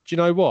do you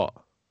know what?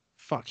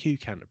 Fuck you,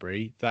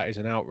 Canterbury. That is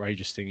an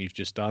outrageous thing you've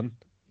just done.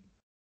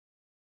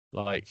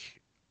 Like,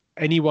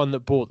 anyone that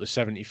bought the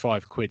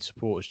 75 quid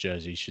supporters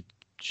jersey should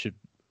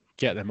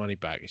get their money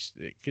back.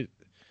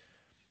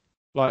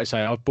 Like I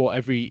say, I've bought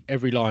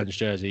every Lions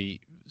jersey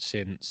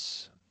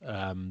since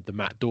the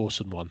Matt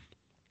Dawson one,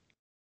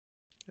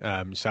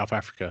 South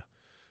Africa.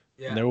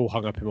 Yeah. And they're all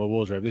hung up in my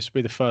wardrobe. This will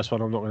be the first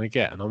one I'm not going to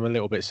get, and I'm a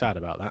little bit sad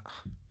about that.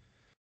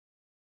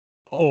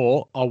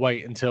 Or I'll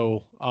wait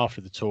until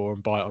after the tour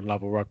and buy it on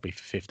Lovell Rugby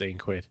for 15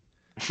 quid.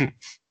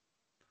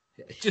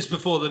 Just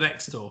before the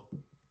next tour.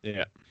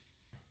 Yeah.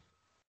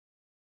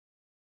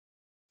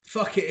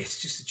 fuck it, it's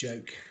just a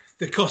joke.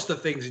 The cost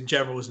of things in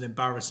general is an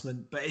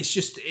embarrassment, but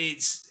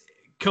it's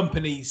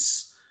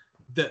companies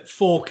that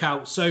fork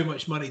out so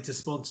much money to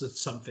sponsor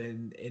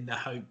something in the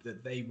hope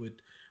that they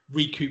would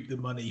recoup the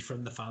money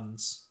from the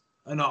fans.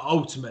 And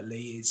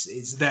ultimately,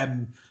 it's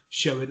them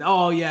showing,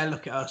 oh yeah,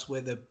 look at us,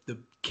 we're the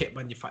kit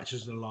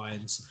manufacturers of the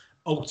Lions.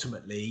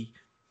 Ultimately,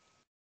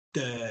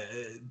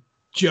 the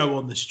Joe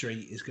on the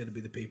street is going to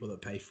be the people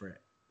that pay for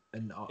it.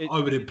 And I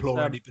would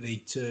implore anybody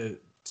to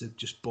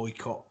just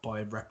boycott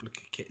buying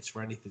replica kits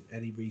for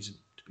any reason,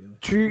 to be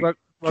honest.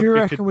 Do you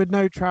reckon with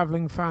no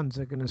travelling fans,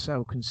 they're going to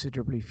sell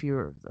considerably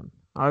fewer of them?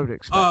 I would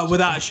expect.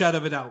 Without a shadow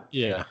of a doubt.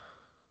 Yeah,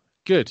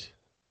 good,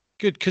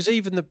 because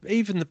even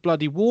the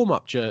bloody warm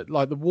up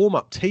like the warm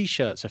up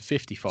t-shirts are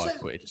 55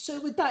 quid.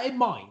 So with that in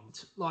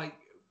mind, like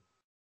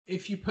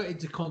if you put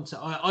into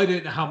context, I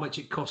don't know how much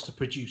it costs to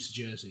produce a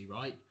jersey,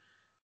 right?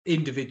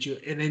 An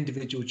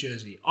individual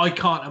jersey. I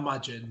can't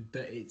imagine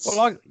that it's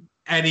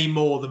any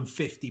more than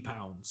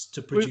 £50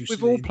 to produce.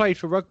 We've all played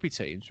for rugby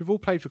teams. We've all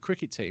played for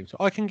cricket teams.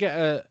 I can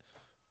get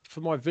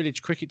for my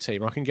village cricket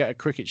team, I can get a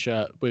cricket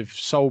shirt with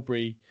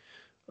Salisbury,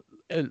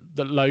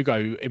 the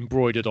logo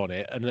embroidered on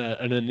it, and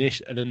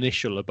an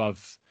initial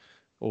above,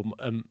 or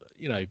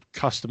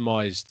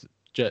customized,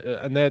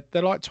 and they're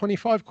like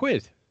 25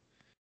 quid.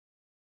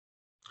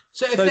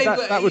 So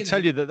that would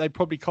tell you that they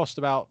probably cost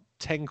about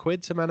 10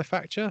 quid to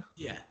manufacture.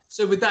 Yeah.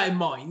 So with that in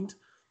mind,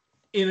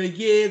 in a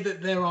year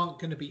that there aren't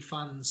going to be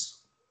fans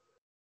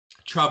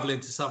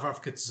traveling to South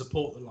Africa to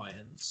support the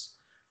Lions,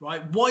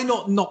 right? Why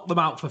not knock them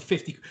out for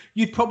 50?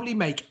 You'd probably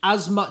make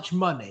as much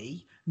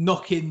money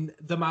knocking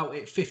them out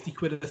at 50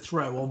 quid a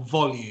throw on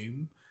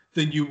volume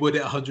than you would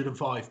at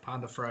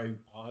 £105 a throw.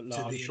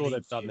 I'm sure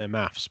they've done their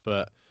maths,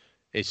 but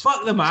it's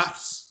fuck the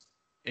maths.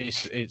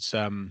 It's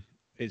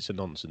a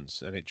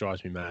nonsense, and it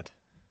drives me mad.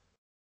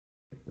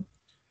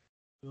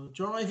 You're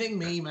driving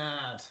me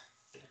mad.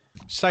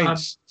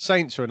 Saints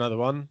are another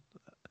one.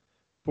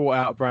 Brought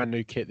out a brand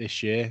new kit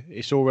this year.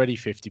 It's already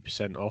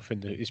 50% off.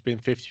 It's been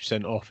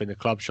 50% off in the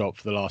club shop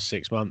for the last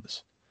 6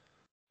 months.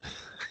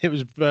 It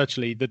was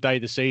virtually the day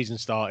the season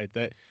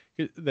started.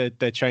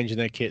 They're changing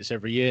their kits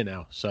every year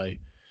now. So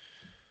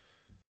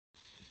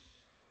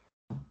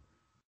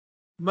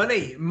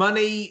money, and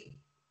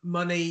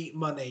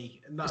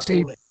that's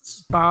all it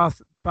is.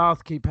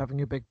 Bath keep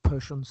having a big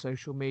push on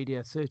social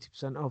media,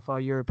 30% off our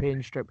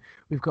European strip.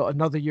 We've got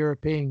another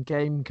European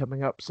game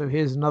coming up, so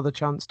here's another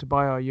chance to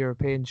buy our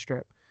European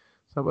strip.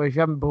 So if you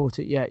haven't bought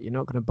it yet, you're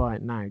not going to buy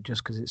it now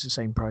just because it's the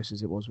same price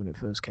as it was when it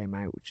first came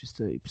out, which is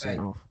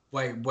 30% off.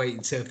 Wait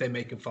until if they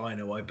make a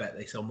final. I bet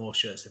they sell more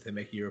shirts if they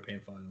make a European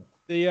final.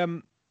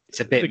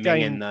 It's a bit the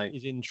game though.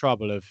 Is in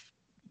trouble of.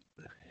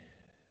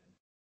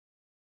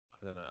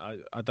 I don't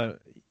know. I don't.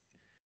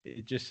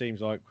 It just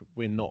seems like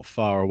we're not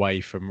far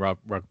away from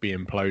rugby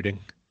imploding.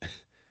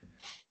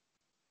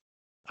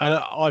 And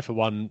I, for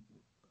one,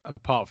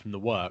 apart from the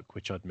work,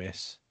 which I'd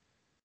miss,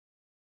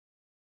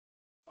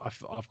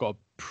 I've got a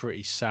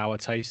pretty sour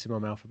taste in my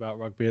mouth about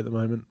rugby at the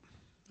moment,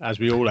 as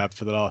we all have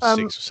for the last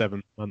 6 or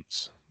 7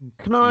 months.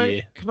 Can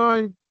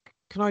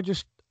I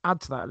just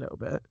add to that a little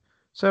bit?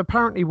 So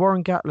apparently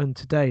Warren Gatland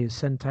today has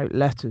sent out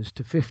letters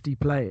to 50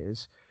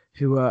 players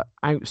who are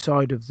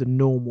outside of the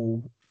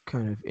normal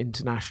kind of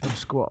international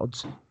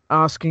squads,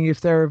 asking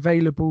if they're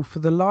available for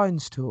the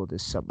Lions tour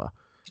this summer.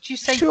 Did you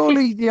say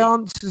surely 50? The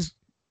answer's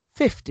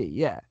 50?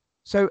 Yeah.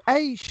 So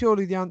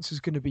surely the answer's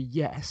going to be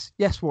yes.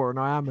 Yes, Warren,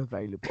 I am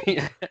available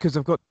because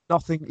I've got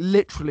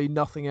literally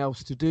nothing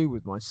else to do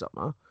with my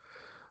summer.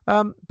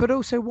 But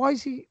also, why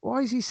is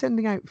he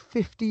sending out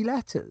 50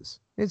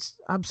 letters?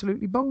 It's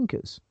absolutely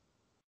bonkers.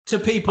 To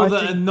people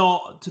that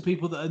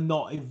are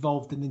not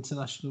involved in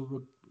international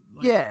rugby.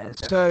 Yeah,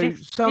 so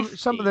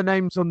some of the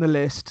names on the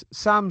list: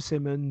 Sam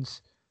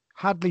Simmons,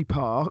 Hadley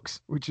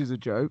Parks, which is a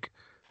joke,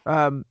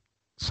 Simon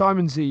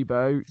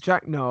Zebo,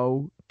 Jack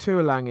Noel,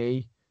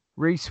 Tuolangi,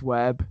 Reece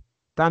Webb,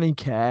 Danny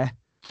Kerr,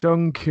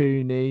 John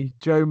Cooney,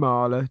 Joe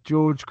Marler,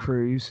 George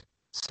Cruz,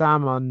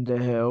 Sam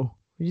Underhill.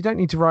 You don't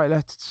need to write a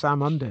letter to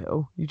Sam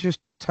Underhill. You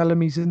just tell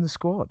him he's in the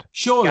squad.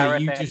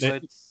 Surely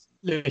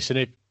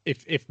listen.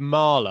 If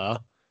Marler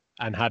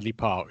and Hadley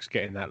Parks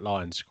get in that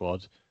Lions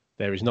squad,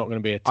 there is not going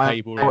to be a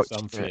table or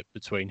unfit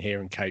between here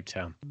and Cape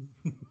Town.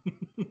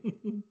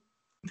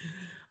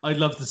 I'd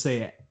love to see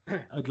it.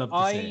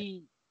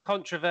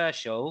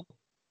 Controversial.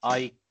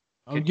 I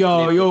pick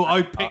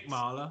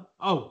Marler.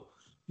 Oh,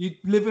 you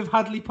live with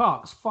Hadley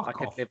Parks? Fuck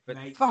off,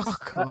 mate.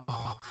 Fuck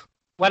off.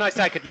 When I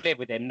say I could live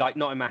with him, like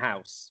not in my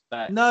house,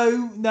 but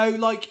no,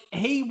 like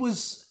he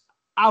was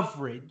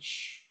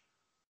average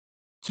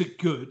to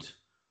good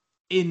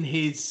in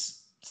his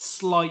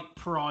slight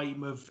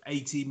prime of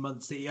 18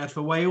 months that he had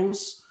for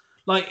Wales.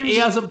 Like he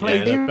hasn't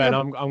played. Yeah, Ben,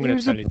 I'm going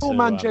to tell you poor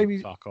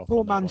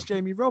man's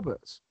Jamie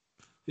Roberts.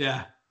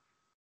 Yeah.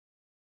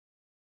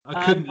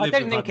 I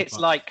don't think it's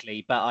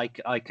likely, but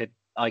I could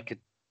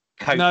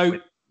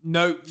cope.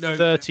 No.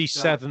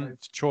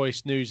 37th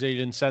choice New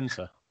Zealand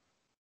centre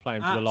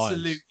playing for the Lions.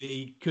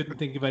 Absolutely couldn't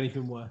think of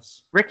anything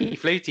worse. Ricky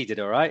Flutie did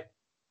all right.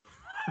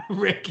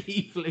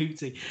 Ricky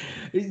Flutie.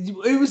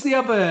 Who was the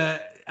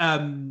other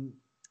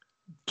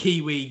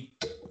Kiwi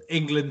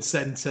England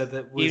centre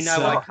that was? You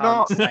know I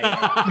can't say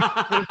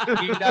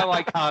it. You know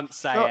I can't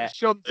say Not it.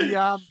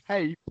 Shantian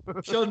Hape.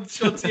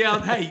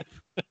 Shantian Hape.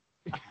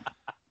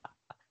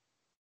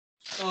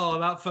 Oh,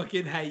 that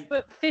fucking Hape.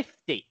 But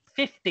 50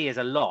 is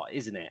a lot,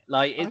 isn't it?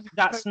 Like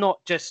that's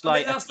not just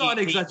like that's not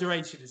an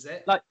exaggeration, is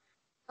it? Like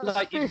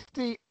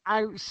 50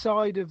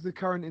 outside of the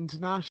current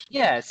international.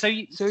 Yeah, so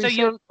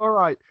you're all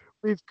right.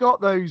 We've got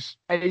those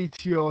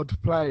 80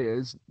 odd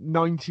players,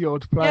 90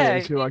 odd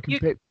players who I can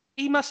pick.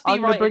 He must be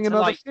I'm going to bring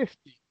another 50.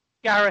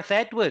 Gareth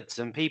Edwards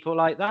and people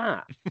like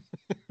that.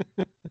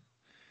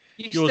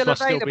 Yours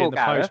must still be in the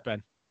post,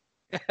 Ben.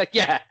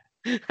 Yeah,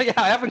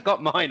 I haven't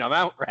got mine. I'm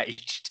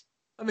outraged.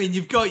 I mean,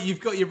 you've got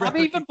your. I've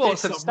even bought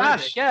some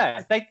stash.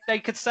 Yeah, they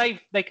could save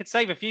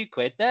a few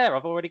quid there.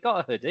 I've already got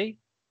a hoodie.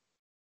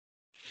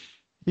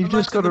 You've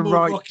just got to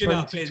write rocking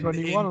up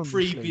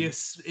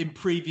in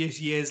previous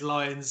years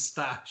Lions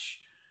stash.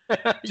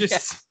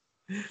 Just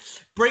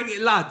bring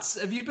it, lads.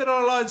 Have you been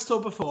on a Lions tour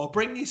before?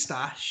 Bring your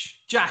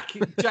stash, Jack.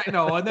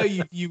 No, I know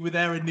you were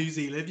there in New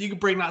Zealand. If you can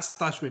bring that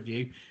stash with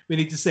you, we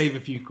need to save a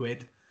few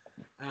quid.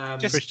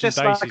 Just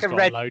like a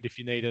red load if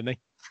you need any.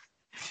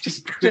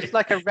 Just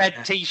like a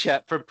red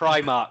T-shirt from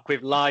Primark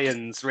with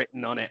Lions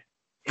written on it.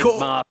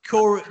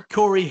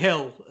 Corey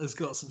Hill has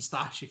got some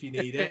stash if you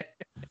need it.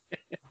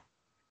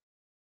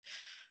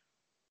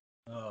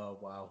 Oh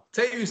wow!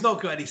 Tell you who's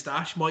not got any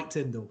stash, Mike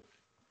Tyndall.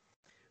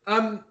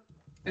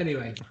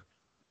 Anyway,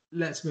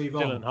 let's move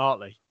on.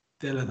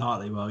 Dylan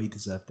Hartley. Well, he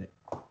deserved it.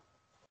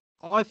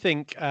 I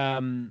think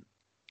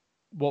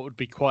what would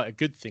be quite a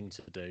good thing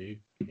to do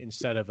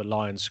instead of a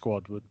Lions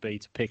squad would be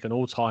to pick an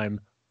all-time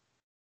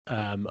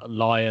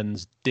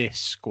Lions diss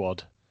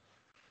squad.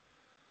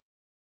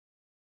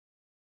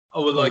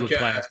 Oh, well, like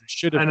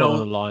should have gone on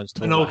the Lions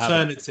tour. An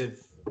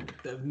alternative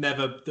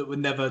that would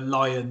never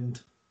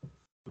lioned.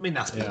 I mean,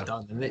 that's been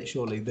done, isn't it?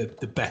 Surely the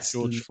best.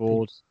 George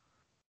Ford.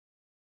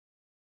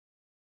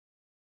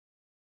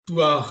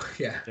 Well,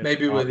 yeah,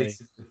 maybe with it.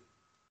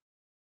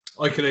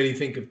 I can only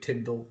think of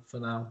Tyndall for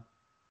now,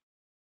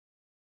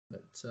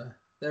 but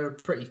there are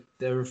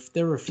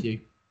a few.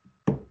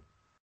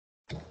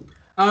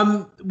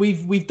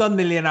 We've done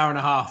nearly an hour and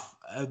a half,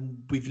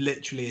 and we've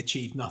literally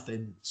achieved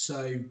nothing.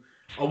 So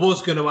I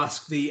was going to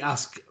ask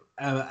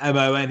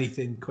Mo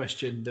anything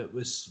question that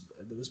was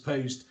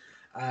posed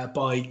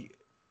by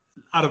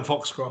Adam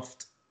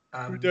Foxcroft.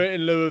 Should we do it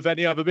in lieu of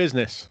any other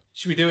business?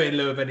 Should we do it in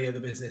lieu of any other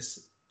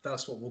business?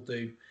 That's what we'll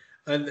do.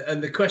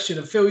 And the question,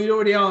 and Phil, you'd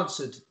already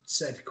answered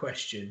said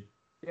question.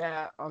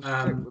 Yeah, I'll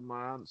stick with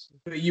my answer.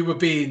 But you were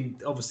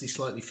being obviously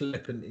slightly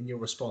flippant in your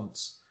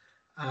response.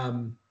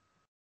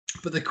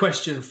 But the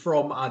question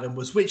from Adam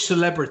was, which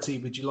celebrity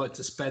would you like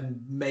to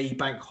spend May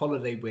bank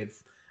holiday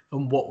with,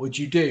 and what would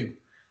you do?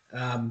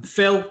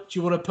 Phil, do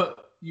you want to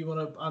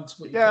answer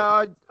what you?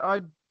 Yeah,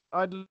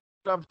 I'd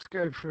love to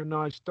go for a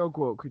nice dog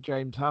walk with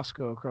James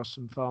Haskell across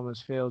some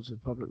farmers' fields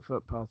with public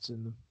footpaths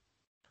in them.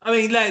 I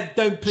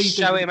mean, please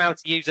show him how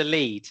to use a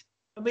lead.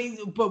 I mean,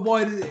 but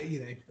why did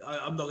it,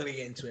 I'm not going to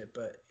get into it,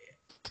 but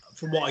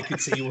from what I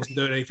could see, he wasn't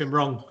doing anything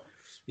wrong.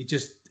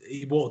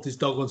 He walked his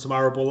dog on some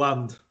arable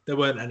land. There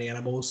weren't any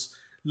animals.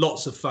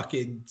 Lots of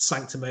fucking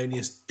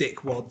sanctimonious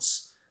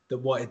dickwads that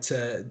wanted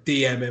to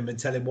DM him and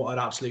tell him what an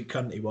absolute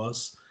cunt he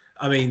was.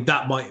 I mean,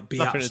 that might be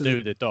nothing to do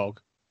with the dog.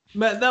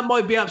 That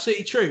might be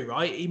absolutely true,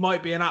 right? He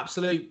might be an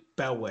absolute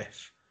bell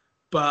whiff.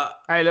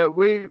 But hey, look,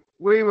 we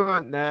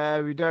weren't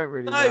there. We don't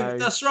really know. No,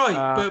 that's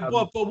right.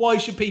 But why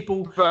should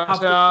people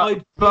have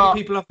the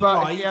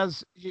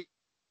right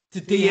to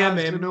DM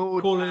him,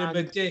 calling him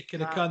a dick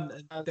and a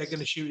cunt, and they're going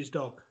to shoot his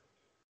dog?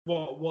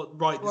 What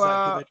right does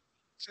that give it?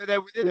 So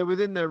they're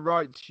within their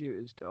right to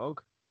shoot his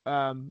dog,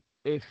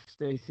 if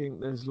they think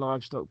there's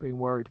livestock being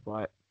worried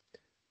by it.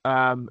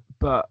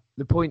 But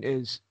the point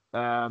is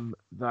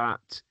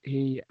that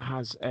he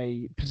has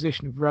a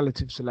position of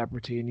relative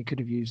celebrity, and he could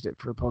have used it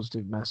for a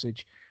positive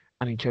message,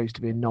 and he chose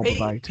to be a knob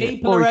about it.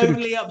 People are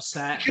only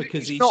upset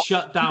because he's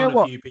shut down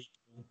a few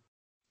people.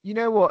 You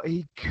know what?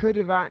 He could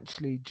have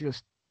actually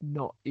just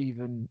not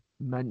even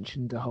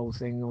mentioned the whole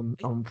thing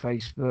on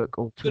Facebook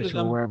or Twitter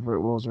or wherever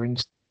it was, or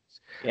Insta,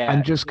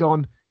 and just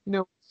gone,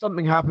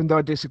 something happened,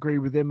 I disagree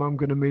with him, I'm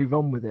going to move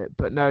on with it.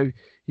 But no,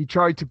 he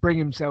tried to bring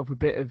himself a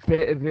bit of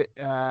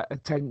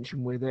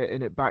attention with it,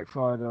 and it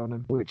backfired on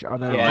him, which I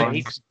don't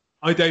like.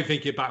 I don't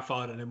think it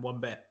backfired on him one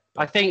bit.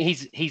 I think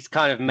he's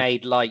kind of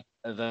made light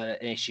of an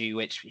issue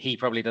which he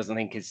probably doesn't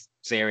think is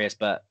serious,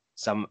 but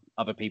some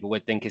other people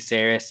would think is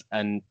serious.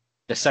 And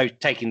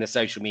taking the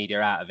social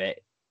media out of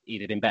it,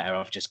 he'd have been better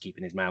off just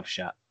keeping his mouth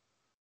shut.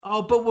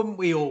 Oh, but wouldn't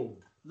we all?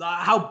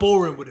 How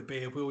boring would it be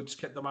if we all just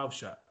kept the mouth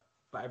shut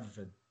about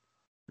everything?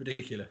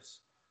 Ridiculous,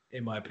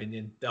 in my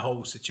opinion. The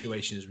whole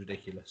situation is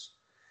ridiculous.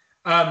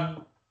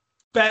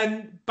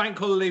 Ben, bank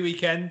holiday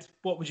weekend,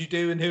 what would you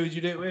do and who would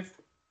you do it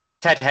with?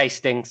 Ted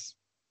Hastings.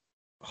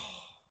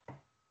 Oh,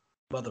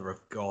 mother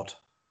of God.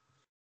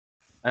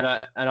 And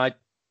I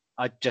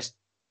just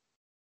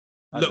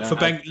Look for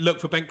Ben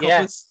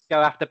Coppers. Yeah,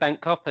 go after Ben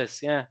Coppers.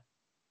 Yeah,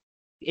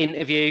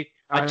 interview.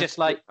 I'd just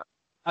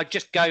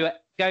go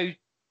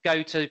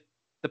to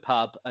the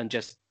pub and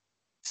just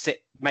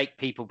make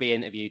people be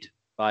interviewed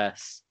by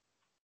us.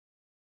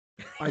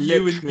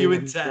 You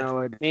and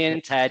Ted. Me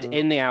and Ted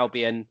in the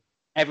Albion.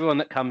 Everyone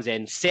that comes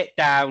in, sit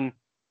down.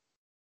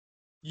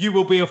 You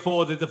will be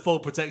afforded the full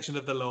protection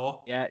of the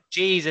law. Yeah,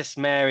 Jesus,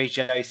 Mary,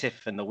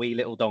 Joseph, and the wee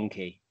little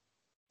donkey.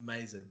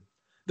 Amazing.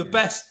 The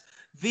best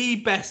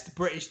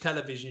British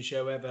television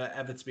show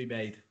ever to be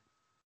made,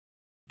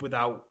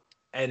 without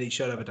any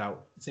shadow of a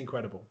doubt. It's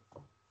incredible.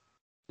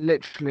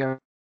 Literally, I have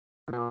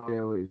no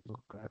idea what he's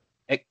looking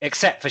at.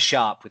 Except for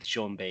Sharp with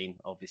Sean Bean,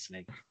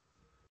 obviously.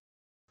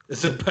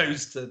 As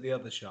opposed to the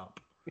other Sharp.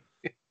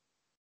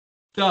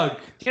 Doug.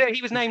 Do you know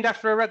he was named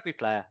after a rugby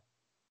player?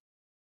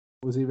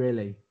 Was he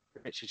really?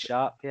 Richard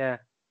Sharp, yeah.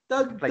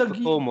 Doug, Played for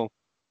Cornwall.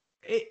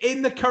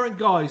 In the current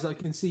guys I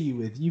can see you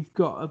with, you've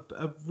got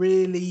a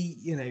really,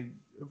 a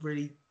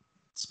really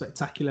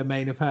spectacular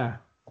mane of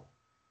hair.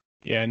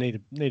 Yeah, need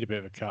a bit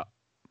of a cut.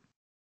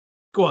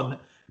 Go on.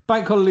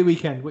 Bank holiday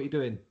weekend, what are you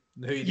doing?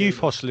 Youth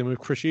hustling with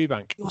Chris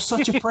Eubank. You're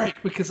such a prick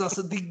because that's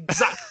the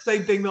exact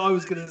same thing that I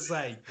was going to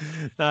say.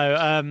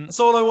 No, that's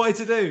all I wanted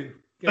to do.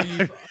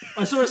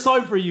 I saw a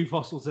sign for a youth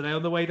hostel today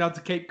on the way down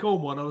to Cape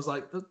Cornwall, and I was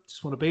like, I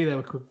just want to be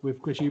there with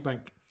Chris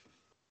Eubank.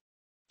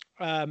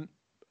 But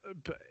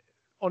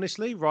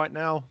honestly, right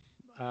now,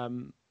 I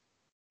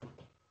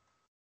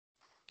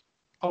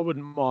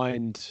wouldn't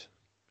mind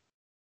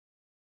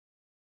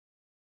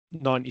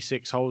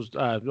 96 holes.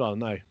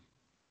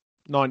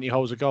 90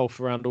 holes of golf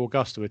around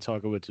Augusta with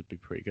Tiger Woods would be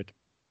pretty good.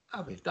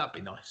 That'd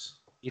be nice.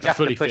 You'd have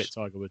fully to push fit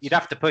Tiger Woods. You'd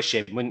have to push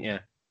him, wouldn't you?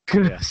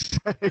 Yeah.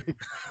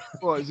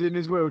 What, is he in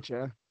his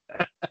wheelchair?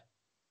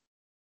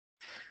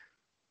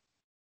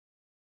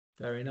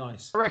 Very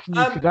nice. I reckon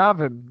you could have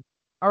him.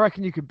 I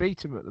reckon you could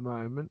beat him at the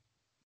moment.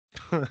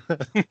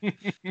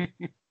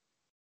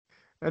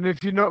 And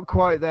if you're not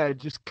quite there,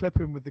 just clip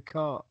him with the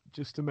cart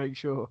just to make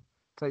sure.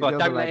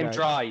 Don't let him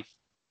drive.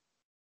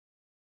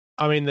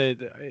 I mean,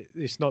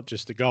 it's not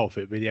just the golf;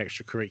 it'd be the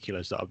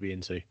extracurriculars that I'd be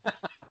into.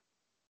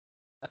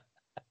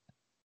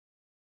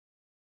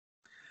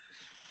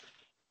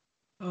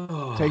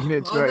 Taking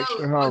it to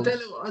extra holes.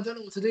 I don't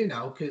know what to do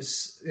now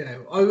because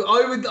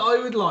I would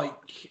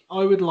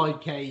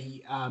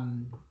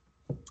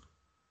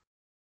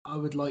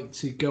like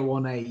to go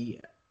on a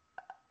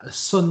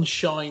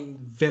sunshine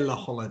villa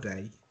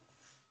holiday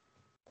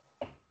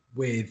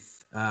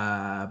with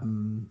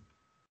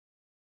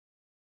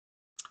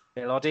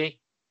Elodie.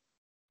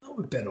 Not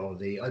with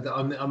Elodie. I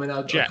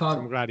Jeff can't.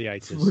 From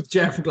Gladiators. With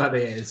Jeff from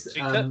Gladiators.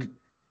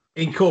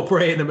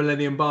 Incorporating the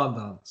Millennium Barn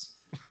Dance.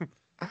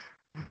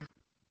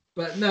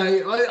 But no,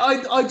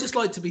 I'd just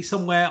like to be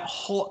somewhere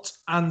hot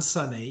and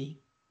sunny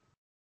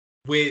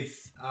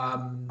with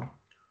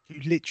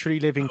You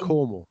literally live in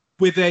Cornwall.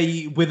 with a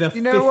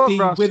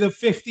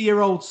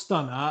 50-year-old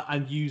stunner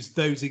and use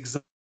those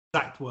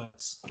exact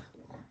words.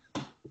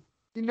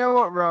 You know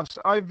what, Russ?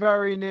 I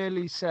very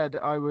nearly said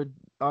I would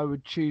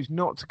choose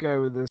not to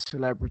go with a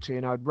celebrity,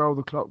 and I'd roll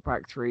the clock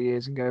back 3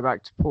 years and go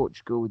back to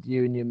Portugal with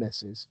you and your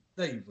missus.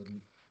 No, you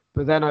wouldn't.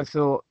 But then I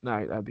thought,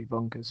 no, that'd be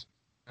bonkers.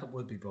 That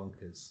would be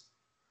bonkers.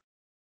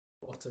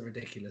 What a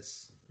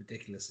ridiculous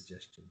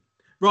suggestion.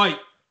 Right,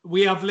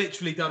 we have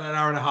literally done an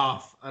hour and a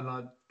half, and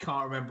I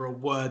can't remember a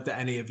word that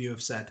any of you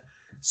have said.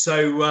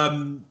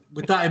 So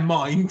with that in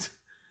mind,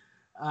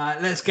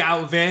 let's get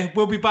out of here.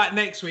 We'll be back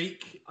next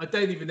week. I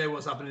don't even know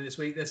what's happening this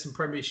week. There's some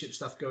Premiership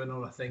stuff going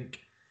on, I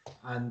think.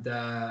 And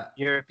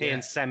European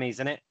semis,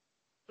 isn't it?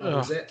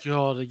 Oh,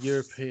 God, a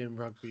European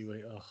rugby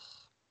week. Oh, God.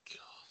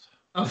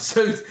 Oh,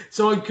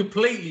 so I'm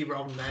completely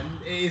wrong then.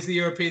 It is the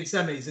European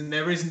semis and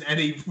there isn't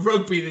any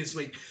rugby this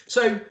week.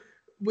 So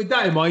with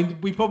that in mind,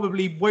 we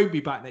probably won't be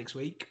back next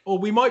week, or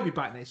we might be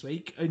back next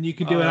week, and you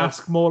can do an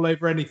Ask Maul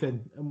over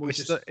anything. And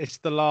it's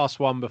the last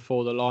one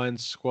before the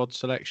Lions squad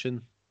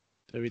selection.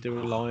 Do we do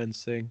a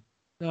Lions thing?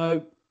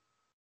 No.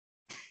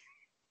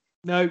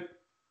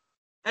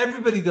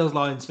 Everybody does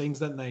Lions things,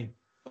 don't they?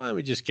 Why don't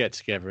we just get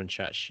together and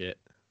chat shit?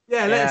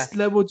 Yeah.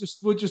 We'll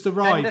just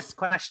arrive. Send us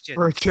questions.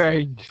 For a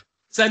change.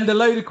 Send a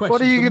load of questions.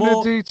 What are you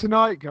going to do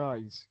tonight,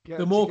 guys?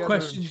 The more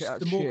questions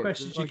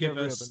you give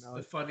us,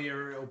 the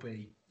funnier it'll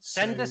be.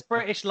 Send us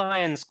British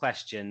Lions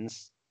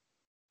questions,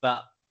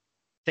 but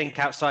think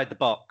outside the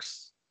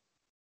box.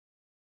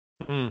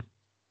 Have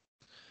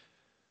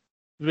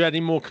we had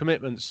any more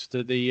commitments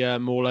to the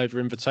Maul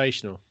Over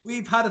Invitational?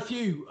 We've had a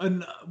few,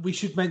 and we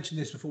should mention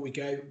this before we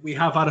go. We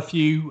have had a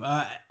few,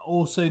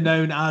 also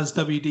known as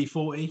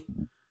WD-40.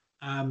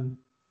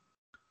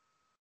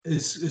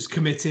 Is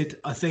committed.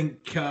 I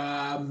think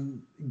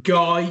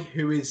Guy,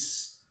 who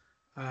is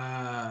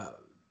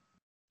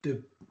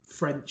the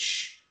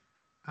French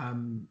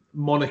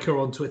moniker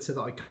on Twitter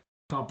that I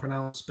can't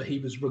pronounce, but he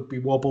was Rugby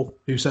Wobble,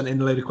 who sent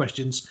in a load of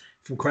questions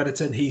from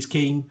Crediton. He's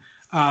keen.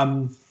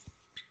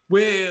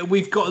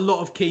 We've got a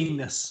lot of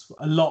keenness,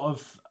 a lot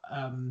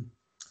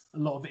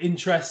of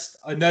interest.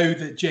 I know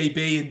that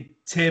JB and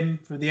Tim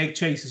from the Egg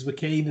Chasers were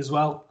keen as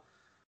well.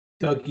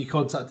 Doug, you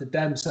contacted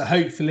them. So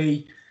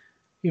hopefully,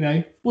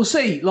 we'll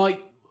see.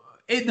 Like,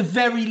 at the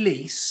very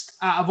least,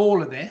 out of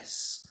all of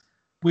this,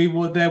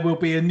 there will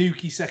be a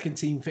Nuki second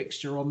team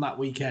fixture on that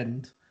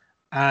weekend,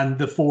 and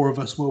the four of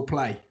us will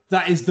play.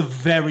 That is the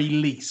very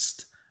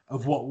least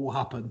of what will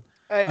happen.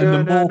 Hey,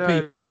 and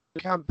people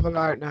can't pull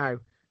out now.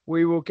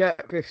 We will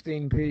get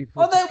 15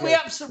 people. Oh no, we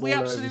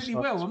absolutely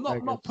will.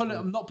 I'm not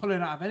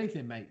pulling out of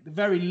anything, mate. The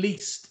very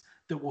least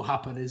that will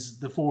happen is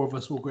the four of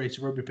us will grace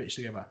a rugby pitch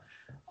together.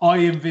 I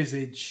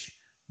envisage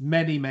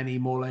many, many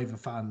Moreover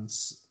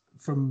fans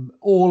from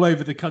all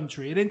over the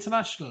country and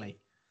internationally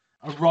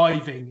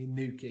arriving in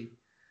Newquay.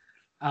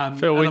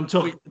 Phil, I'm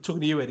talking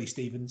to you, Eddie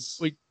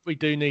Stevens. We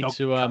do need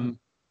to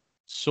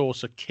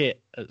source a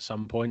kit at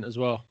some point as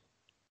well.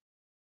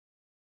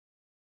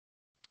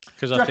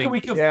 Because I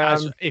think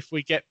if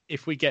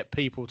we get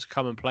people to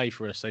come and play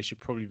for us, they should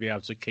probably be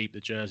able to keep the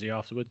jersey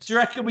afterwards. Do you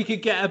reckon we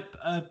could get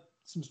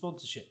some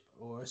sponsorship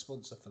or a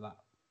sponsor for that?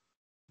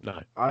 No,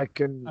 I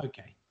can.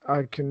 Okay,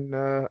 I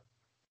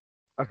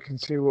can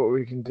see what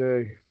we can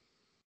do.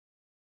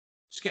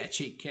 Just get a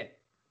cheap kit.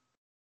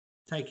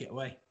 Take it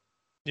away.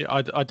 Yeah,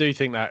 I do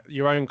think that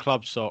your own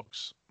club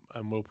socks,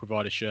 and we'll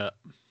provide a shirt.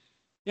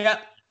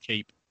 Yeah,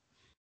 keep.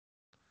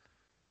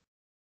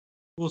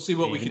 We'll see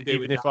what we can do.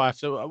 Even if I have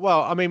to,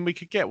 well, I mean, we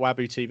could get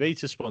Wabu TV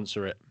to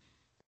sponsor it.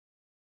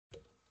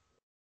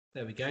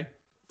 There we go.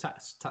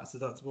 Tax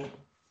deductible.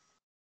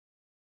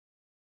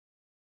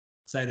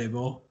 Say no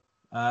more.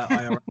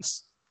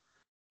 IRS.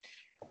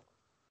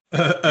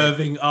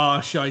 Irving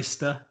R.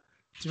 Shyster.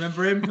 Do you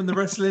remember him from the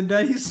wrestling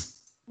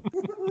days?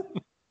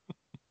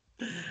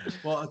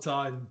 What a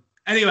time.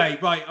 Anyway,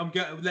 right,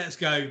 let's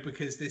go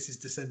because this is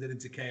descending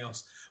into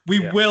chaos.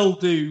 We will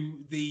do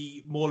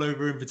the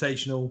Moreover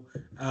Invitational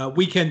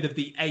weekend of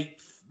the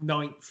 8th,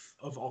 9th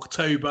of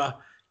October.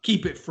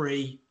 Keep it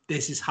free.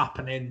 This is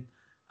happening.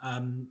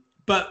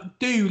 But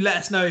do let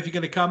us know if you're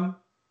going to come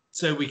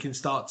so we can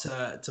start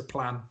to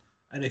plan.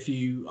 And if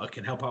I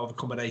can help out with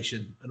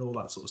accommodation and all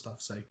that sort of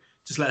stuff. So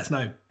just let us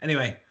know.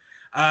 Anyway,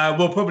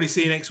 we'll probably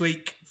see you next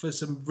week for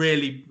some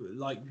really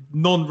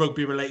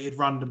non-rugby related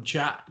random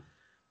chat.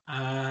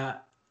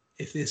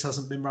 If this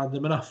hasn't been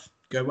random enough,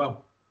 go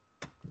well.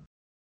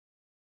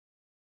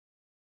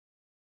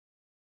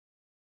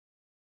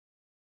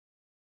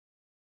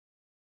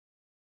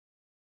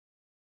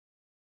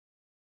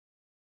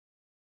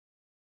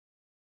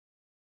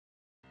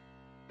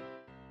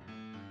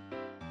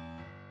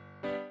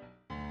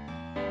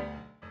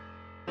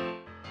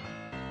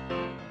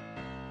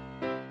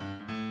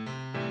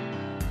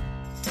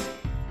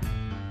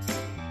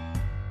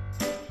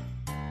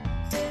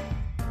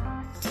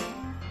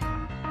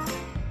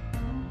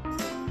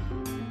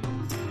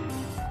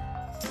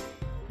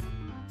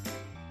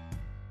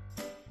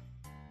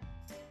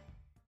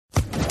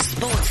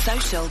 Sports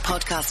Social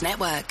Podcast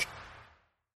Network.